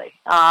 absolutely.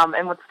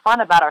 And what's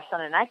fun about our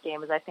Sunday night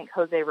game is I think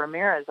Jose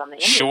Ramirez on the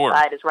Indian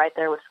side is right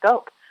there with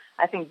Schoop.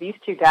 I think these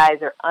two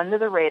guys are under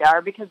the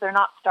radar because they're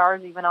not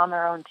stars even on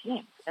their own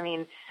teams. I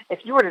mean,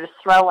 if you were to just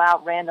throw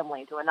out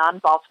randomly to a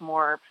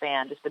non-Baltimore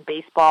fan, just a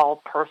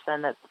baseball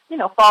person that,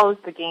 follows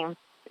the game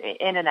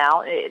in and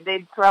out,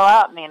 they'd throw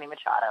out Manny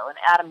Machado and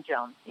Adam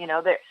Jones.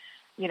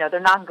 They're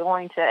not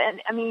going to,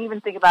 and I mean,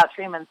 even think about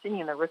Trey Mancini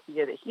and the rookie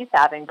year that he's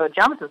having, but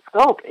Jonathan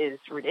Schoop is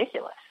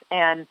ridiculous.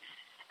 And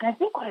I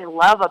think what I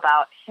love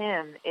about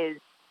him is,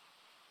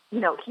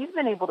 he's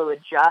been able to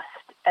adjust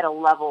at a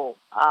level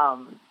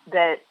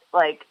that,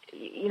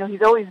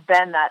 he's always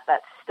been that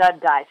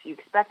stud guy, so you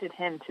expected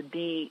him to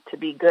be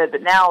good,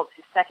 but now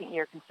his second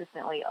year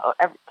consistently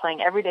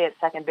playing every day at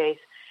second base,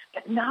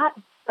 but not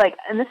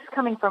and this is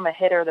coming from a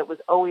hitter that was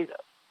always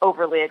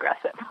overly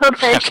aggressive.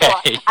 Okay. So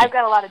I've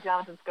got a lot of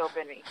Jonathan Schoop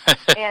in me.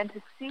 And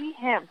to see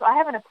him, so I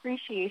have an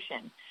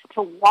appreciation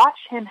to watch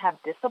him have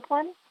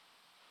discipline,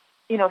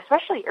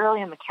 especially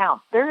early in the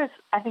count. There is,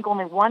 I think,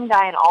 only one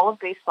guy in all of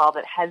baseball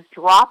that has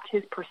dropped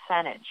his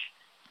percentage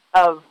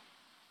of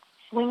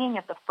swinging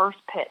at first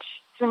pitch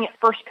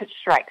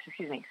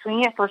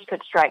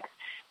strikes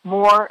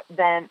more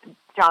than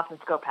Jonathan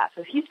Schoop has.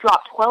 So he's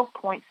dropped 12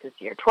 points this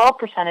year, 12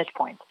 percentage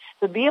points.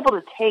 So to be able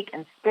to take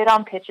and spit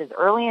on pitches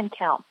early in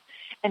counts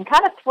and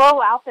kind of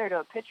throw out there to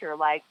a pitcher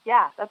like,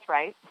 yeah, that's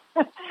right.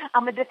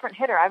 I'm a different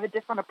hitter. I have a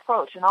different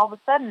approach. And all of a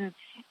sudden,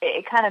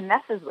 it kind of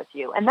messes with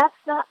you. And that's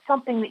not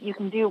something that you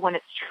can do when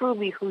it's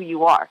truly who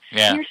you are.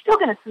 Yeah. You're still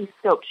going to see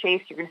Scope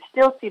chase. You're going to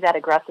still see that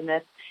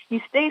aggressiveness.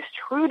 He stays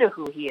true to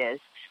who he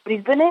is, but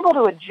he's been able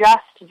to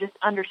adjust to just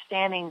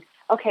understanding,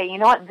 okay, you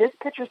know what, this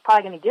pitcher's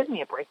probably going to give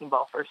me a breaking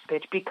ball first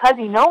pitch because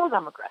he knows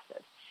I'm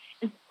aggressive.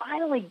 And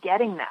finally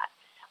getting that.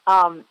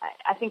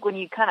 I think when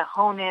you kind of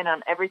hone in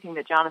on everything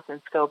that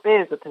Jonathan Scope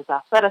is with his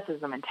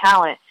athleticism and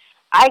talent,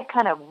 I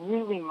kind of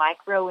really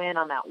micro in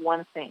on that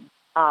one thing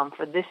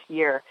for this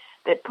year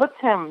that puts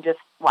him just,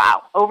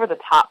 wow, over the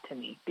top to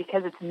me,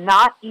 because it's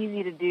not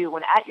easy to do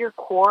when at your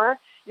core,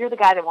 you're the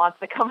guy that wants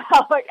to come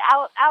out like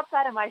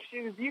outside of my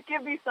shoes. You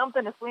give me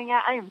something to swing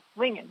at, I am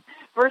swinging.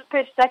 First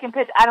pitch, second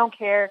pitch, I don't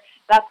care.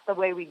 That's the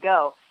way we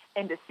go.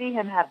 And to see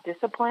him have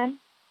discipline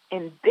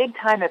in big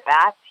time at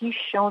bats, he's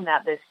shown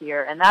that this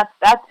year, and that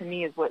to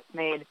me is what's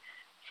made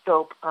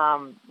Scope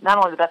not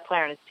only the best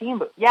player on his team,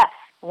 but yes,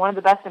 one of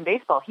the best in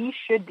baseball. He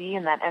should be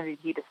in that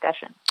MVP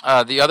discussion.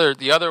 The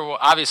other,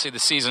 obviously, the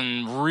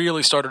season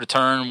really started to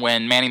turn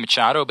when Manny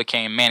Machado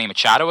became Manny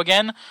Machado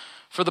again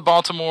for the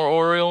Baltimore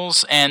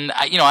Orioles, and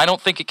I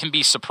don't think it can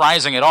be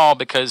surprising at all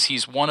because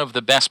he's one of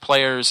the best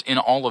players in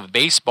all of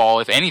baseball.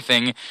 If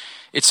anything,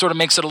 it sort of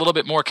makes it a little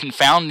bit more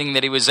confounding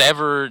that he was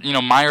ever,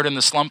 mired in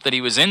the slump that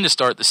he was in to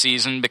start the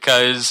season,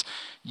 because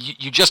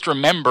you just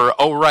remember,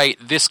 oh, right,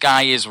 this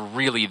guy is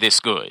really this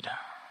good.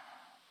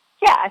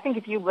 Yeah, I think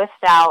if you list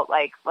out,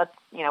 like,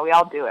 we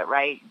all do it,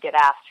 right? Get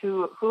asked,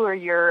 who are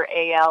your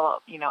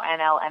AL,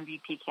 NL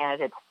MVP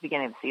candidates at the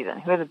beginning of the season?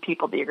 Who are the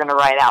people that you're going to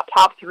write out?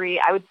 Top three,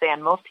 I would say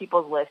on most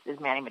people's list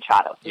is Manny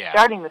Machado. So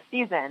starting the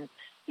season,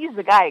 he's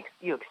the guy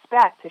you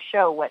expect to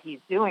show what he's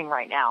doing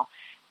right now.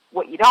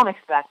 What you don't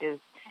expect is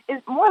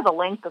more the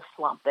length of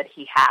slump that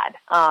he had,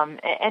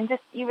 and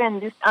just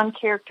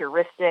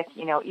uncharacteristic,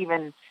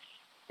 even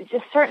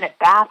just certain at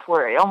bats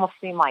where it almost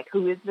seemed like,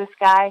 who is this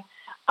guy?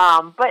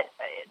 But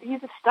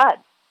he's a stud,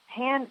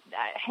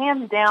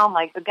 hands down.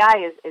 Like, the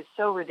guy is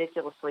so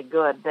ridiculously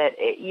good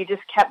that you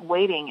just kept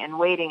waiting and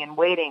waiting and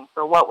waiting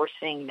for what we're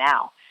seeing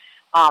now.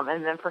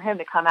 And then for him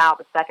to come out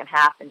the second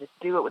half and just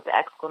do it with the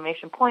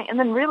exclamation point, and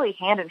then really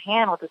hand in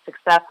hand with the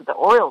success that the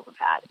Orioles have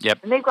had. Yep.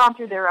 And they've gone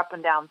through their up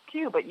and downs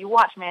too, but you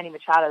watch Manny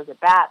Machado's at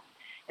bats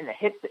and the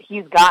hits that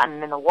he's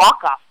gotten and the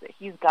walk-offs that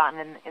he's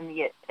gotten in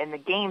the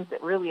games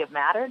that really have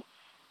mattered.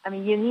 I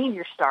mean, you need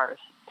your stars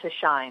to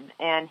shine,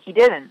 and he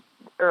didn't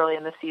early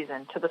in the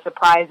season, to the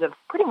surprise of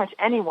pretty much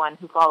anyone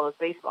who follows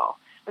baseball.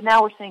 But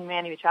now we're seeing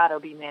Manny Machado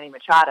be Manny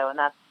Machado, and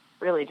that's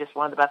really just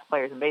one of the best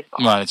players in baseball.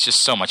 Well, it's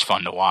just so much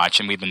fun to watch,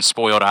 and we've been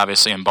spoiled,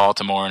 obviously, in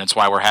Baltimore, and it's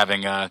why we're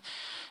having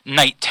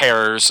night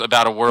terrors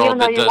about a world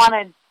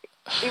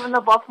even though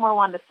Baltimore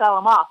wanted to sell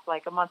him off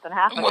like a month and a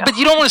half ago. But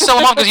you don't want to sell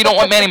him off because you don't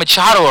want Manny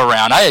Machado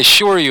around. I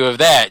assure you of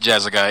that,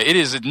 Jessica. It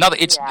is another.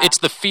 It's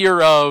the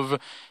fear of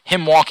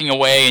him walking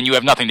away and you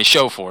have nothing to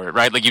show for it,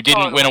 right? Like, you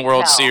didn't win a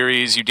World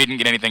Series, you didn't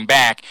get anything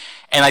back,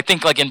 and I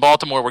think, like, in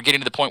Baltimore, we're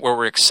getting to the point where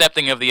we're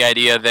accepting of the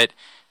idea that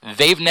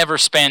they've never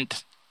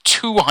spent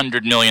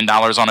 $200 million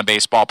on a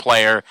baseball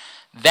player.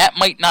 That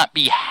might not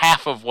be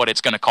half of what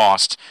it's going to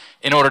cost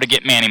in order to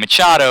get Manny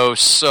Machado.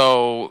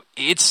 So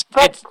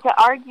But to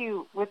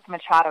argue with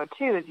Machado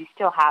too is you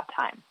still have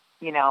time,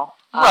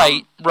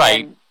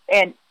 Right.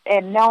 And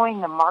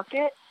knowing the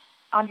market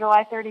on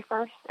July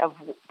 31st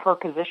for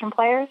position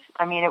players,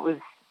 I mean, it was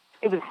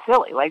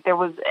silly. Like,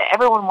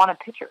 everyone wanted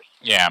pitchers.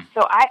 Yeah.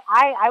 So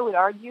I would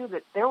argue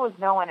that there was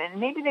no one, and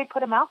maybe they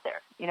put him out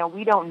there.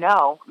 We don't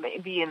know,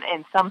 maybe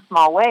in some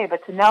small way,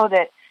 but to know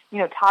that,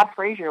 Todd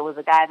Frazier was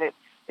a guy that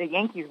the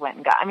Yankees went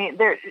and got. I mean,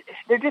 there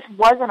just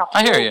wasn't a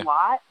whole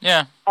lot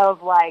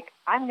of, like,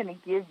 I'm going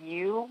to give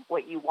you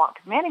what you want.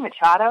 Because Manny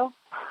Machado,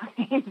 I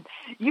mean,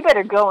 you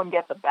better go and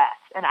get the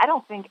best. And I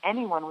don't think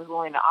anyone was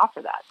willing to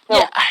offer that.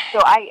 So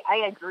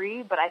I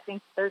agree, but I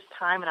think there's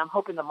time, and I'm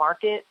hoping the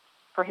market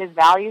for his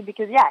value,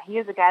 because he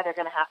is a guy they're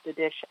going to have to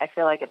dish, I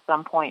feel like, at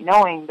some point,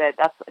 knowing that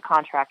that's a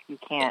contract you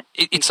can't.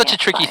 It's such a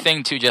tricky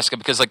thing too, Jessica,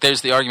 because, like,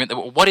 there's the argument that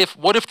what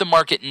if the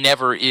market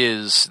never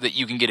is that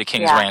you can get a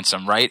king's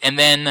ransom, right? And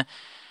then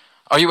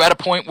are you at a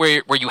point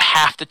where you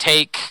have to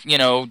take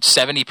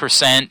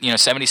 70%,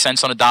 70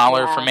 cents on a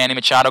dollar for Manny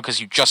Machado because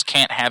you just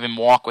can't have him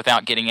walk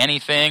without getting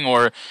anything,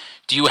 or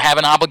do you have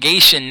an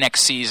obligation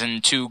next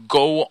season to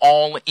go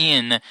all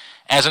in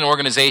as an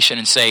organization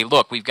and say,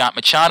 look, we've got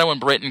Machado and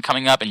Britton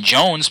coming up, and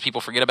Jones, people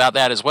forget about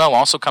that as well,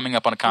 also coming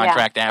up on a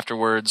contract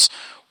afterwards.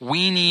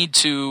 We need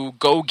to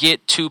go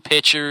get two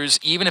pitchers,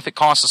 even if it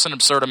costs us an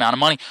absurd amount of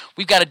money.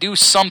 We've got to do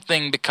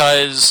something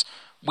because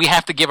we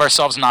have to give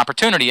ourselves an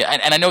opportunity.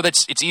 And I know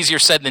it's easier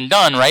said than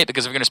done, right?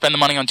 Because if you're going to spend the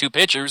money on two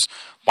pitchers,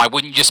 why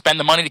wouldn't you just spend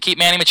the money to keep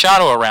Manny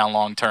Machado around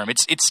long term?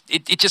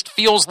 It just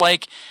feels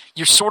like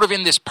you're sort of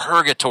in this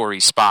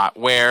purgatory spot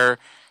where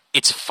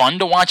it's fun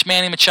to watch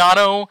Manny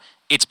Machado.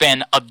 It's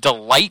been a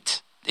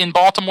delight in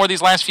Baltimore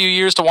these last few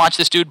years to watch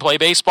this dude play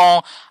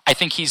baseball. I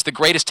think he's the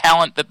greatest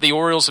talent that the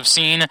Orioles have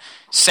seen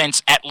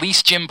since at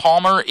least Jim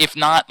Palmer, if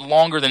not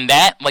longer than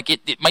that. Like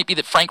it might be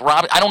that Frank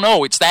Robinson, I don't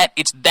know, it's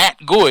that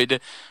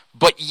good,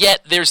 but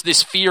yet there's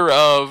this fear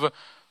of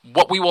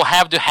what we will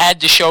had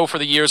to show for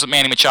the years of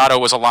Manny Machado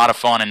was a lot of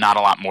fun and not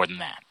a lot more than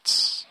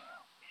that.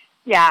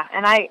 Yeah,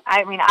 and I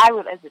mean, I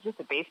would, as just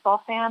a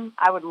baseball fan,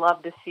 I would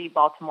love to see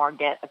Baltimore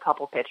get a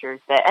couple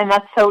pitchers and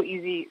that's so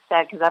easy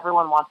said because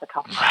everyone wants a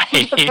couple.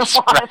 Right,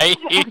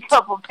 a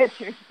couple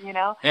pitchers, you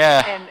know.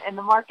 Yeah. And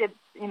the market's,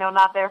 you know,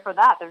 not there for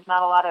that. There's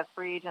not a lot of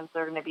free agents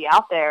that are going to be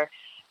out there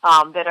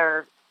that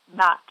are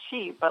not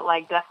cheap, but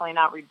like definitely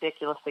not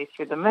ridiculously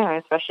through the moon.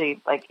 Especially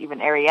like even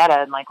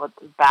Arrieta and like what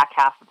the back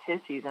half of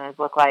his season has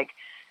looked like.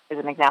 As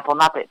an example,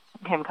 not that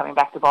him coming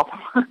back to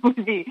Baltimore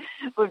would be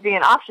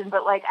an option,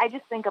 but like I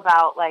just think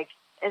about like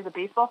as a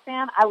baseball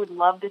fan, I would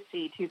love to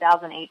see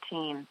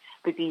 2018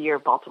 be the year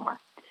of Baltimore,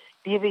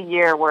 be the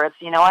year where it's,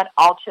 you know what,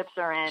 all chips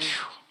are in,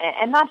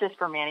 and not just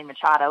for Manny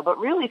Machado, but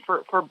really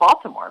for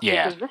Baltimore,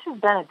 because this has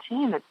been a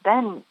team that's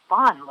been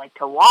fun, like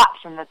to watch,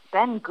 and that's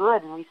been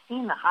good, and we've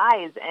seen the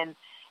highs, and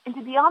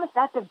to be honest,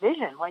 that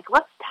division, like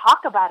let's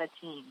talk about a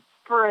team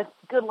for a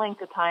good length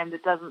of time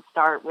that doesn't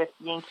start with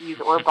Yankees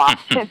or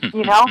Boston,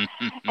 you know,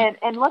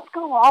 and let's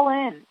go all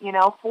in, you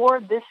know, for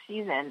this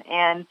season,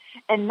 and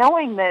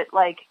knowing that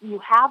like you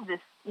have this,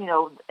 you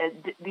know,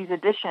 these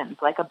additions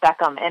like a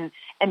Beckham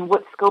and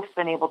what Scope's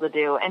been able to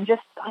do, and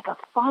just like a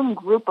fun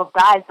group of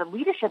guys, the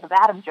leadership of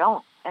Adam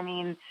Jones. I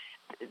mean,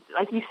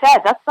 like you said,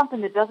 that's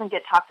something that doesn't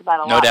get talked about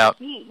a lot. No doubt.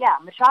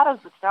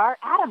 Machado's the star.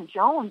 Adam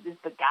Jones is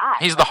the guy.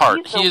 He's the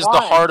heart. He is the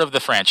heart of the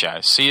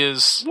franchise. He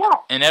is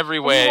in every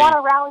way. You want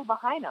to rally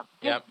behind him.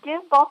 Yep.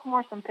 Give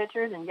Baltimore some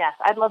pitchers, and yes,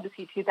 I'd love to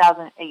see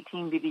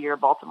 2018 be the year of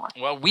Baltimore.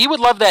 Well, we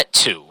would love that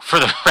too, for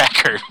the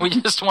record. We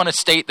just want to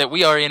state that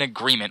we are in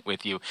agreement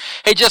with you.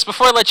 Hey, Jess,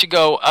 before I let you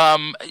go,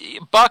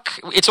 Buck,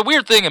 it's a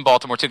weird thing in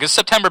Baltimore too, because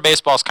September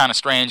baseball is kind of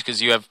strange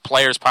because you have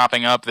players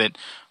popping up that,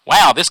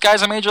 wow, this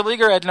guy's a major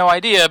leaguer? I had no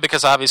idea,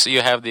 because obviously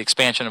you have the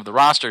expansion of the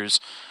rosters.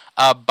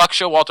 Buck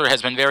Showalter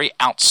has been very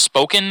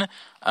outspoken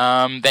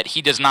that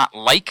he does not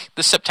like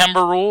the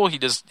September rule.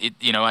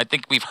 I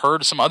think we've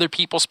heard some other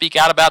people speak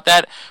out about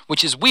that,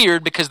 which is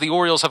weird because the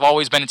Orioles have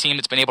always been a team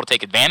that's been able to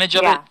take advantage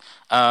of it.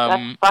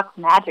 That's Buck's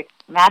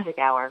magic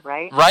hour,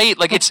 right? Right?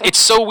 Like it's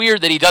so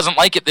weird that he doesn't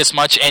like it this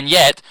much, and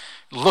yet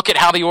look at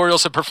how the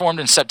Orioles have performed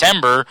in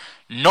September.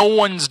 No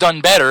one's done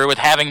better with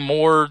having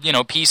more, you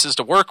know, pieces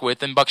to work with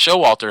than Buck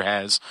Showalter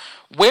has.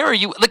 Where are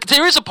you? Like,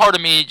 there is a part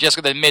of me,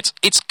 Jessica, that admits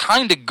it's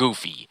kind of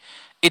goofy.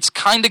 It's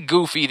kind of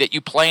goofy that you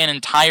play an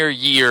entire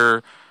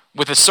year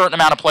with a certain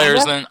amount of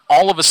players, and then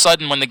all of a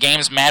sudden, when the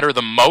games matter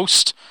the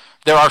most,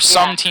 there are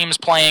some teams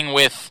playing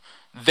with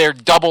their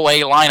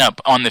Double-A lineup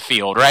on the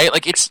field, right?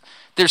 Like,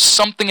 there's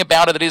something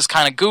about it that is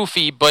kind of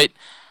goofy, but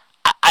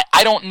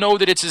I don't know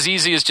that it's as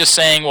easy as just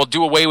saying, well,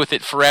 do away with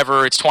it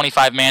forever. It's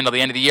 25-man till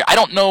the end of the year. I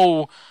don't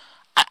know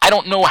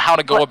how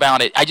to go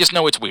about it. I just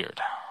know it's weird.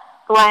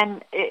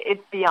 Glenn,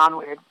 it's beyond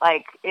weird.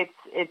 Like it's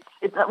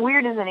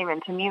weird isn't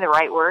even to me the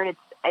right word.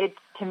 It's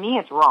to me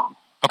it's wrong.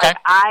 Okay.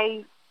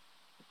 Like,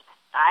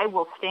 I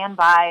will stand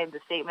by the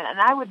statement, and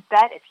I would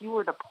bet if you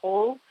were to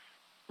poll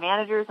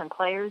managers and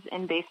players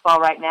in baseball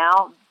right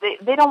now,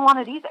 they don't want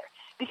it either,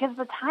 because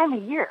the time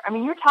of year. I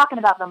mean, you're talking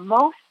about the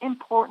most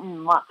important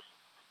month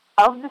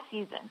of the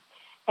season,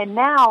 and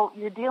now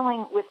you're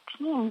dealing with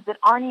teams that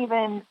aren't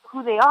even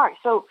who they are.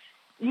 So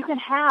you can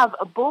have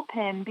a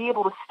bullpen be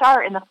able to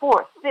start in the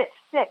 4th, 5th,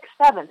 6th,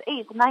 7th,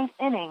 8th, 9th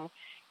inning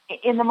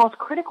in the most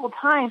critical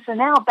time. So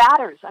now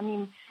batters, I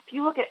mean, if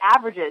you look at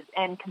averages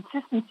and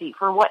consistency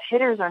for what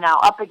hitters are now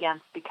up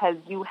against, because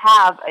you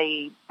have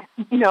 20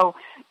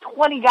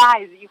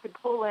 guys that you could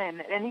pull in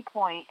at any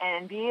point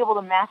and be able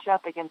to match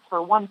up against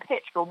for one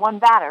pitch, for one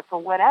batter, for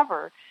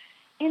whatever,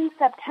 in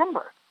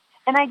September.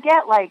 And I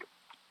get, like,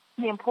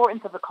 the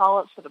importance of the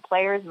call-ups for the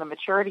players and the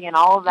maturity and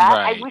all of that.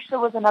 Right. I wish there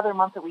was another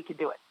month that we could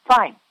do it.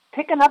 Fine.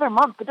 Pick another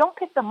month, but don't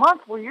pick the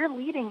month where you're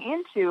leading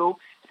into,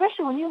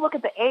 especially when you look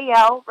at the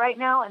AL right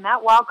now and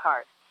that wild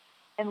card,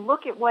 and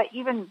look at what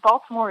even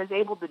Baltimore is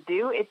able to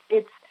do.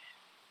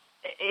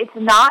 It's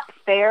not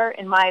fair,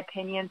 in my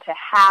opinion, to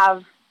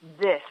have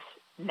this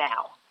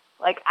now.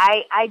 Like,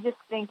 I just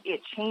think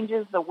it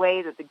changes the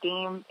way that the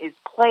game is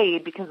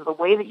played because of the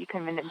way that you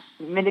can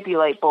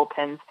manipulate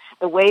bullpens,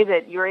 the way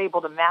that you're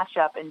able to match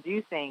up and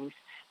do things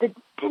that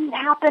didn't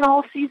happen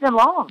all season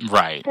long.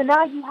 Right. So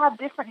now you have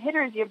different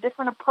hitters, you have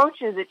different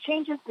approaches. It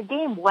changes the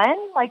game. When?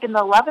 Like in the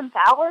 11th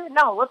hour?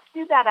 No, let's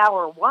do that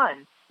hour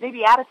 1.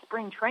 Maybe out of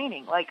spring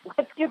training. Like,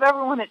 let's give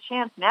everyone a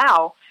chance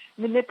now,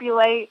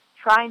 manipulate,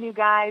 try new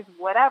guys,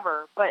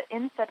 whatever. But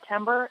in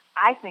September,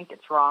 I think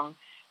it's wrong.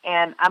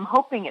 And I'm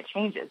hoping it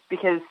changes,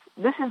 because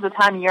this is the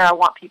time of year I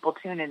want people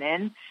tuning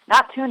in,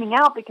 not tuning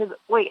out because,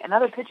 wait,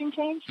 another pitching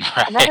change?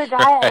 Right, another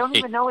guy I don't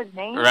even know his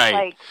name?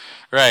 Right,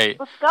 right.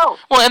 Let's go.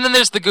 Well, and then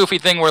there's the goofy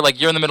thing where, like,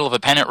 you're in the middle of a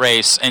pennant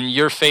race and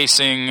you're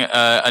facing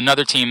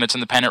another team that's in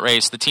the pennant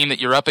race. The team that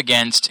you're up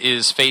against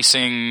is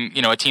facing,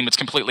 a team that's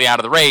completely out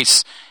of the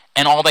race.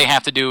 and all they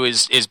have to do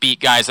is beat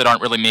guys that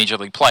aren't really major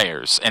league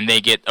players, and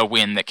they get a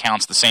win that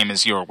counts the same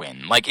as your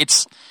win. Like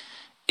it's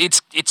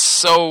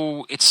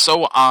so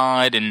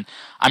odd, and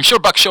I'm sure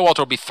Buck Showalter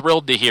will be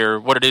thrilled to hear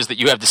what it is that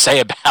you have to say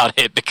about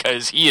it,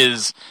 because he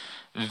is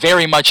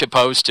very much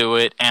opposed to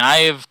it, and I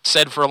have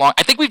said for a long.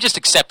 I think we've just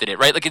accepted it,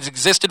 right? Like it's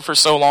existed for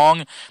so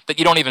long that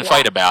you don't even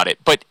fight about it.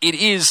 But it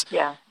is.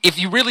 Yeah. If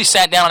you really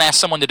sat down and asked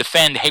someone to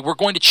defend, hey, we're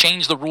going to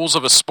change the rules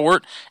of a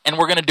sport, and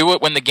we're going to do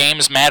it when the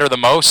games matter the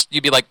most,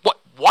 you'd be like, what?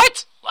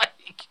 What? Like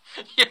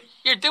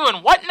you're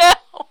doing what now?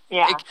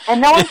 Yeah, and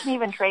no one can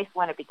even trace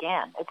when it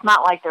began. It's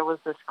not like there was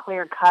this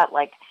clear cut,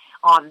 like,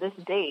 on this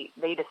date,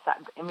 they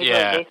decided, Major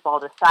League Baseball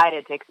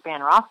decided to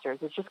expand rosters.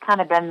 It's just kind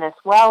of been this,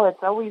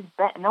 it's always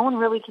been, no one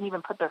really can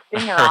even put their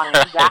finger on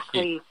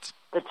exactly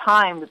the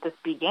time that this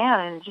began,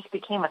 and it just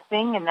became a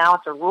thing, and now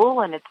it's a rule,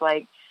 and it's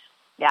like,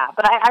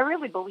 but I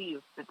really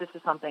believe that this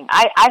is something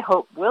I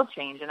hope will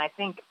change, and I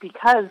think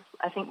because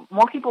I think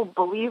more people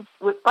believe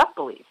what Buck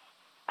believes.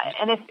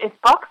 And if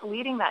Buck's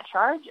leading that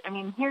charge, I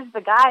mean, here's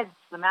the guy,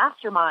 the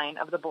mastermind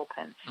of the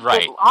bullpen.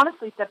 Right. So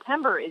honestly,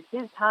 September is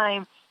his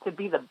time to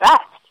be the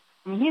best.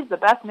 I mean, he's the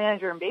best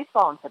manager in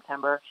baseball in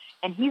September,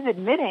 and he's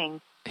admitting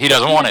he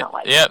doesn't want it.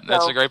 Yeah,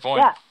 that's a great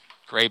point. Yeah.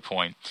 Great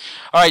point.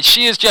 All right,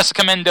 she is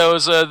Jessica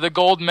Mendoza, the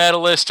gold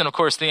medalist and, of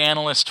course, the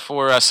analyst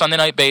for Sunday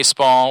Night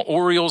Baseball,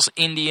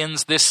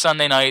 Orioles-Indians this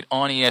Sunday night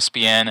on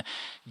ESPN.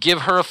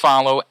 Give her a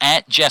follow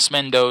at Jess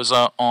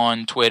Mendoza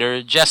on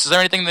Twitter. Jess, is there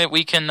anything that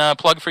we can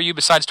plug for you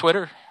besides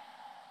Twitter?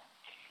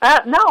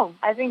 No,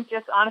 I think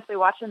just honestly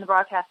watching the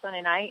broadcast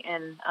Sunday night,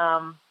 and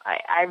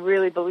I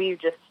really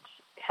believe just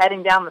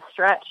heading down the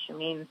stretch. I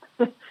mean,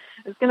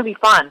 it's going to be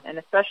fun, and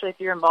especially if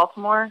you're in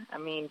Baltimore, I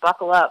mean,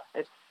 buckle up.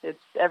 It's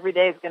every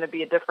day is going to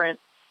be a different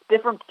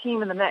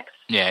team in the mix.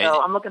 Yeah.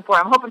 So I'm hoping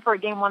for a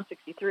game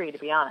 163, to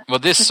be honest. Well,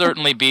 this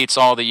certainly beats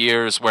all the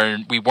years where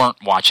we weren't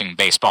watching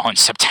baseball in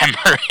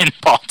September in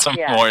Baltimore.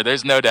 Yeah.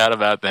 There's no doubt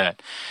about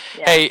that.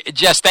 Yeah. Hey,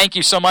 Jess, thank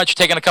you so much for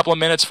taking a couple of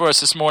minutes for us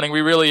this morning.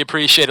 We really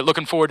appreciate it.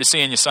 Looking forward to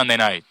seeing you Sunday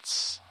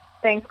nights.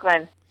 Thanks,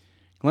 Glenn.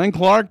 Glenn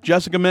Clark,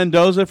 Jessica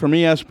Mendoza from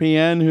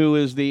ESPN, who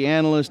is the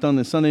analyst on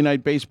the Sunday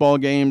Night Baseball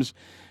games.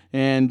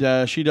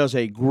 And she does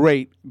a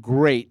great,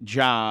 great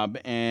job.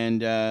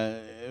 And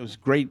it was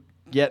great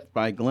get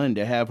by Glenn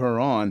to have her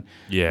on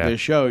the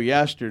show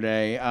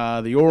yesterday.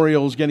 The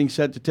Orioles getting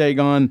set to take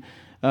on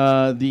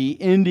the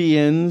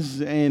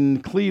Indians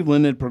in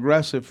Cleveland at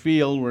Progressive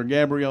Field, where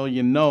Gabriel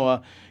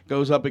Ynoa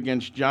goes up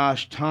against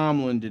Josh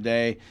Tomlin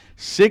today.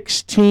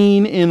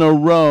 16 in a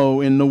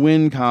row in the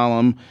win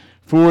column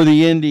for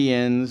the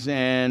Indians,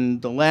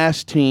 and the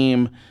last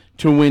team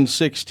to win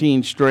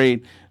 16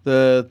 straight.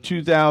 The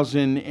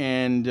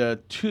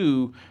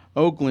 2002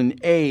 Oakland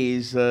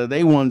A's,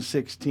 they won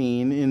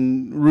 16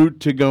 en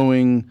route to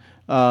going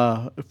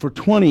for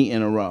 20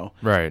 in a row.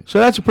 Right. So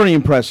that's a pretty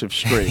impressive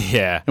streak.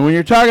 Yeah. And when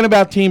you're talking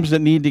about teams that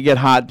need to get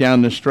hot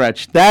down the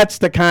stretch, that's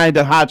the kind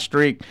of hot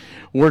streak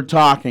we're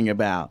talking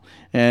about.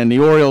 And the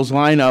Orioles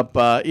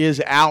lineup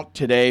is out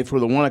today for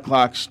the 1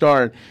 o'clock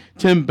start.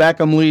 Tim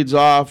Beckham leads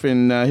off,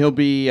 and he'll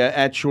be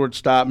at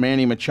shortstop.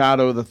 Manny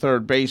Machado, the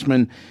third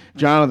baseman.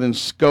 Jonathan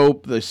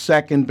Scope, the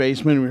second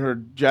baseman. We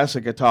heard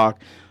Jessica talk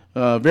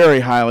very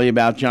highly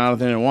about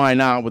Jonathan, and why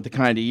not with the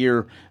kind of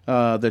year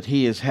that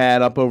he has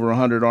had, up over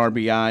 100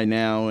 RBI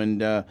now, and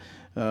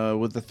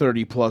with the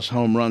 30-plus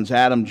home runs.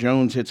 Adam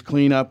Jones hits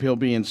cleanup. He'll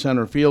be in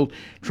center field.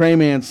 Trey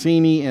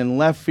Mancini in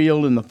left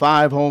field in the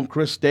 5-hole.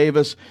 Chris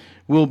Davis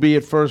will be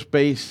at first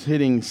base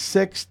hitting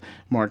 6th.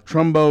 Mark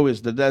Trumbo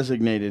is the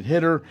designated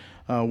hitter.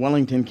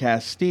 Wellington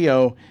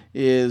Castillo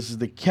is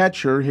the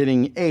catcher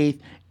hitting 8th.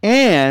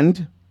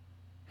 And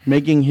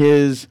making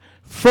his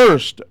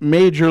first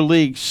major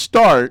league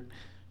start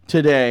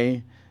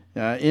today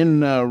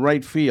in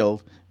right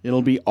field,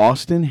 it'll be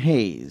Austin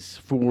Hayes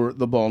for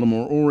the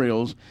Baltimore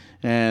Orioles,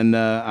 and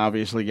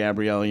obviously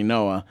Gabriel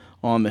Ynoa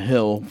on the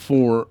hill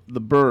for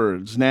the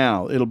Birds.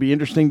 Now, it'll be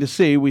interesting to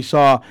see. We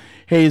saw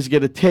Hayes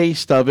get a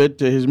taste of it.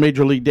 His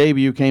major league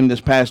debut came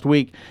this past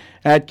week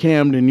at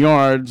Camden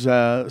Yards,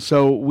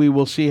 so we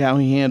will see how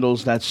he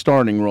handles that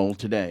starting role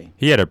today.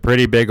 He had a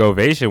pretty big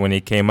ovation when he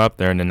came up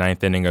there in the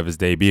 9th inning of his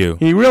debut.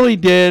 He really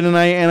did, and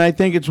I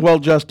think it's well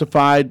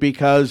justified,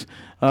 because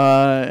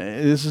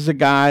this is a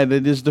guy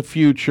that is the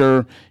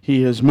future.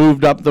 He has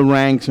moved up the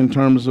ranks in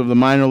terms of the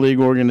minor league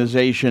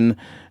organization,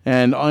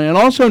 and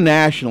also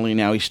nationally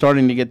now. He's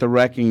starting to get the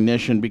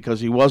recognition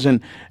because he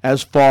wasn't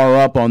as far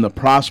up on the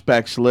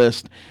prospects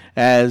list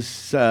as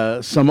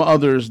some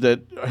others that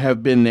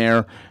have been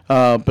there,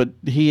 but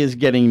he is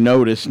getting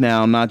noticed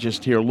now, not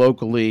just here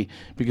locally,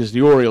 because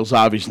the Orioles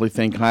obviously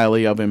think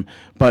highly of him,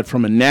 but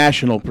from a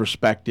national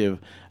perspective,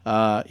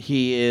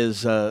 he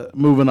is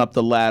moving up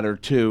the ladder,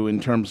 too,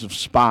 in terms of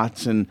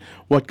spots and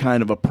what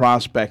kind of a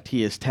prospect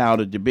he is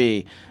touted to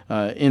be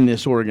in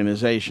this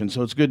organization.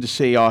 So it's good to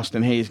see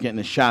Austin Hayes getting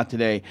a shot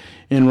today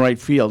in right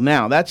field.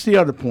 Now, that's the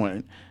other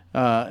point.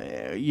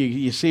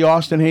 You see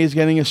Austin Hayes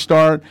getting a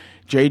start.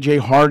 J.J.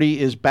 Hardy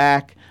is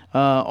back.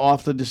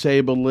 off the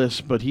disabled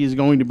list, but he's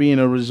going to be in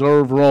a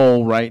reserve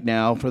role right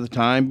now for the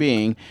time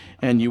being,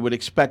 and you would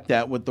expect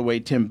that with the way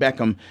Tim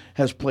Beckham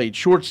has played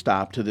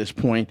shortstop to this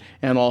point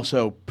and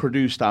also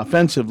produced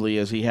offensively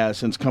as he has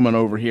since coming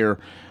over here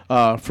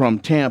from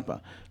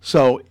Tampa.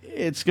 So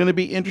it's going to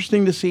be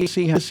interesting to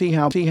see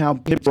how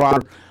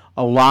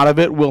a lot of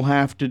it will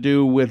have to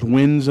do with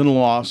wins and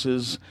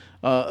losses,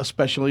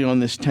 especially on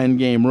this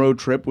 10-game road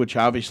trip, which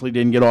obviously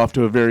didn't get off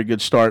to a very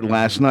good start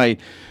last night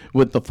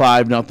with the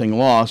 5-0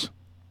 loss.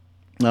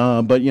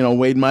 But,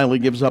 Wade Miley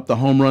gives up the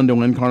home run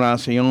to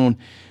Encarnacion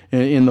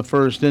in the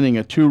first inning,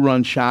 a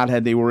 2-run shot.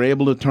 Had they were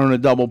able to turn a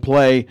double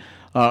play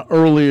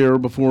earlier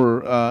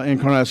before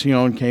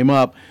Encarnacion came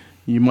up,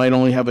 you might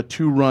only have a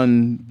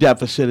 2-run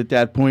deficit at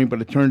that point,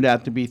 but it turned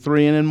out to be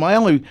 3. And then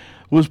Miley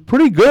was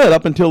pretty good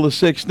up until the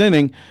 6th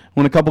inning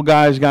when a couple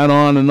guys got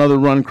on, another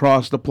run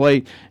crossed the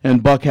plate,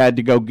 and Buck had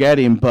to go get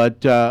him.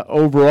 But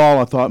overall,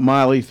 I thought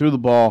Miley threw the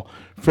ball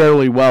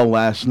fairly well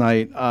last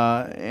night.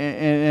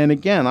 And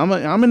again,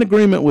 I'm in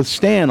agreement with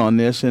Stan on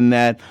this in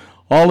that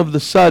all of a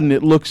sudden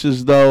it looks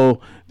as though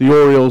the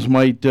Orioles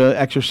might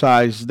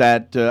exercise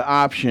that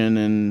option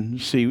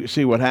and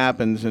see what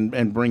happens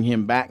and bring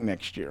him back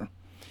next year.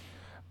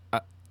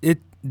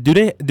 Do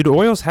the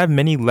Orioles have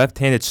many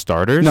left-handed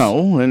starters?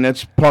 No, and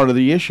that's part of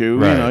the issue.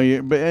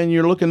 Right. And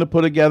you're looking to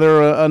put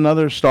together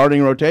another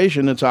starting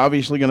rotation that's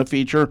obviously going to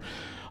feature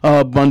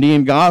Bundy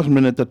and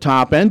Gausman at the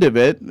top end of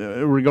it,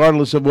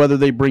 regardless of whether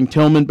they bring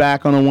Tillman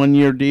back on a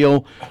 1-year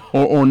deal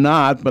or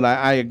not. But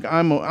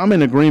I'm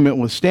in agreement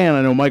with Stan.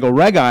 I know Michael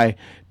Regai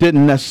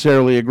didn't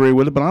necessarily agree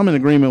with it, but I'm in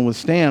agreement with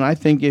Stan. I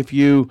think if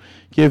you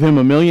give him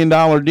 $1 million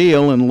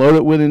deal and load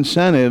it with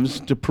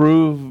incentives to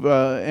prove,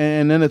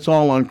 and then it's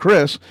all on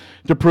Chris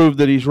to prove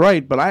that he's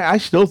right. But I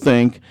still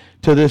think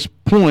to this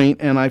point,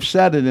 and I've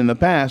said it in the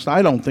past,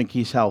 I don't think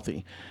he's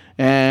healthy.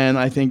 And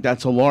I think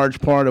that's a large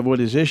part of what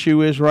his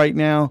issue is right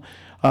now.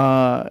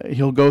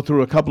 He'll go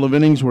through a couple of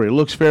innings where he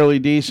looks fairly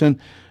decent,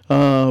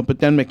 but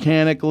then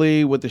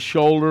mechanically with the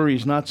shoulder,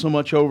 he's not so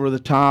much over the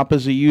top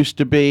as he used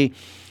to be.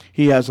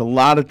 He has a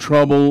lot of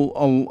trouble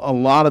a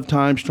lot of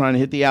times trying to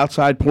hit the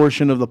outside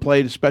portion of the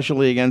plate,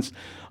 especially against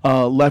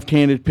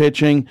left-handed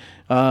pitching.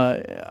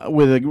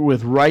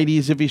 With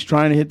righties, if he's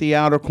trying to hit the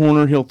outer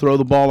corner, he'll throw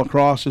the ball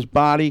across his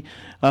body.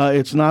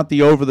 It's not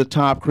the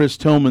over-the-top Chris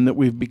Tillman that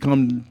we've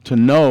become to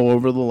know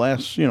over the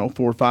last 4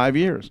 or 5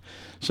 years.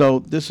 So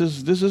this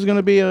is going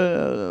to be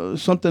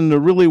something to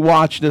really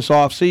watch this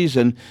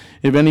offseason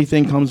if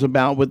anything comes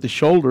about with the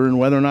shoulder and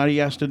whether or not he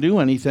has to do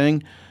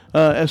anything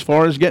as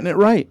far as getting it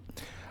right.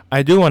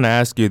 I do want to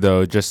ask you,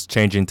 though, just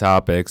changing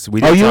topics. You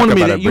wanted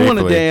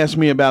to ask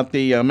me about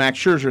the Max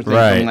Scherzer thing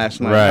from last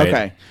night. Right.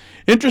 Okay.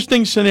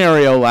 Interesting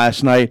scenario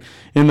last night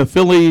in the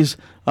Phillies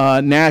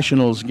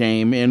Nationals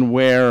game in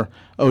where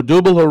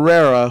Odubel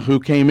Herrera, who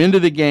came into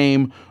the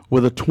game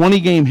with a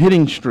 20-game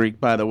hitting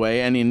streak, by the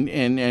way,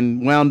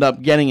 and wound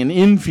up getting an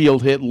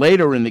infield hit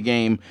later in the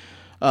game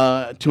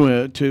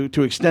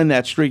to extend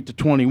that streak to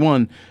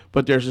 21.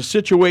 But there's a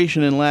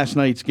situation in last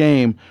night's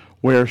game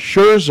where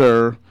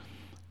Scherzer,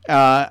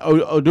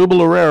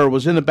 Odubel Herrera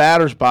was in the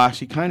batter's box.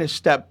 He kind of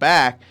stepped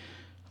back,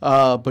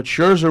 but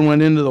Scherzer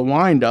went into the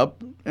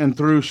windup and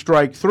threw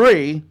strike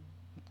 3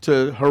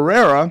 to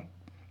Herrera,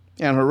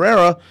 and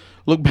Herrera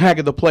looked back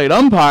at the plate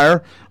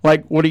umpire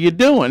like, what are you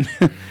doing?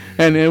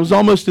 And it was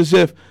almost as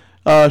if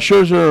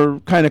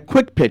Scherzer kind of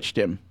quick pitched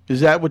him.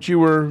 Is that what you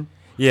were?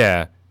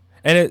 Yeah,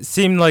 and it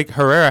seemed like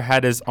Herrera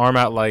had his arm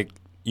out like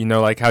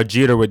how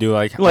Jeter would do,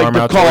 like arm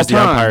out towards the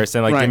umpire,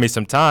 saying, give me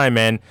some time.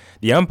 And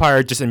the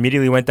umpire just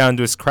immediately went down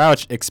to his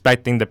crouch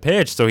expecting the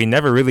pitch, so he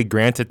never really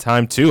granted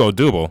time to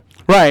Odubel.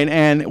 Right,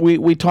 and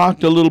we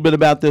talked a little bit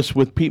about this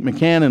with Pete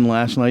Mackanin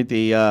last night,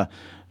 the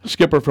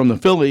skipper from the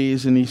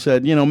Phillies, and he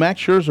said,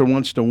 Max Scherzer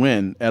wants to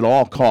win at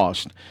all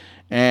cost.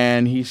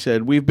 And he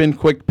said, we've been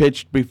quick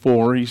pitched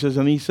before. He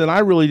said, I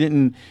really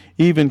didn't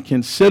even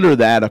consider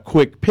that a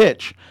quick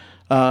pitch.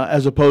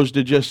 As opposed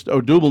to just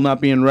Odubel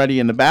not being ready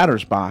in the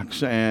batter's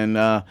box. And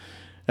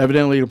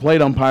evidently the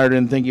plate umpire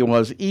didn't think he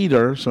was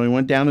either, so he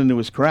went down into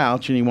his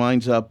crouch, and he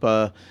winds up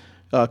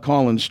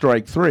calling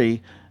strike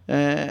 3.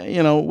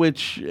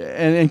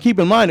 And keep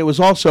in mind, it was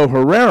also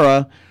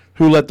Herrera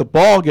who let the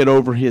ball get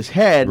over his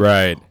head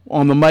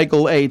on the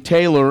Michael A.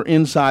 Taylor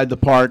inside the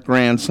park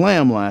grand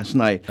slam last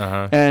night.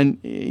 Uh-huh. And,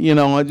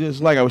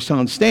 just like I was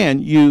telling Stan,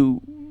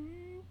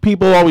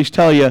 people always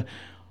tell you,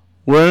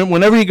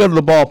 whenever you go to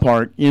the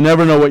ballpark, you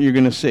never know what you're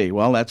going to see.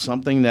 Well, that's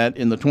something that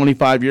in the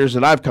 25 years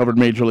that I've covered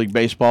Major League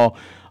Baseball,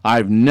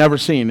 I've never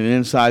seen an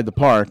inside the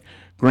park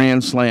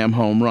grand slam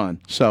home run.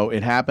 So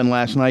it happened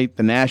last night.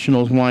 The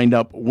Nationals wind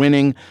up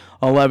winning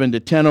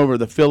 11-10 over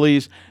the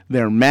Phillies.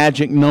 Their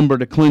magic number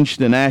to clinch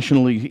the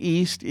National League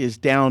East is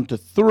down to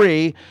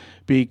 3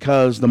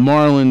 because the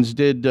Marlins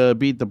did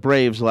beat the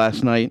Braves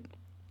last night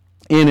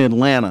in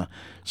Atlanta.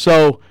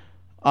 So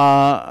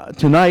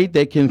tonight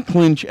they can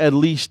clinch at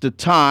least a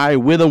tie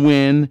with a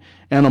win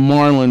and a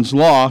Marlins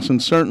loss,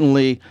 and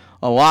certainly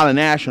a lot of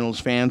Nationals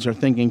fans are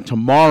thinking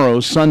tomorrow,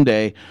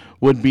 Sunday,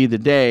 would be the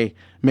day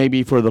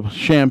maybe for the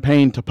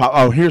champagne to pop.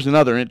 Oh, here's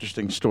another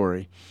interesting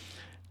story.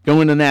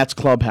 Going to Nats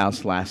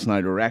clubhouse last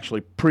night, or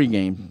actually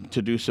pregame,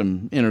 to do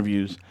some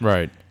interviews.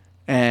 Right.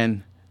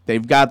 And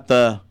they've got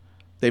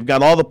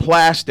all the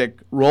plastic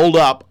rolled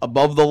up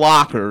above the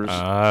lockers.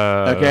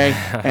 Okay,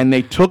 and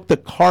they took the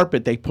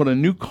carpet. They put a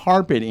new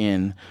carpet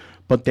in,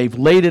 but they've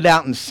laid it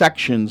out in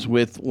sections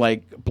with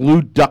like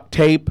blue duct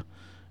tape.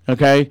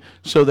 Okay,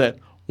 so that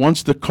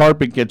once the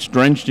carpet gets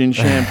drenched in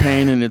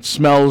champagne and it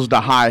smells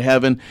to high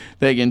heaven,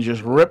 they can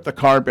just rip the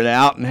carpet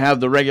out and have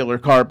the regular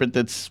carpet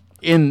that's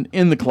in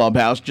the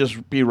clubhouse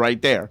just be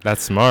right there.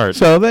 That's smart.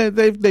 So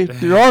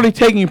they're already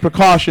taking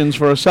precautions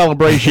for a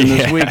celebration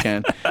this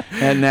weekend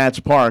at Nats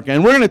Park.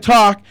 And we're going to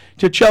talk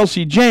to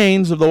Chelsea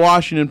Janes of the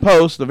Washington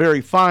Post, the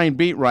very fine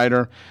beat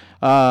writer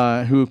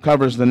who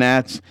covers the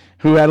Nats,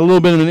 who had a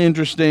little bit of an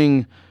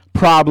interesting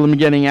problem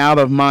getting out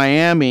of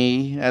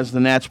Miami as the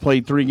Nats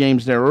played 3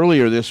 games there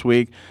earlier this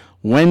week.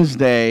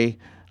 Wednesday,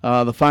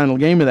 the final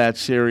game of that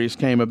series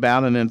came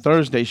about, and then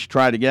Thursday she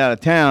tried to get out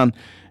of town,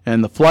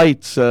 and the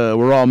flights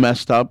were all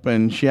messed up,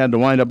 and she had to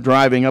wind up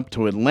driving up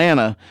to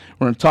Atlanta.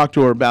 We're going to talk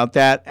to her about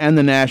that and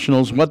the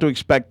Nationals, what to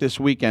expect this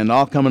weekend,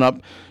 all coming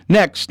up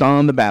next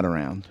on the Bat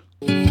Around.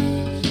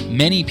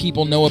 Many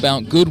people know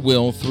about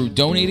Goodwill through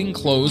donating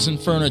clothes and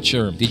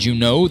furniture. Did you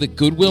know that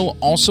Goodwill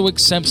also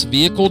accepts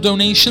vehicle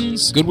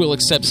donations? Goodwill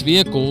accepts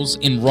vehicles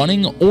in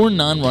running or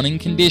non-running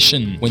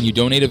condition. When you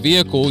donate a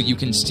vehicle, you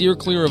can steer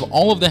clear of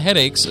all of the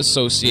headaches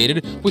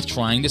associated with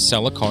trying to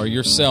sell a car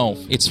yourself.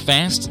 It's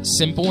fast,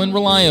 simple, and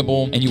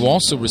reliable, and you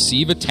also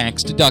receive a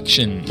tax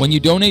deduction. When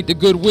you donate to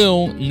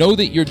Goodwill, know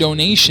that your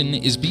donation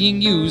is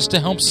being used to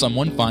help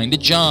someone find a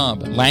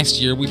job. Last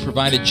year, we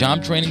provided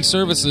job training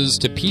services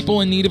to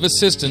people in need of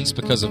assistance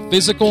because of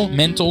physical,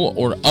 mental,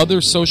 or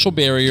other social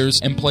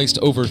barriers and placed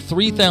over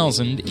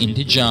 3,000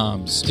 into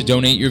jobs. To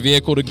donate your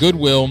vehicle to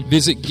Goodwill,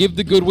 visit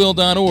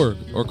givethegoodwill.org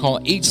or call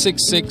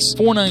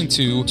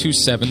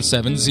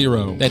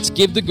 866-492-2770. That's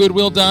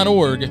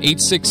givethegoodwill.org,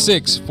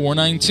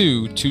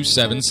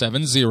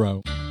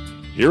 866-492-2770.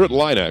 Here at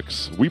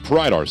Line-X, we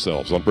pride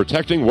ourselves on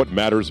protecting what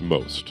matters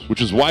most,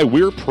 which is why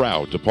we're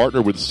proud to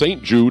partner with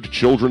St. Jude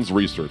Children's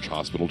Research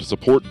Hospital to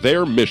support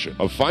their mission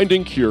of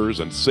finding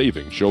cures and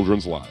saving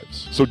children's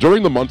lives. So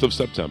during the month of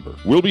September,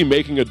 we'll be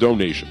making a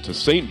donation to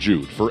St.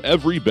 Jude for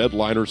every bed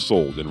liner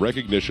sold in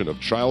recognition of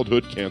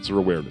Childhood Cancer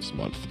Awareness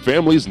Month.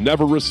 Families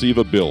never receive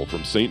a bill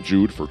from St.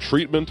 Jude for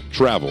treatment,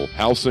 travel,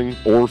 housing,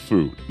 or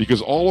food,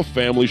 because all a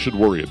family should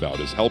worry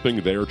about is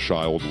helping their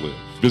child live.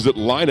 Visit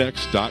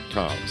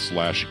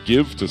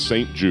linex.com/give to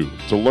St. Jude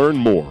to learn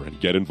more and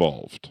get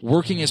involved.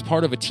 Working as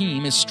part of a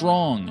team is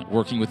strong.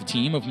 Working with a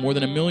team of more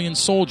than 1 million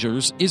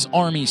soldiers is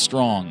Army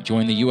Strong.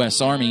 Join the U.S.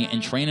 Army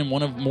and train in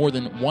one of more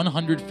than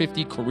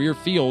 150 career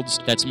fields.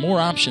 That's more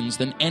options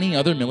than any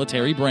other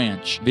military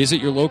branch. Visit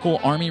your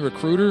local Army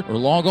recruiter or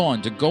log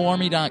on to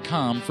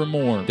goarmy.com for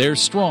more. There's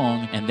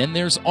Strong, and then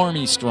there's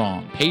Army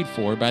Strong, paid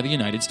for by the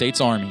United States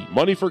Army.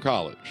 Money for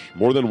college,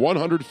 more than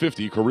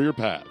 150 career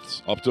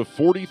paths, up to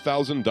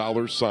 $40,000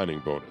 signing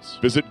bonus.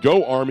 Visit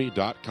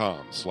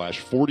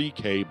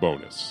goarmy.com/40K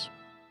bonus.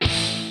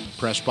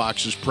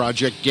 PressBox's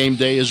Project Game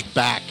Day is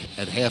back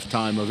at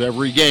halftime of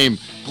every game.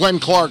 Glenn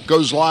Clark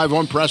goes live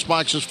on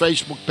PressBox's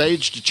Facebook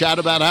page to chat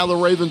about how the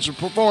Ravens have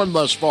performed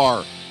thus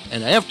far.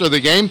 And after the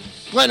game,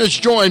 Glenn is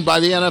joined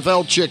by the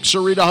NFL chick,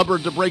 Sarita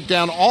Hubbard, to break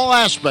down all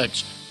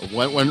aspects of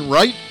what went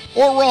right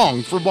or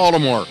wrong for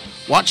Baltimore.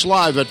 Watch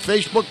live at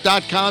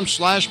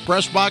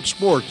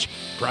facebook.com/PressBoxSports.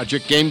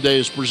 Project Game Day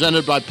is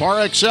presented by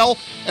Par XL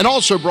and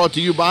also brought to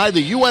you by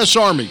the U.S.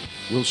 Army.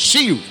 We'll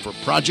see you for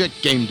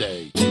Project Game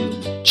Day.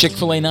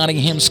 Chick-fil-A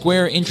Nottingham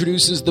Square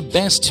introduces the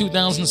best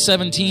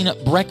 2017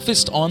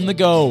 breakfast on the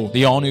go.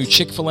 The all-new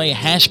Chick-fil-A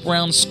Hash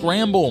Brown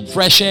Scramble.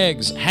 Fresh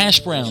eggs, hash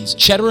browns,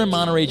 cheddar and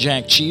Monterey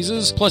Jack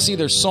cheeses, plus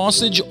either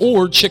sausage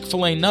or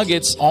Chick-fil-A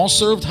nuggets, all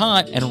served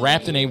hot and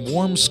wrapped in a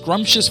warm,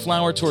 scrumptious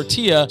flour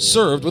tortilla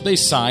served with a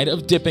side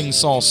of dipping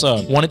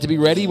salsa. Want it to be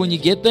ready when you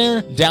get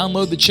there?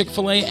 Download the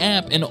Chick-fil-A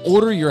app and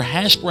order your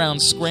Hash Brown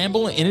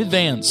Scramble in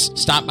advance.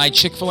 Stop by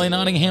Chick-fil-A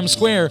Nottingham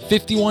Square,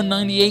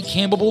 5198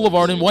 Campbell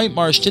Boulevard in White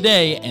Marsh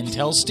today and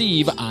tell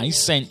Steve I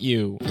sent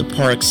you. The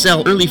Par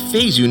XL Early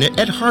Phase Unit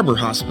at Harbor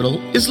Hospital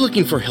is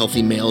looking for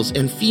healthy males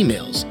and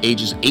females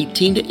ages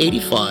 18 to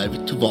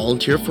 85 to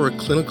volunteer for a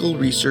clinical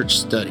research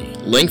study.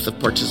 Length of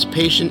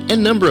participation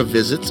and number of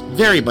visits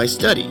vary by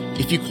study.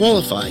 If you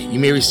qualify, you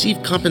may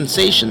receive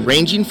compensation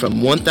ranging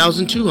from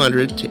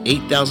 $1,200 to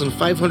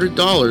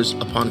 $8,500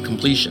 upon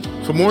completion.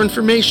 For more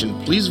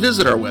information, please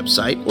visit our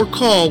website or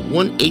call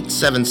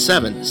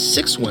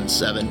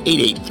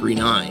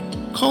 1-877-617-8839.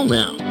 Call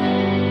now.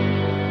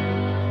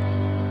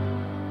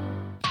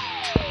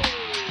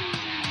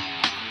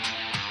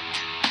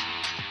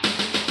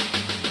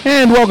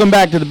 And welcome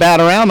back to the Bat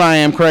Around. I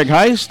am Craig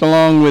Heist,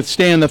 along with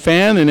Stan the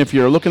Fan. And if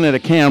you're looking at a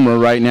camera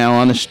right now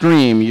on the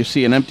stream, you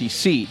see an empty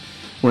seat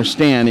where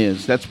Stan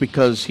is. That's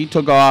because he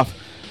took off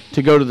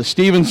to go to the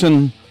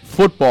Stevenson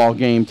football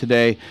game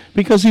today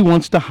because he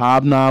wants to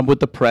hobnob with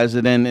the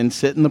president and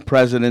sit in the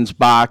president's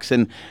box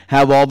and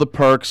have all the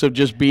perks of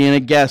just being a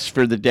guest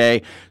for the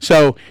day.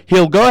 So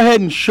he'll go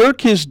ahead and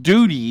shirk his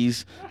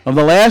duties of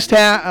the last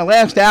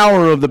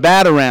hour of the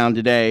bat-around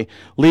today,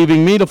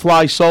 leaving me to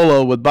fly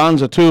solo with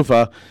Bonza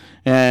Tufa,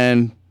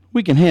 and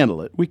we can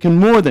handle it. We can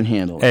more than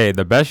handle it. Hey,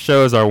 the best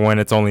shows are when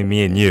it's only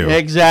me and you.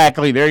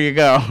 Exactly. There you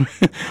go.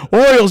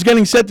 Orioles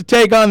getting set to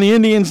take on the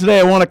Indians today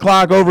at 1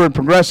 o'clock over at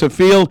Progressive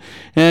Field.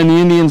 And the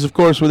Indians, of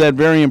course, with that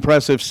very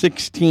impressive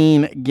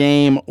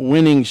 16-game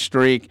winning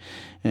streak.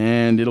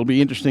 And it'll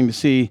be interesting to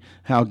see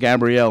how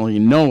Gabriel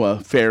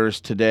Ynoa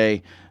fares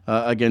today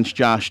against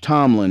Josh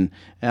Tomlin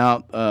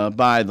out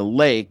by the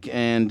lake.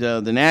 And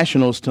the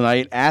Nationals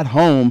tonight at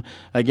home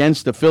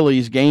against the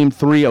Phillies, Game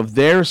 3 of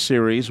their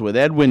series with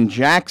Edwin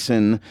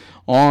Jackson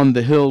on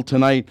the hill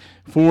tonight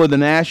for the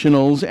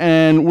Nationals.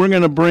 And we're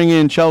going to bring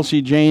in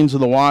Chelsea Janes of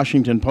the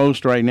Washington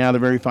Post right now, the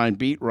very fine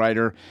beat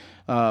writer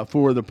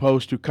for the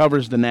Post who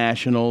covers the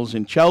Nationals.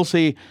 And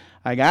Chelsea,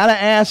 I got to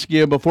ask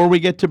you before we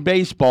get to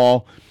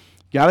baseball,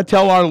 got to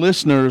tell our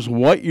listeners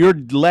what your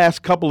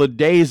last couple of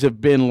days have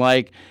been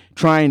like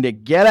trying to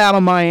get out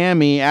of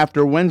Miami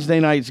after Wednesday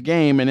night's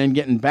game and then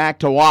getting back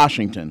to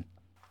Washington.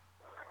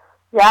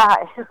 Yeah,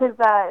 it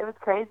was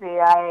crazy.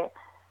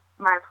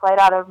 My flight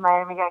out of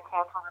Miami got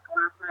canceled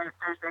last night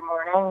Thursday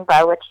morning,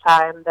 by which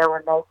time there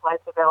were no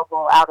flights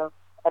available out of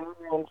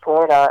anywhere in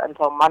Florida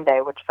until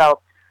Monday, which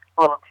felt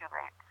a little too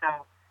late.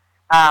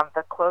 So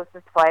the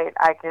closest flight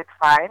I could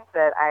find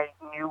that I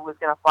knew was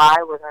going to fly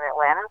was in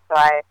Atlanta, so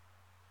I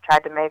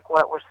tried to make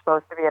what was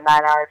supposed to be a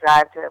 9-hour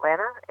drive to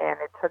Atlanta, and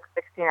it took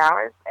 16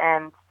 hours,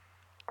 and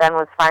then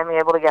was finally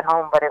able to get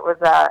home. But it was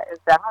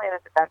definitely an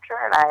adventure,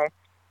 and I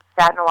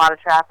sat in a lot of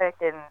traffic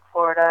in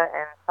Florida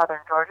and southern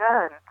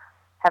Georgia, and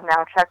have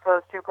now checked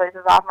those two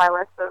places off my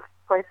list of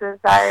places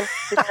I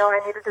didn't know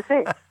I needed to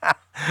see.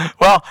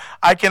 Well,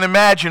 I can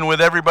imagine with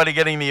everybody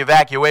getting the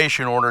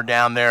evacuation order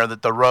down there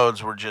that the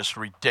roads were just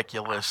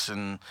ridiculous,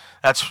 and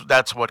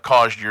that's what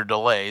caused your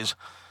delays.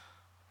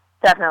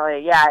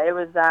 Definitely, yeah. It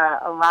was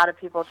a lot of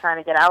people trying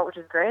to get out, which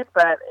is great,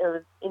 but it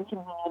was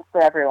inconvenient for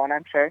everyone,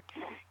 I'm sure.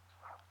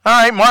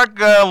 All right, Mark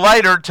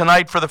Leiter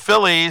tonight for the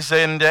Phillies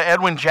and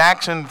Edwin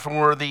Jackson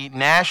for the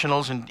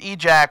Nationals. And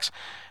Ejax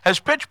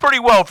has pitched pretty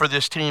well for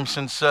this team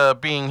since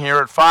being here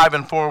at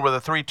 5-4 with a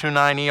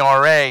 3.29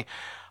 ERA.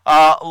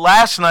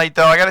 Last night,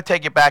 though, I got to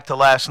take it back to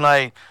last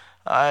night.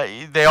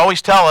 They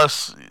always tell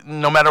us,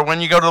 no matter when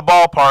you go to the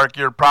ballpark,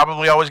 you're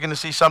probably always going to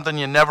see something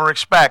you never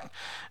expect.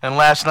 And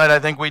last night I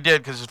think we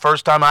did, because it's the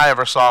first time I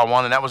ever saw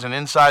one, and that was an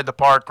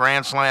inside-the-park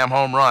grand slam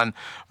home run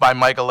by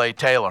Michael A.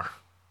 Taylor.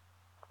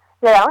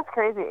 Yeah, that was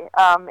crazy.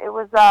 It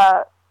was,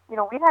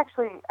 we'd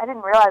actually, I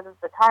didn't realize at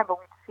the time, but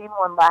we'd seen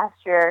one last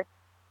year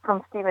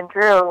from Stephen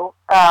Drew,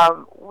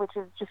 which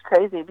is just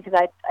crazy because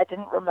I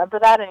didn't remember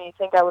that, and you'd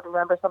think I would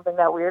remember something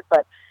that weird,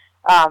 but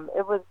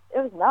it was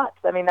nuts.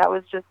 I mean, that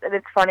was just, and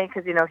it's funny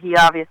because, he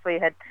obviously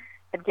had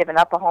given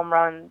up a home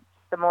run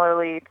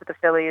similarly to the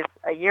Phillies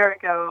a year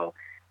ago.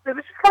 It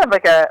was just kind of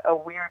like a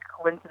weird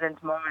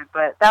coincidence moment,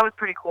 but that was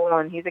pretty cool,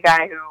 and he's a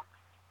guy who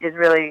is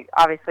really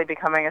obviously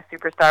becoming a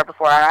superstar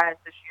before our eyes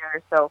this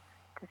year, so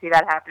to see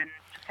that happen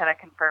kind of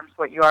confirms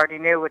what you already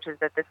knew, which is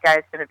that this guy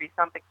is going to be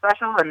something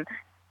special and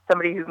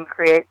somebody who can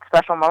create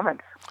special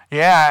moments.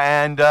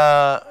 Yeah,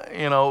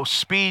 and,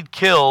 speed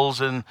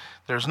kills, and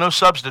there's no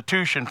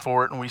substitution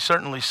for it, and we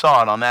certainly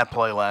saw it on that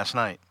play last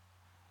night.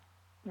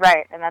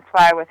 Right, and that's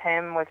why with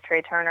him, with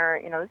Trey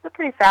Turner, this is a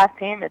pretty fast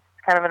team. It's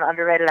kind of an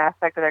underrated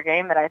aspect of their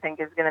game that I think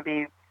is going to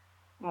be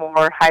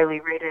more highly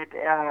rated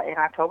in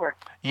October.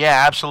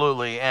 Yeah,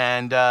 absolutely.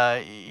 And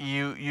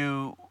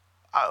the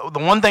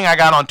one thing I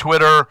got on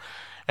Twitter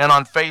and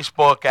on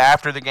Facebook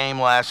after the game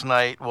last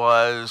night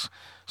was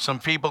some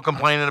people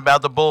complaining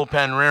about the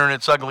bullpen rearing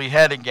its ugly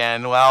head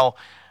again. Well,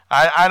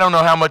 I don't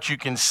know how much you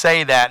can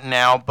say that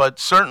now, but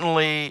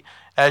certainly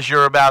as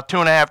you're about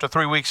 2.5 to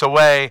 3 weeks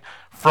away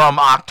from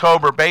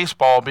October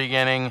baseball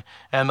beginning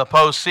and the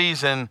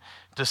postseason,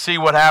 to see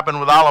what happened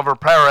with Oliver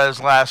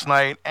Perez last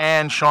night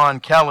and Sean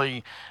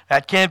Kelly,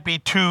 that can't be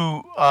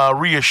too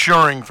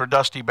reassuring for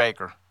Dusty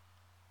Baker.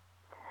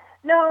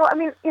 No, I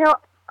mean,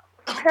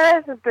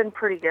 Perez has been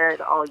pretty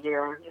good all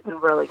year. He's been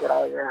really good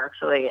all year,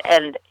 actually,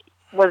 and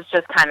was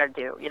just kind of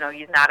due.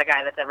 He's not a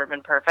guy that's ever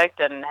been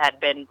perfect and had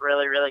been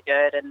really, really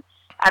good, and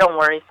I don't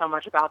worry so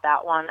much about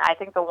that one. I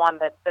think the one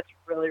that's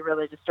really,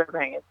 really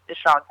disturbing is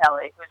Sean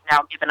Kelly, who's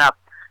now given up,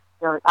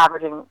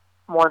 averaging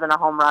more than a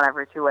home run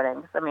every 2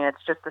 innings. I mean,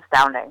 it's just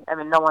astounding. I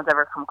mean, no one's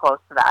ever come close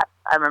to that.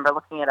 I remember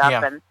looking it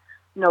up, and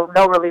no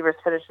relievers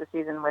finished the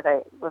season with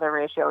a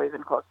ratio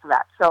even close to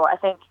that. So I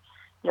think,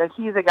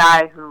 he's a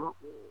guy who,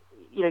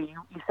 you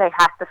say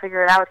has to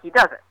figure it out. He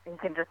doesn't. He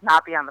can just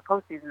not be on the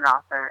postseason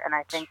roster. And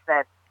I think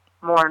that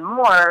more and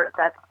more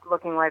that's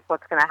looking like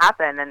what's going to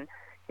happen. And,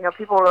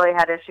 people really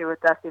had issue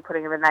with Dusty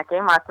putting him in that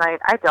game last night.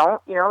 I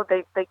don't.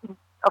 They can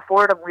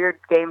afford a weird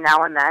game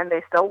now and then.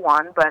 They still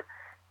won, but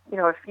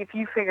if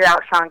you figure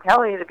out Sean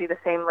Kelly to be the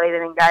same late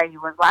inning guy he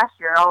was last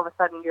year, all of a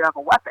sudden you have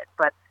a weapon.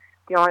 But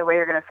the only way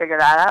you're going to figure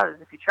that out is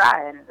if you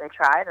try. And they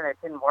tried, and it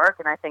didn't work.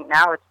 And I think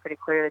now it's pretty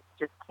clear that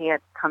you just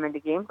can't come into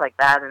games like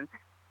that. And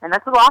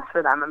that's a loss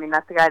for them. I mean,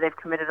 that's the guy they've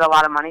committed a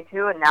lot of money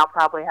to and now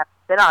probably have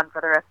to sit on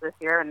for the rest of this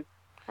year and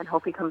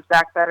hope he comes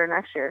back better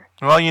next year.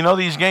 Well,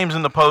 these games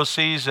in the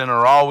postseason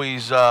are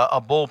always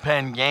a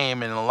bullpen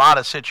game in a lot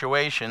of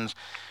situations.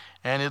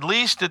 And at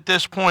least at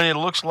this point, it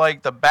looks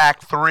like the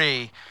back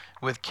three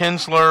with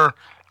Kinsler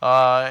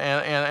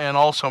and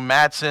also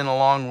Madsen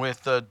along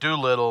with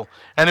Doolittle.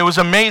 And it was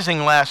amazing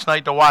last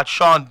night to watch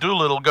Sean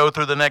Doolittle go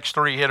through the next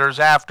three hitters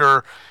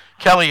after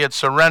Kelly had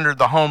surrendered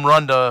the home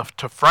run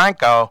to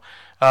Franco.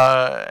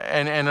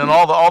 And then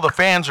all the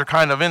fans are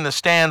kind of in the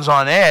stands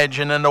on edge,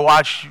 and then to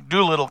watch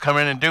Doolittle come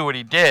in and do what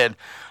he did,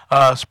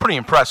 it's pretty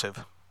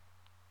impressive.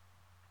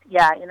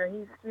 Yeah,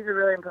 he's a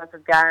really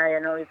impressive guy. I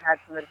know he's had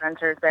some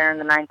adventures there in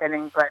the ninth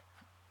inning, but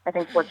I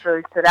think what's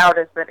really stood out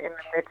is that in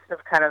the midst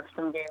of kind of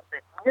some games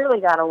that nearly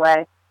got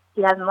away,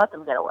 he hasn't let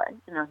them get away.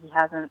 He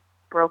hasn't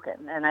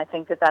broken, and I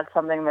think that that's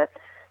something that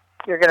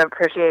you're going to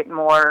appreciate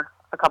more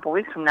a couple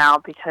weeks from now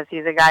because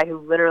he's a guy who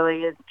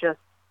literally is just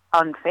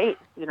unfazed.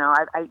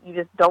 You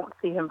just don't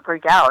see him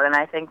freak out, and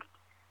I think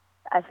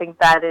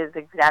that is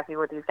exactly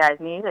what these guys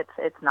need.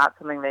 It's not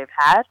something they've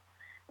had,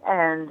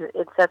 and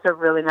it sets a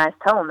really nice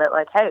tone that,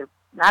 like, hey,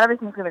 not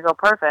everything's going to go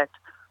perfect,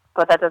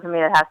 but that doesn't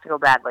mean it has to go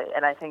badly.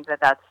 And I think that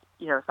that's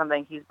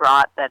something he's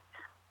brought. That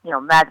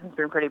Madsen's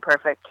been pretty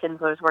perfect.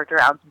 Kinsler's worked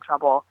around some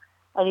trouble,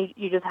 and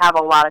you just have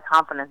a lot of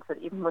confidence that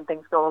even when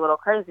things go a little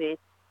crazy,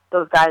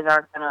 those guys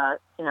aren't going to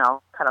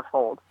kind of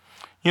fold.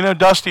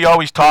 Dusty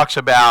always talks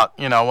about,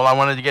 I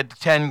wanted to get to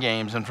 10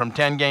 games, and from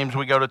 10 games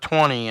we go to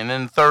 20, and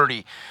then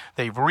 30.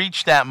 They've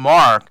reached that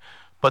mark,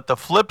 but the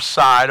flip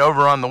side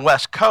over on the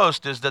West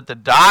Coast is that the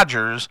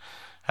Dodgers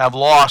have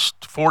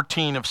lost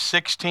 14 of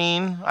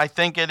 16, I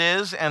think it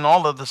is, and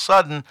all of a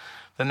sudden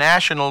the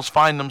Nationals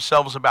find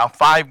themselves about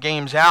 5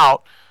 games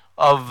out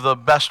of the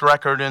best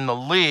record in the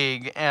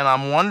league, and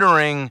I'm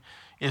wondering,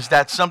 is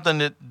that something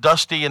that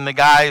Dusty and the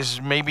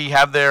guys maybe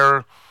have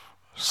their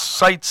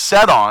sights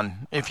set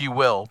on, if you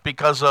will,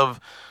 because of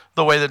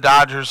the way the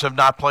Dodgers have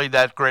not played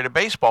that great of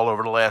baseball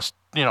over the last,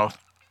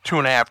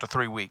 2.5 to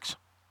 3 weeks?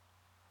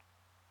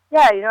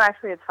 Yeah,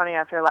 actually it's funny,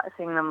 after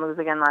seeing them lose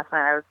again last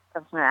night, I was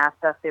going to ask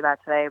Dusty about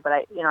today, but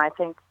I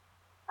think,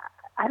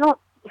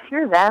 if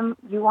you're them,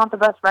 you want the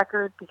best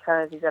record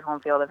because you get home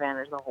field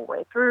advantage the whole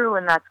way through,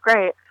 and that's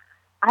great.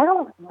 I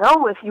don't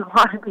know if you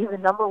want to be the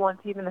number one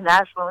team in the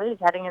National League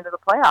heading into the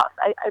playoffs.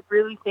 I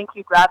really think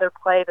you'd rather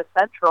play the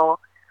Central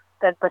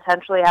than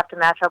potentially have to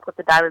match up with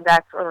the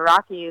Diamondbacks or the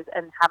Rockies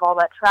and have all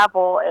that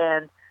travel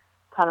and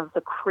kind of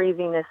the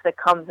craziness that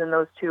comes in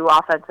those two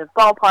offensive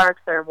ballparks.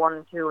 They're 1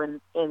 and 2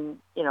 in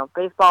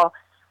baseball.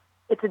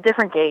 It's a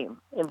different game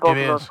in both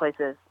of those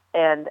places.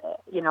 And,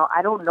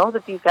 I don't know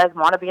that these guys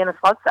want to be in a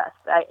slugfest.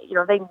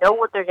 They know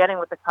what they're getting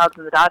with the Cubs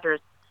and the Dodgers.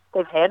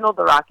 They've handled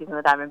the Rockies and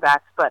the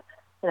Diamondbacks, but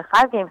in a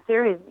 5-game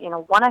series,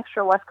 one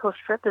extra West Coast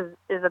trip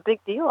is a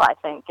big deal, I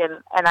think.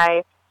 And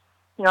I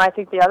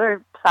think the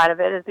other side of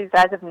it is these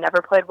guys have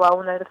never played well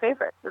when they're the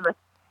favorites.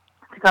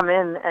 To come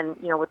in and,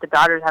 with the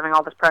Dodgers having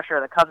all this pressure,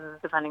 the Cubs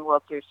as defending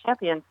World Series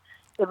champions,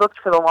 it looked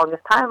for the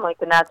longest time like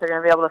the Nats are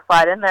going to be able to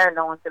slide in there,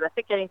 no one's going to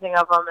think anything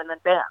of them, and then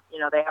bam,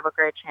 they have a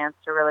great chance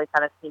to really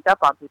kind of sneak up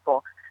on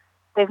people.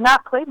 They've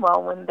not played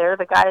well when they're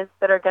the guys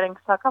that are getting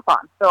stuck up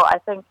on. So I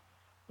think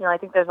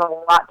there's a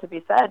lot to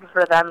be said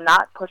for them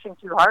not pushing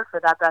too hard for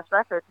that best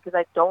record, because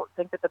I don't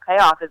think that the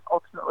payoff is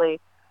ultimately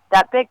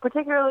that big,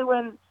 particularly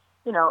when,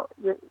 in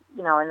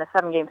a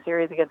 7-game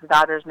series against the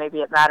Dodgers, maybe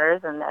it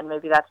matters, and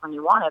maybe that's when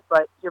you want it,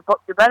 but you're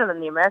better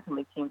than the American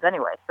League teams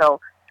anyway. So,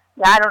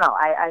 yeah, I don't know.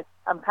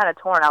 I'm kind of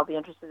torn. I'll be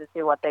interested to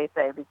see what they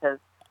say, because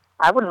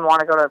I wouldn't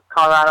want to go to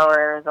Colorado or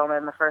Arizona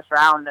in the first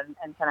round and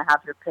kind of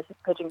have your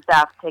pitching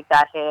staff take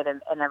that hit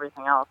and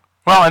everything else.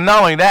 Well, and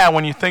not only that,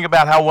 when you think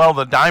about how well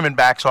the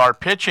Diamondbacks are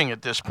pitching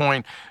at this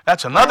point,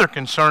 that's another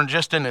concern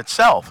just in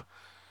itself.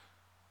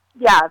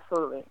 Yeah,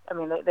 absolutely. I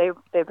mean,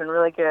 they've been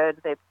really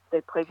good.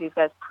 They played these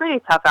guys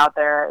pretty tough out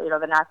there.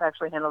 The Nats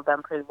actually handled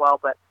them pretty well,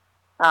 but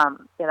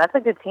that's a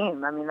good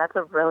team. I mean, that's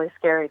a really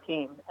scary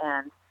team,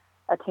 and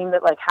a team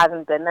that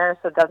hasn't been there,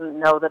 so doesn't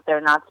know that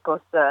they're not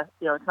supposed to.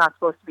 It's not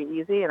supposed to be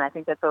easy, and I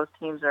think that those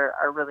teams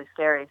are really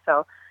scary.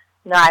 So,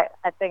 I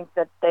think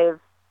that they've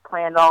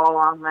planned all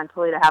along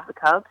mentally to have the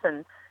Cubs,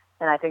 and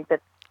I think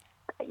that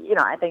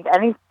I think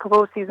any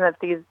postseason that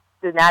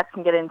the Nats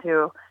can get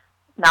into,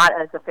 not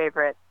as a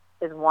favorite,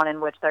 is one in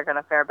which they're going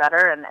to fare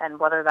better, and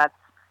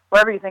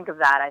whatever you think of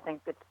that, I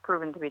think it's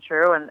proven to be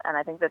true, and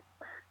I think that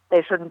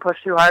they shouldn't push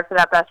too hard for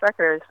that best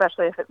record,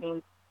 especially if it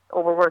means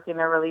overworking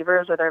their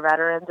relievers or their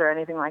veterans or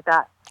anything like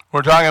that.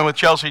 We're talking with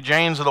Chelsea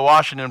Janes of the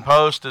Washington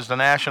Post as the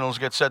Nationals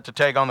get set to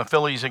take on the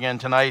Phillies again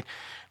tonight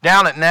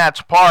down at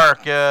Nats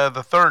Park,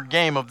 the third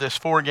game of this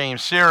 4-game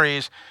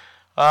series.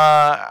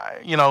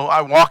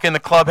 I walk in the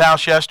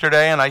clubhouse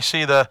yesterday and I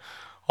see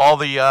all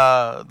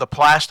the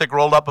plastic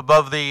rolled up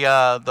above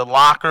the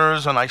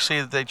lockers, and I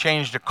see that they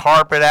changed the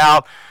carpet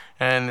out.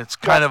 and it's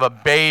kind of a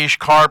beige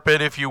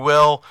carpet, if you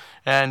will,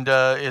 and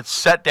it's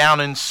set down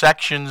in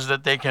sections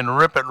that they can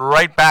rip it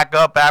right back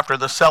up after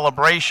the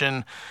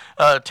celebration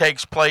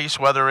takes place,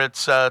 whether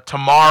it's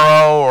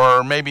tomorrow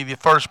or maybe the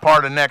first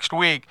part of next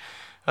week.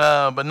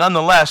 But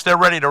nonetheless, they're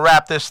ready to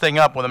wrap this thing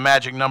up with a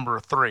magic number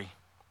of 3.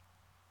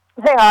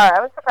 They are.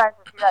 I was surprised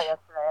to see that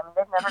yesterday. I mean,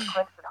 they've never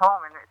clinched at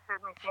home, and it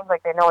certainly seems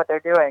like they know what they're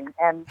doing.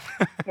 And,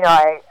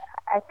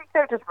 I think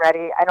they're just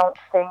ready. I don't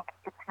think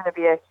it's going to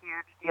be a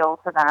huge deal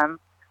to them.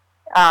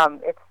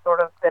 It's sort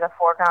of been a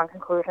foregone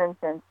conclusion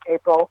since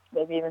April,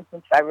 maybe even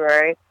since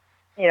February.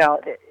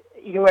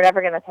 You were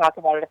never going to talk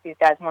about it if these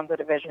guys won the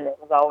division. It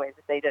was always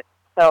if they did.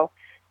 So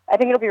I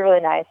think it'll be really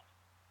nice.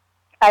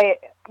 I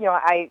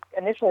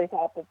initially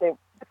thought that the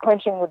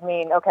clinching would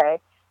mean, okay,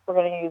 we're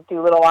going to use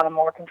Doolittle on a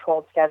more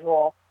controlled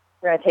schedule.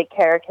 We're going to take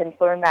care of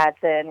Kinsler and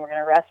Madsen. We're going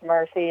to rest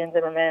Murphy and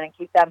Zimmerman and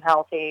keep them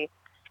healthy.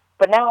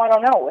 But now I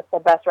don't know with the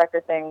best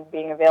record thing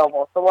being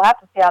available. So we'll have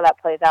to see how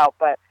that plays out.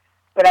 But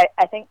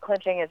I think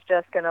clinching is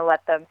just going to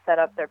let them set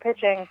up their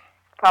pitching,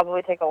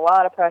 probably take a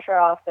lot of pressure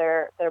off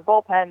their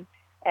bullpen,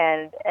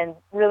 and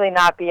really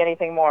not be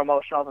anything more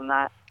emotional than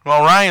that.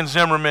 Well, Ryan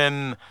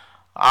Zimmerman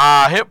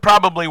hit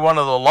probably one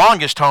of the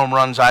longest home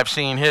runs I've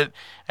seen hit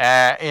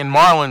in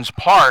Marlins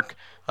Park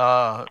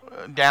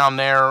down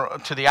there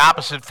to the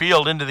opposite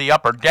field into the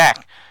upper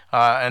deck.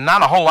 And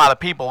not a whole lot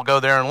of people go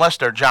there unless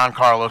they're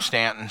Giancarlo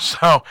Stanton.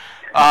 So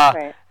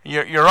Right.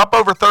 you're up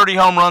over 30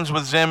 home runs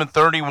with Zim at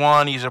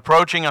 31. He's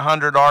approaching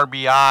 100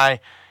 RBI.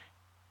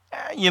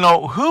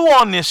 Who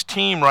on this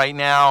team right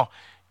now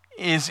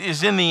is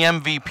in the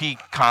MVP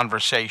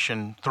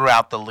conversation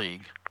throughout the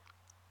league?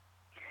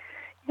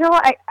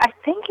 I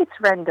think it's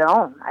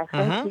Rendon. I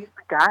think he's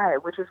the guy,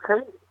 which is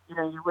crazy.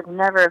 You would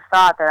never have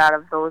thought that out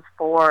of those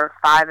 4 or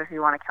 5, if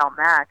you want to count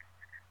Max,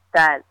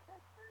 that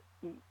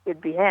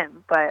it'd be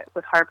him. But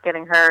with Harp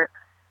getting hurt,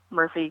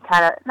 Murphy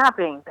kind of not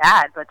being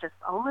bad, but just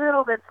a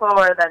little bit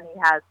slower than he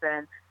has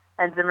been,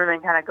 and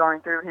Zimmerman kind of going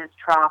through his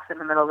trough in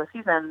the middle of the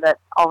season, that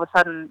all of a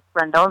sudden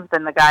Rendon's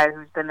been the guy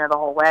who's been there the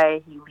whole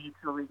way. He leads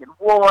the league in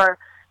WAR.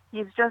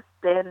 He's just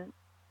been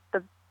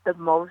the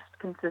most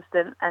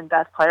consistent and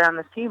best player on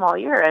this team all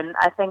year, and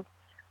I think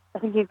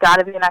he's got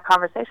to be in that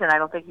conversation. I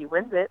don't think he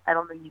wins it. I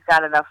don't think he's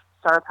got enough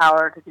star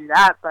power to do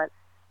that, but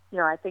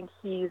I think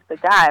he's the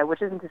guy,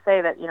 which isn't to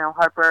say that,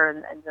 Harper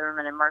and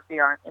Zimmerman and Murphy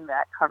aren't in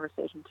that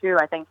conversation too.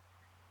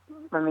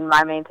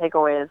 My main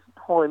takeaway is,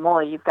 holy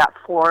moly, you've got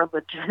 4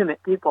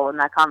 legitimate people in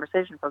that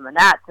conversation from the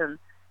Nats, and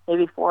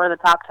maybe 4 of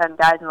the top 10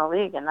 guys in the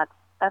league, and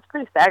that's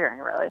pretty staggering,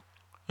 really.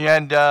 Yeah,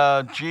 and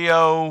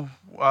Gio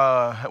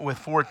with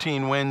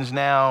 14 wins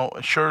now.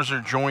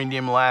 Scherzer joined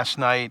him last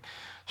night.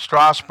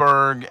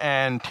 Strasburg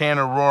and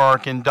Tanner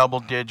Roark in double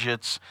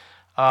digits.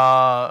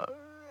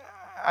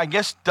 I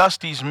guess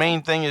Dusty's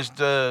main thing is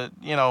to,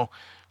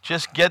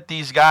 just get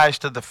these guys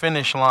to the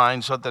finish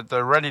line so that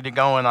they're ready to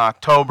go in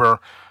October.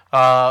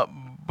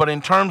 But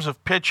in terms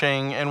of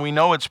pitching, and we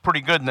know it's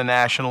pretty good in the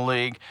National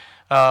League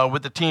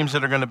with the teams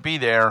that are going to be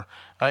there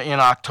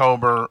in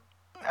October,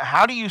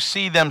 how do you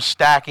see them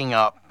stacking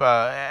up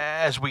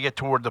as we get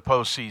toward the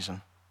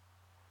postseason?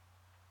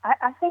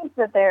 I think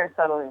that they're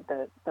subtly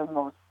the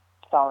most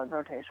solid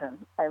rotation.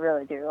 I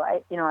really do.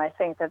 I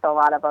think that a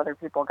lot of other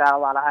people got a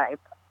lot of hype,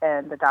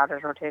 and the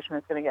Dodgers rotation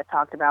is going to get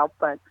talked about.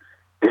 But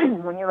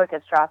when you look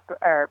at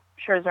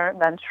Scherzer,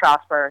 then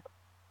Strasburg,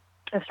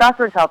 if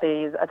Strasburg's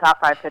healthy, he's a top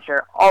 5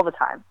 pitcher all the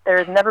time. There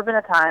has never been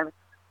a time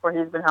where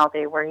he's been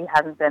healthy where he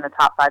hasn't been a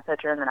top 5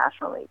 pitcher in the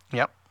National League.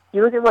 Yep.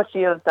 You look at what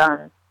Gio's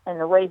done and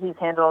the way he's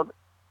handled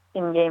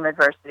in-game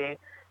adversity.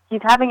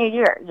 He's having a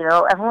year.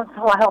 Every once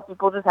in a while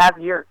people just have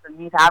years, and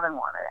he's having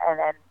one, and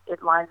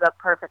it lines up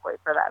perfectly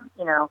for them.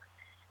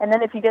 And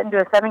then if you get into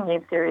a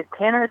 7-game series,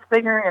 Tanner is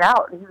figuring it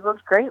out. He's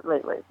looked great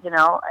lately.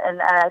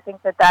 And I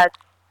think that's,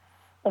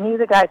 and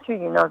he's a guy too.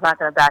 Is not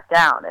going to back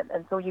down,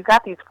 and so you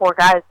got these 4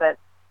 guys that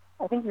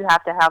I think you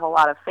have to have a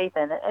lot of faith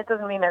in. It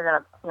doesn't mean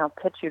they're going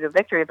to pitch you to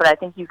victory, but I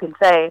think you can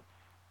say,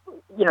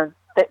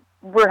 that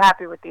we're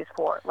happy with these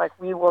 4. Like,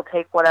 we will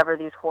take whatever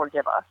these 4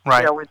 give us.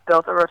 Right. We've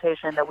built a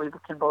rotation that we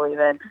can believe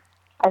in.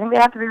 I think they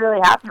have to be really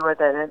happy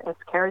with it, and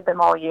it's carried them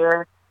all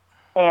year.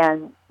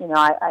 And,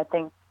 I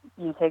think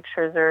you take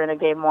Scherzer in a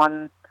game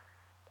 1,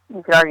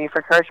 you could argue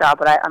for Kershaw,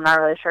 but I'm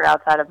not really sure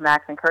outside of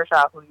Max and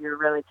Kershaw who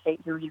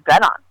you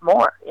bet on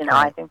more.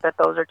 I think that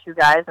those are 2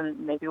 guys,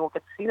 and maybe we'll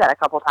get to see that a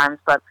couple times.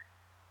 But,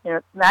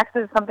 Max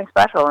is something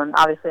special, and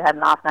obviously had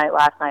an off night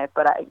last night.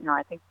 But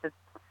I think that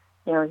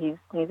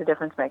he's a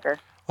difference maker.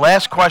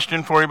 Last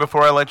question for you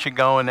before I let you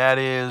go, and that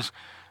is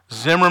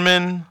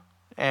Zimmerman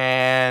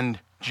and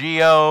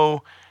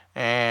Gio,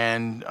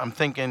 and I'm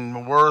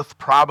thinking Worth,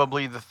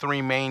 probably the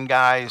 3 main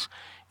guys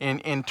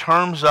in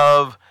terms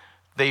of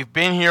they've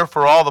been here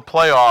for all the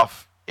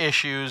playoff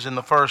issues in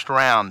the first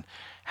round.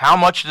 How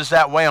much does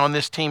that weigh on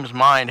this team's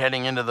mind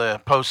heading into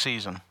the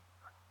postseason?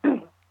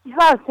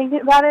 I was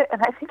thinking about it,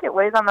 and I think it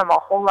weighs on them a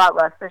whole lot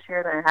less this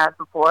year than it has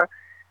before,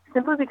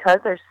 simply because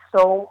there's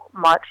so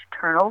much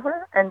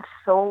turnover and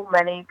so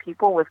many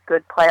people with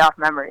good playoff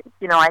memories.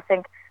 I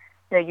think,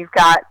 you've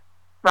got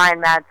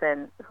Ryan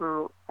Madsen,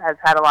 who has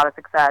had a lot of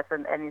success,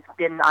 and he's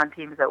been on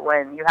teams that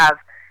win. You have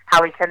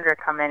Howie Kendrick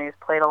come in, who's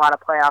played a lot of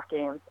playoff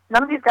games.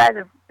 None of these guys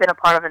have been a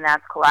part of a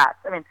Nats collapse.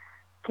 I mean,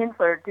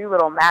 Kinsler,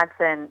 Doolittle,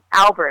 Madsen,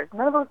 Albers,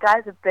 none of those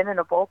guys have been in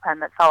a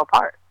bullpen that fell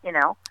apart, you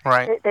know?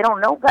 Right. They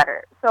don't know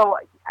better. So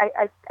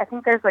I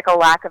think there's like a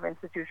lack of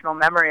institutional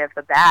memory of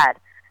the bad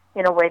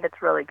in a way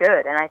that's really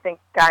good. And I think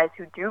guys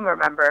who do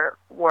remember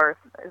Worth,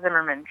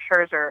 Zimmerman,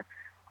 Scherzer,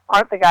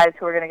 aren't the guys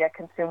who are going to get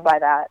consumed by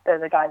that. They're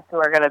the guys who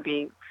are going to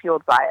be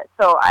fueled by it.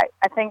 So I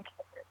think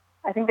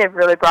they've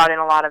really brought in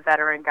a lot of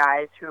veteran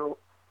guys who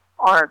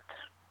aren't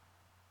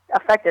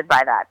affected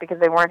by that because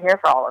they weren't here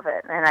for all of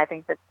it. And I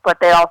think that,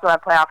 but they also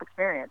have playoff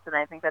experience. And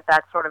I think that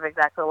that's sort of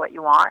exactly what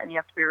you want. And you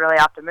have to be really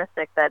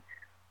optimistic that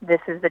this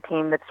is the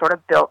team that's sort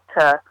of built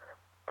to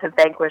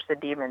vanquish the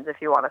demons, if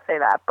you want to say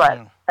that.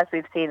 But as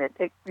we've seen,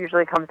 it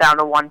usually comes down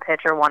to one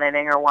pitch or one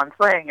inning or one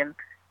swing. And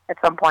at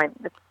some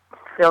point, it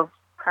feels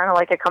kind of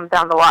like it comes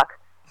down to luck.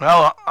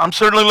 Well, I'm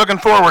certainly looking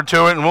forward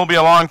to it, and we'll be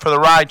along for the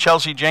ride.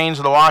 Chelsea Janes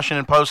of the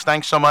Washington Post,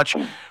 thanks so much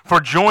for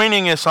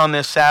joining us on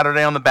this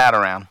Saturday on the Bat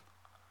Around.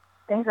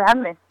 Thanks for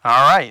having me.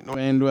 All right.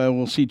 And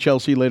we'll see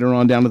Chelsea later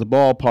on down at the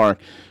ballpark.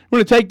 We're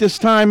going to take this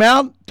time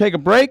out, take a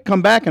break,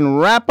 come back, and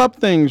wrap up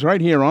things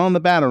right here on the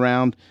Bat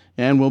Around,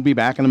 and we'll be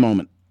back in a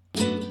moment.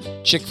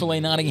 Chick-fil-A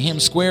Nottingham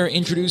Square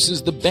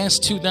introduces the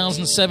best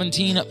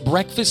 2017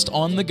 breakfast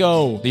on the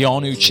go. The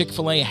all-new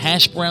Chick-fil-A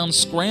Hash Brown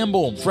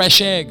Scramble.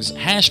 Fresh eggs,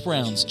 hash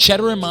browns,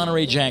 cheddar and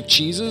Monterey Jack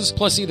cheeses,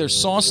 plus either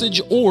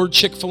sausage or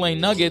Chick-fil-A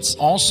nuggets,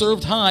 all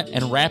served hot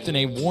and wrapped in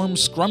a warm,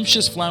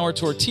 scrumptious flour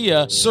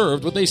tortilla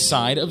served with a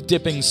side of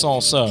dipping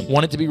salsa.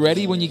 Want it to be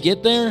ready when you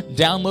get there?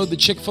 Download the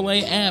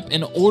Chick-fil-A app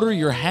and order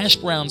your Hash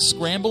Brown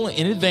Scramble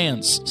in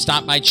advance.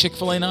 Stop by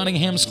Chick-fil-A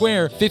Nottingham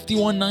Square,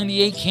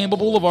 5198 Campbell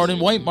Boulevard in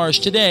White Marsh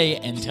today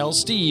and tell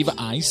Steve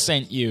I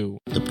sent you.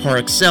 The Par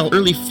Excel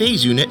Early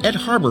Phase Unit at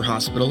Harbor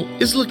Hospital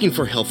is looking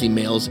for healthy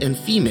males and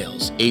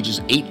females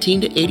ages 18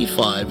 to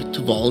 85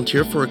 to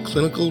volunteer for a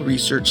clinical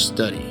research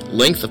study.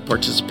 Length of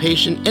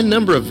participation and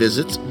number of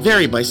visits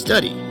vary by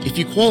study. If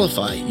you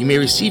qualify, you may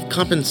receive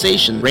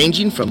compensation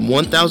ranging from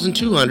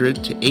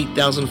 $1,200 to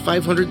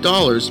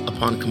 $8,500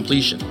 upon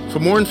completion. For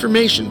more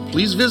information,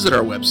 please visit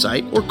our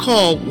website or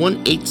call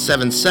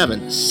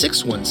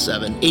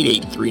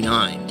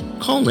 1-877-617-8839.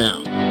 Call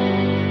now.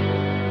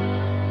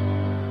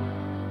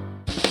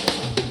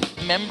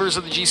 Members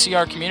of the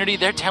GCR community,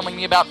 they're telling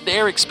me about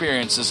their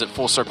experiences at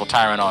Full Circle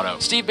Tire and Auto.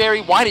 Steve Berry,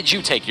 why did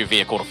you take your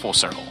vehicle to Full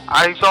Circle?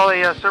 I saw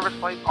a service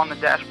light on the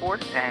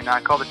dashboard, and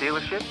I called the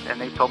dealership,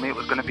 and they told me it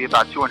was going to be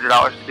about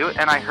 $200 to do it,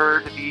 and I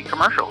heard the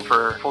commercial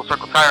for Full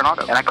Circle Tire and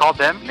Auto. And I called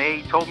them, and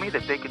they told me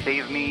that they could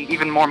save me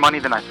even more money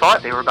than I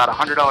thought. They were about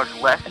 $100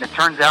 less, and it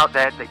turns out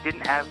that they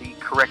didn't have the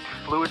correct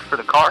fluid for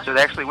the car, so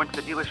they actually went to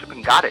the dealership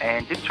and got it,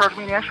 and didn't charge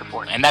me any extra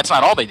for it. And that's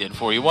not all they did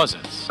for you, was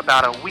it?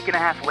 About a week and a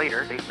half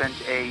later, they sent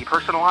a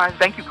personalized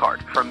thank you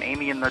card from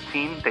Amy and the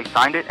team. They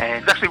signed it,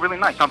 and it's actually really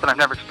nice, something I've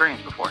never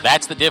experienced before.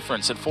 That's the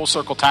difference at Full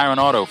Circle Tire and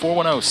Auto.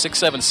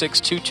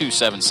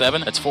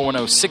 410-676-2277. That's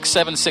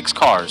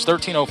 410-676-CARS.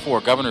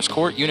 1304 Governor's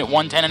Court, Unit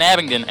 110 in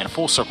Abingdon, and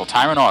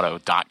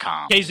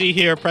FullCircleTireandAuto.com. KZ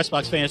here,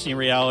 Pressbox Fantasy and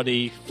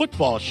Reality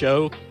Football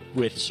Show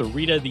with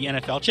Sarita, the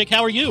NFL chick.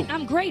 How are you?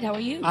 I'm great. How are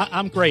you?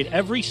 I'm great.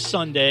 Every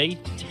Sunday,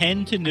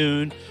 10 to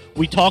noon,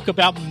 we talk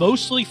about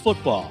mostly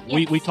football.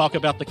 Yes. We talk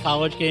about the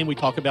college game. We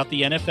talk about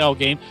the NFL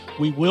game.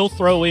 We will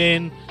throw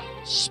in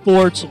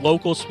sports,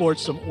 local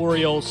sports, some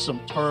Orioles,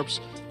 some Terps.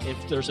 If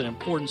there's an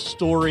important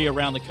story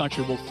around the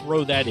country, we'll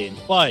throw that in.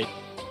 But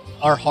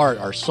our heart,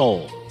 our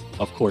soul,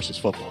 of course, is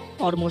football.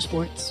 Baltimore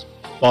sports.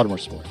 Baltimore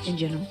sports. In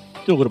general.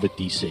 Do a little bit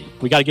DC.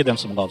 We got to give them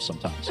some love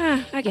sometimes.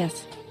 I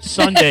guess.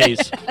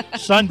 Sundays,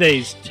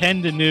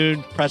 10 to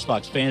noon,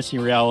 Pressbox Fantasy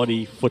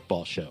Reality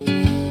Football Show.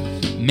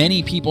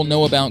 Many people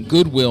know about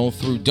Goodwill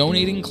through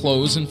donating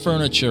clothes and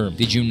furniture.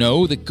 Did you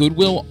know that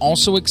Goodwill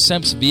also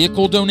accepts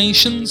vehicle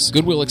donations?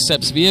 Goodwill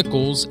accepts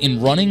vehicles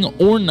in running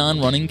or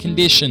non-running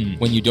condition.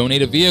 When you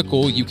donate a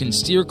vehicle, you can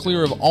steer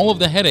clear of all of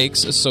the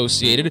headaches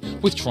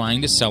associated with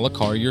trying to sell a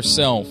car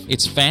yourself.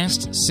 It's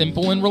fast,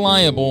 simple, and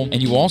reliable,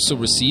 and you also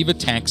receive a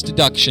tax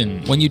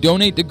deduction. When you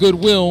donate to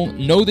Goodwill,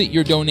 know that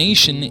your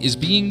donation is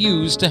being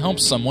used to help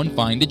someone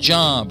find a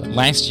job.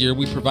 Last year,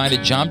 we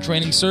provided job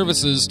training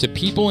services to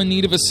people in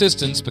need of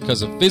assistance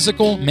because of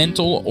physical,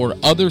 mental, or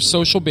other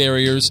social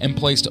barriers and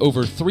placed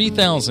over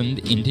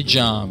 3,000 into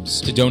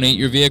jobs. To donate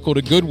your vehicle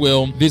to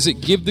Goodwill,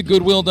 visit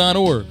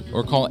GiveTheGoodwill.org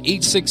or call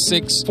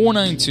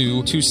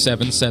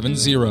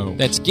 866-492-2770.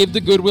 That's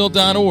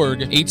GiveTheGoodwill.org,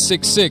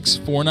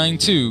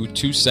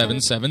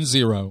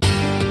 866-492-2770.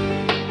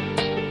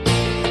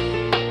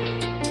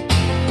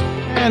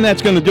 And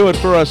that's going to do it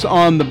for us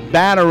on the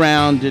Bat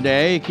Around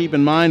today. Keep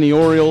in mind the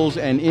Orioles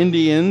and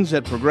Indians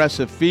at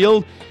Progressive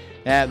Field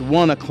at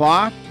 1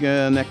 o'clock,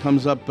 and that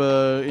comes up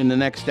in the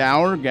next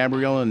hour.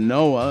 Gabriella and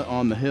Noah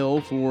on the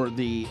hill for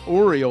the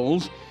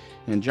Orioles,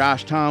 and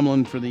Josh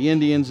Tomlin for the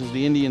Indians as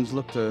the Indians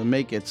look to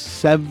make it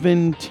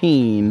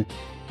 17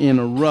 in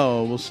a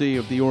row. We'll see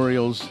if the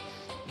Orioles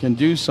can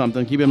do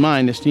something. Keep in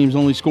mind, this team's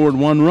only scored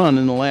 1 run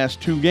in the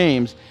last 2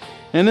 games.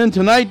 And then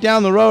tonight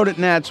down the road at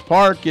Nats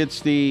Park,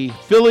 it's the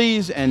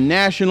Phillies and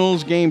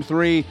Nationals, Game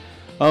 3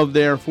 of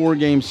their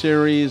 4-game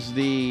series.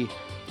 The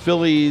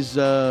Phillies,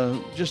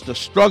 just a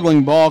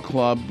struggling ball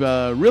club,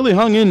 really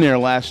hung in there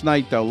last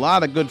night, though. A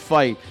lot of good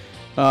fight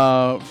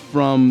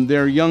from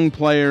their young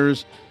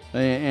players.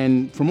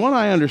 And from what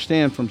I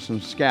understand from some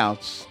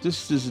scouts,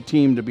 this is a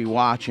team to be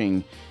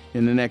watching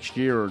in the next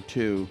year or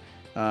two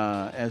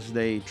as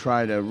they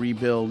try to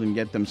rebuild and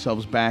get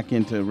themselves back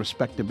into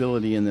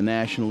respectability in the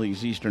National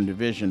League's Eastern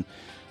Division.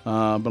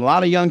 But a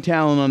lot of young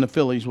talent on the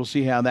Phillies. We'll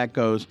see how that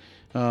goes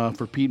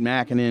for Pete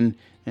Makinen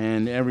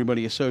and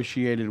everybody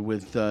associated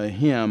with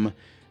him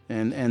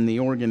and the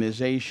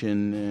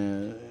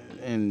organization.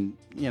 And,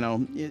 you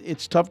know,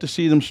 it's tough to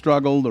see them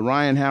struggle. The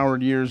Ryan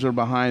Howard years are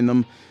behind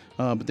them.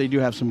 But they do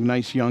have some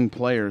nice young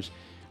players.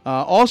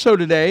 Also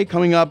today,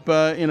 coming up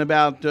in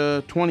about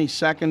 20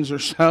 seconds or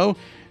so,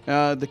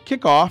 the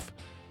kickoff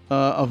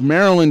of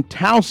Maryland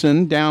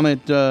Towson down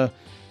at the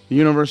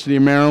University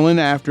of Maryland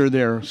after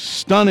their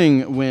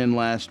stunning win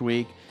last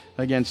week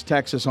against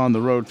Texas on the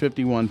road,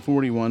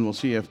 51-41. We'll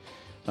see if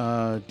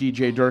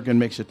DJ Durkin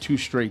makes it 2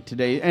 straight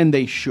today, and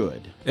they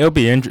should. It'll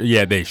be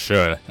yeah, they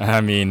should.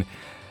 I mean,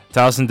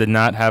 Towson did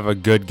not have a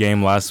good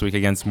game last week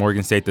against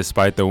Morgan State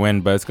despite the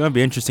win, but it's going to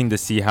be interesting to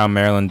see how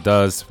Maryland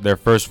does their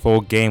first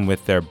full game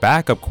with their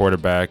backup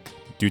quarterback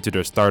due to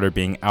their starter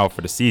being out for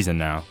the season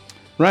now.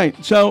 Right.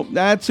 So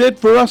that's it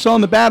for us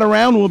on the Bat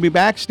Around. We'll be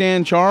back,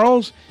 Stan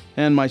Charles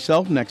and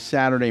myself, next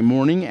Saturday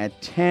morning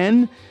at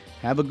 10.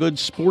 Have a good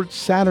sports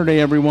Saturday,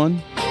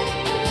 everyone.